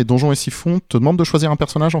ces jeux-là, mais Donjons et Siphons te demande de choisir un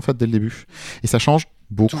personnage en fait dès le début, et ça change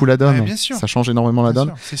beaucoup la donne. Bien sûr. Ça change énormément la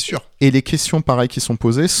donne. C'est sûr. Et les questions pareilles qui sont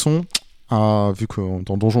posées sont, vu que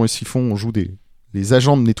dans Donjons et Siphons on joue les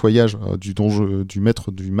agents de nettoyage du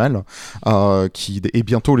maître du mal, et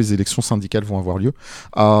bientôt les élections syndicales vont avoir lieu.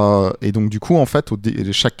 Et donc du coup, en fait,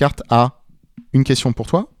 chaque carte a une question pour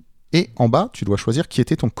toi, et en bas, tu dois choisir qui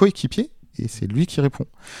était ton coéquipier, et c'est lui qui répond.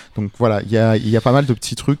 Donc voilà, il y a pas mal de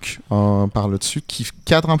petits trucs par là-dessus qui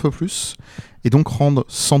cadrent un peu plus, et donc rendent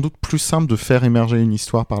sans doute plus simple de faire émerger une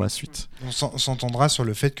histoire par la suite. On s'entendra sur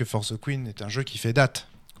le fait que For the Queen est un jeu qui fait date.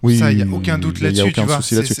 Oui, ça, il n'y a aucun doute là-dessus, tu vois.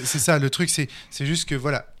 C'est ça, le truc, c'est juste que,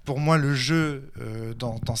 voilà, pour moi, le jeu,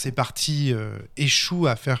 dans ses parties, échoue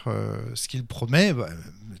à faire ce qu'il promet.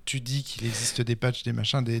 tu dis qu'il existe des patchs, des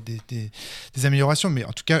machins, des améliorations, mais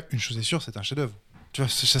en tout cas, une chose est sûre, c'est un chef-d'œuvre. Tu vois,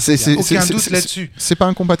 y a aucun doute là-dessus. C'est pas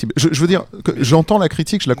incompatible. Je veux dire, j'entends la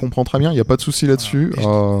critique, je la comprends très bien, il n'y a pas de souci là-dessus.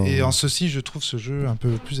 Et en ceci, je trouve ce jeu un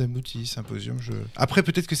peu plus abouti, Symposium. Après,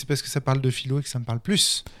 peut-être que c'est parce que ça parle de philo et que ça me parle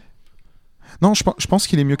plus. Non, je pense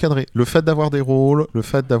qu'il est mieux cadré. Le fait d'avoir des rôles, le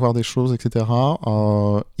fait d'avoir des choses, etc.,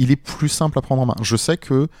 il est plus simple à prendre en main. Je sais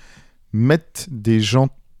que mettre des gens...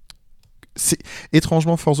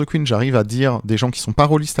 Étrangement, For the Queen, j'arrive à dire des gens qui sont pas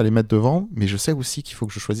rôlistes à les mettre devant, mais je sais aussi qu'il faut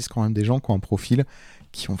que je choisisse quand même des gens qui ont un profil,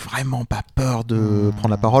 qui ont vraiment pas peur de prendre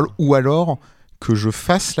la parole, ou alors que je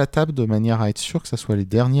fasse la table de manière à être sûr que ça soit les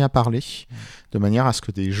derniers à parler, de manière à ce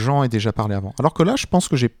que des gens aient déjà parlé avant. Alors que là, je pense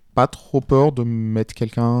que j'ai pas trop peur de mettre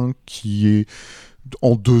quelqu'un qui est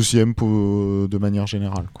en deuxième de manière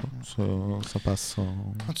générale, quoi. Ça passe.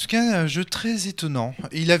 En tout cas, un jeu très étonnant.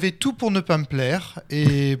 Il avait tout pour ne pas me plaire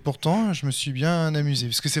et pourtant je me suis bien amusé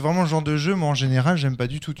parce que c'est vraiment le genre de jeu, moi en général j'aime pas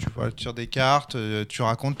du tout. Tu vois, tu tires des cartes, tu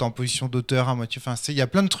racontes, t'es en position d'auteur à moitié. Enfin, il y a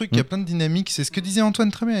plein de trucs, il y a plein de dynamiques. C'est ce que disait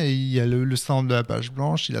Antoine très bien. Il y a le syndrome de la page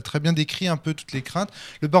blanche. Il a très bien décrit un peu toutes les craintes.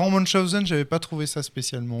 Le Baron Munchausen, j'avais pas trouvé ça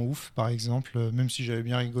spécialement ouf, par exemple, même si j'avais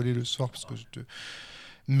bien rigolé le soir parce que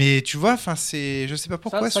mais tu vois, je sais pas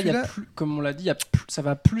pourquoi celui-là. Comme on l'a dit, ça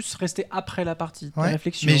va plus rester après la partie. Des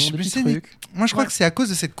réflexions, mais des petits trucs. Moi, je crois que c'est à cause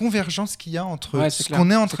de cette convergence qu'il y a entre ce qu'on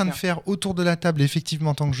est en train de faire autour de la table,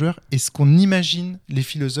 effectivement, en tant que joueur, et ce qu'on imagine les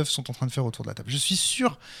philosophes sont en train de faire autour de la table. Je suis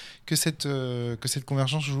sûr que cette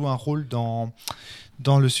convergence joue un rôle dans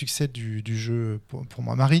le succès du jeu pour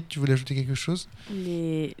moi. Marie, tu voulais ajouter quelque chose ?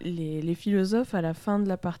 Les philosophes, à la fin de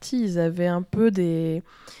la partie, ils avaient un peu des...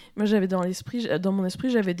 Moi, j'avais dans mon esprit,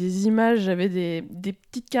 j'avais des images, j'avais des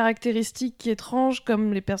petites caractéristiques étranges,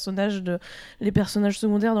 comme les personnages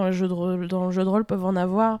secondaires dans le jeu de rôle peuvent en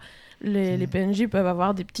avoir. Les PNJ peuvent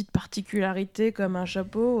avoir des petites particularités, comme un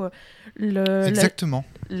chapeau. Exactement.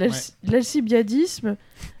 L'alcibiadisme,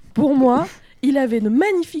 pour moi, il avait de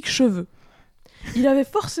magnifiques cheveux. Il avait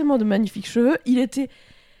forcément de magnifiques cheveux.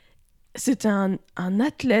 C'était un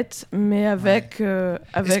athlète, mais avec...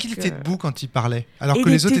 Est-ce qu'il était debout quand il parlait, alors que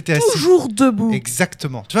les autres étaient assis ? Toujours debout.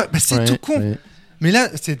 Exactement. Tu vois, c'est tout con. Ouais. Mais là,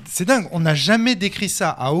 c'est dingue. On n'a jamais décrit ça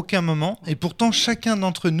à aucun moment, et pourtant chacun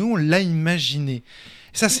d'entre nous, on l'a imaginé.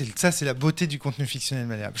 Ça, c'est la beauté du contenu fictionnel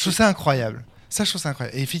malléable. Je trouve ça incroyable.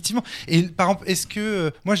 Et effectivement, par exemple, est-ce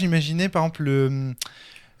que moi j'imaginais par exemple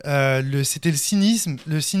c'était le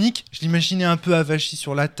cynique, je l'imaginais un peu avachi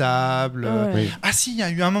sur la table. Ouais. Ah si, il y a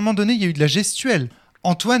eu un moment donné, il y a eu de la gestuelle.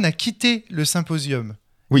 Antoine a quitté le Symposium.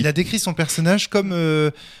 Il a décrit son personnage comme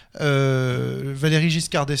Valéry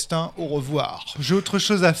Giscard d'Estaing, au revoir. J'ai autre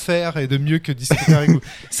chose à faire et de mieux que discuter avec vous.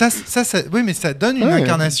 Ça, oui, mais ça donne une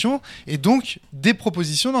incarnation et donc des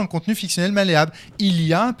propositions dans le contenu fictionnel malléable. Il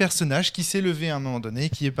y a un personnage qui s'est levé à un moment donné et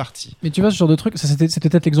qui est parti. Mais tu vois, ce genre de truc, c'était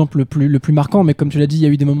peut-être l'exemple le plus marquant, mais comme tu l'as dit, il y a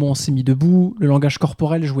eu des moments où on s'est mis debout, le langage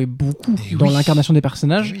corporel jouait beaucoup dans l'incarnation des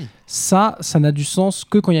personnages. Ça n'a du sens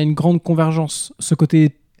que quand il y a une grande convergence. Ce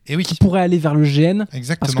côté qui pourrait aller vers le GN.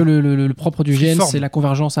 Exactement. Parce que le propre du GN, c'est la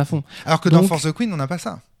convergence à fond. Alors que dans For the Queen, on n'a pas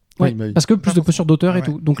ça. Parce que plus de posture d'auteur et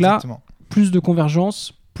tout. Donc là, plus de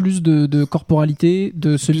convergence, plus de corporalité,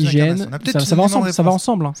 de semi-GN. Ça va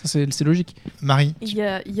ensemble. Hein. Ça, c'est logique. Marie, il y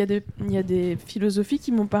a des philosophies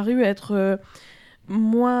qui m'ont paru être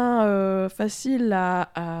moins faciles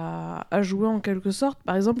à jouer en quelque sorte.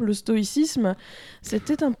 Par exemple, le stoïcisme,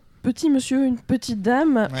 c'était un petit monsieur, une petite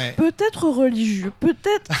dame, peut-être religieux,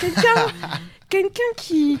 peut-être quelqu'un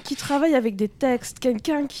qui travaille avec des textes,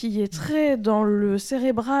 quelqu'un qui est très dans le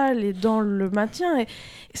cérébral et dans le maintien. Et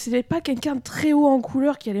ce n'est pas quelqu'un de très haut en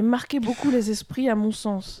couleur qui allait marquer beaucoup les esprits, à mon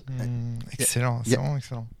sens. Excellent, c'est vraiment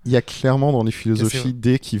excellent. Il y a clairement dans les philosophies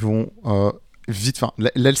des qui vont... vite,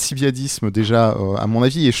 l'alcibiadisme déjà, à mon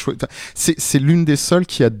avis, est chouette. C'est l'une des seules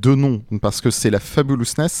qui a deux noms, parce que c'est la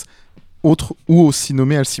fabulousness, autre ou aussi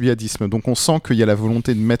nommé alcibiadisme. Donc on sent qu'il y a la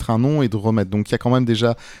volonté de mettre un nom et de remettre. Donc il y a quand même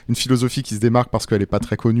déjà une philosophie qui se démarque parce qu'elle n'est pas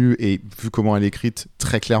très connue et vu comment elle est écrite,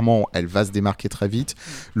 très clairement, elle va se démarquer très vite.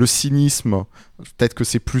 Le cynisme, peut-être que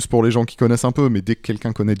c'est plus pour les gens qui connaissent un peu, mais dès que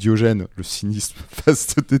quelqu'un connaît Diogène, le cynisme va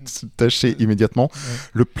se détacher immédiatement.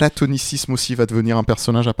 Le platonicisme aussi va devenir un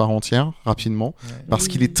personnage à part entière, rapidement, parce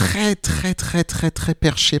qu'il est très, très, très, très, très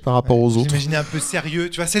perché par rapport aux autres. J'imaginais un peu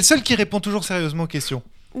sérieux. Tu vois, c'est le seul qui répond toujours sérieusement aux questions.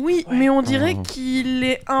 Oui, mais on dirait qu'il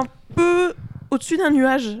est un peu au-dessus d'un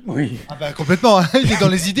nuage. Oui. Ah bah complètement, il est dans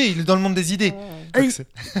les idées, il est dans le monde des idées.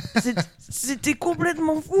 C'était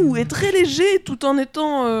complètement fou et très léger tout en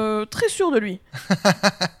étant très sûr de lui.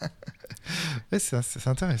 C'est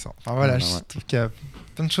intéressant. Enfin, voilà, je trouve qu'il y a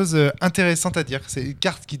Plein de choses intéressantes à dire. C'est des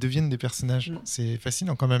cartes qui deviennent des personnages. C'est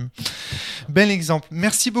fascinant quand même. Bel exemple.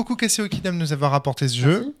 Merci beaucoup Cassio Kidam de nous avoir apporté ce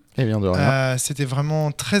jeu. Eh bien, de rien. C'était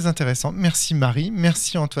vraiment très intéressant. Merci Marie,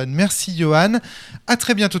 merci Antoine, merci Johan. À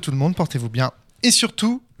très bientôt tout le monde. Portez-vous bien. Et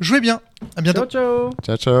surtout, jouez bien. À bientôt. Ciao,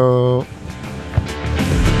 ciao. Ciao, ciao.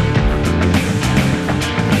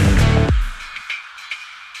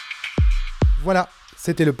 Voilà,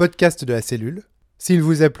 c'était le podcast de la cellule. S'il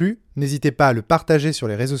vous a plu, n'hésitez pas à le partager sur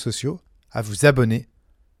les réseaux sociaux, à vous abonner.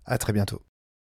 À très bientôt.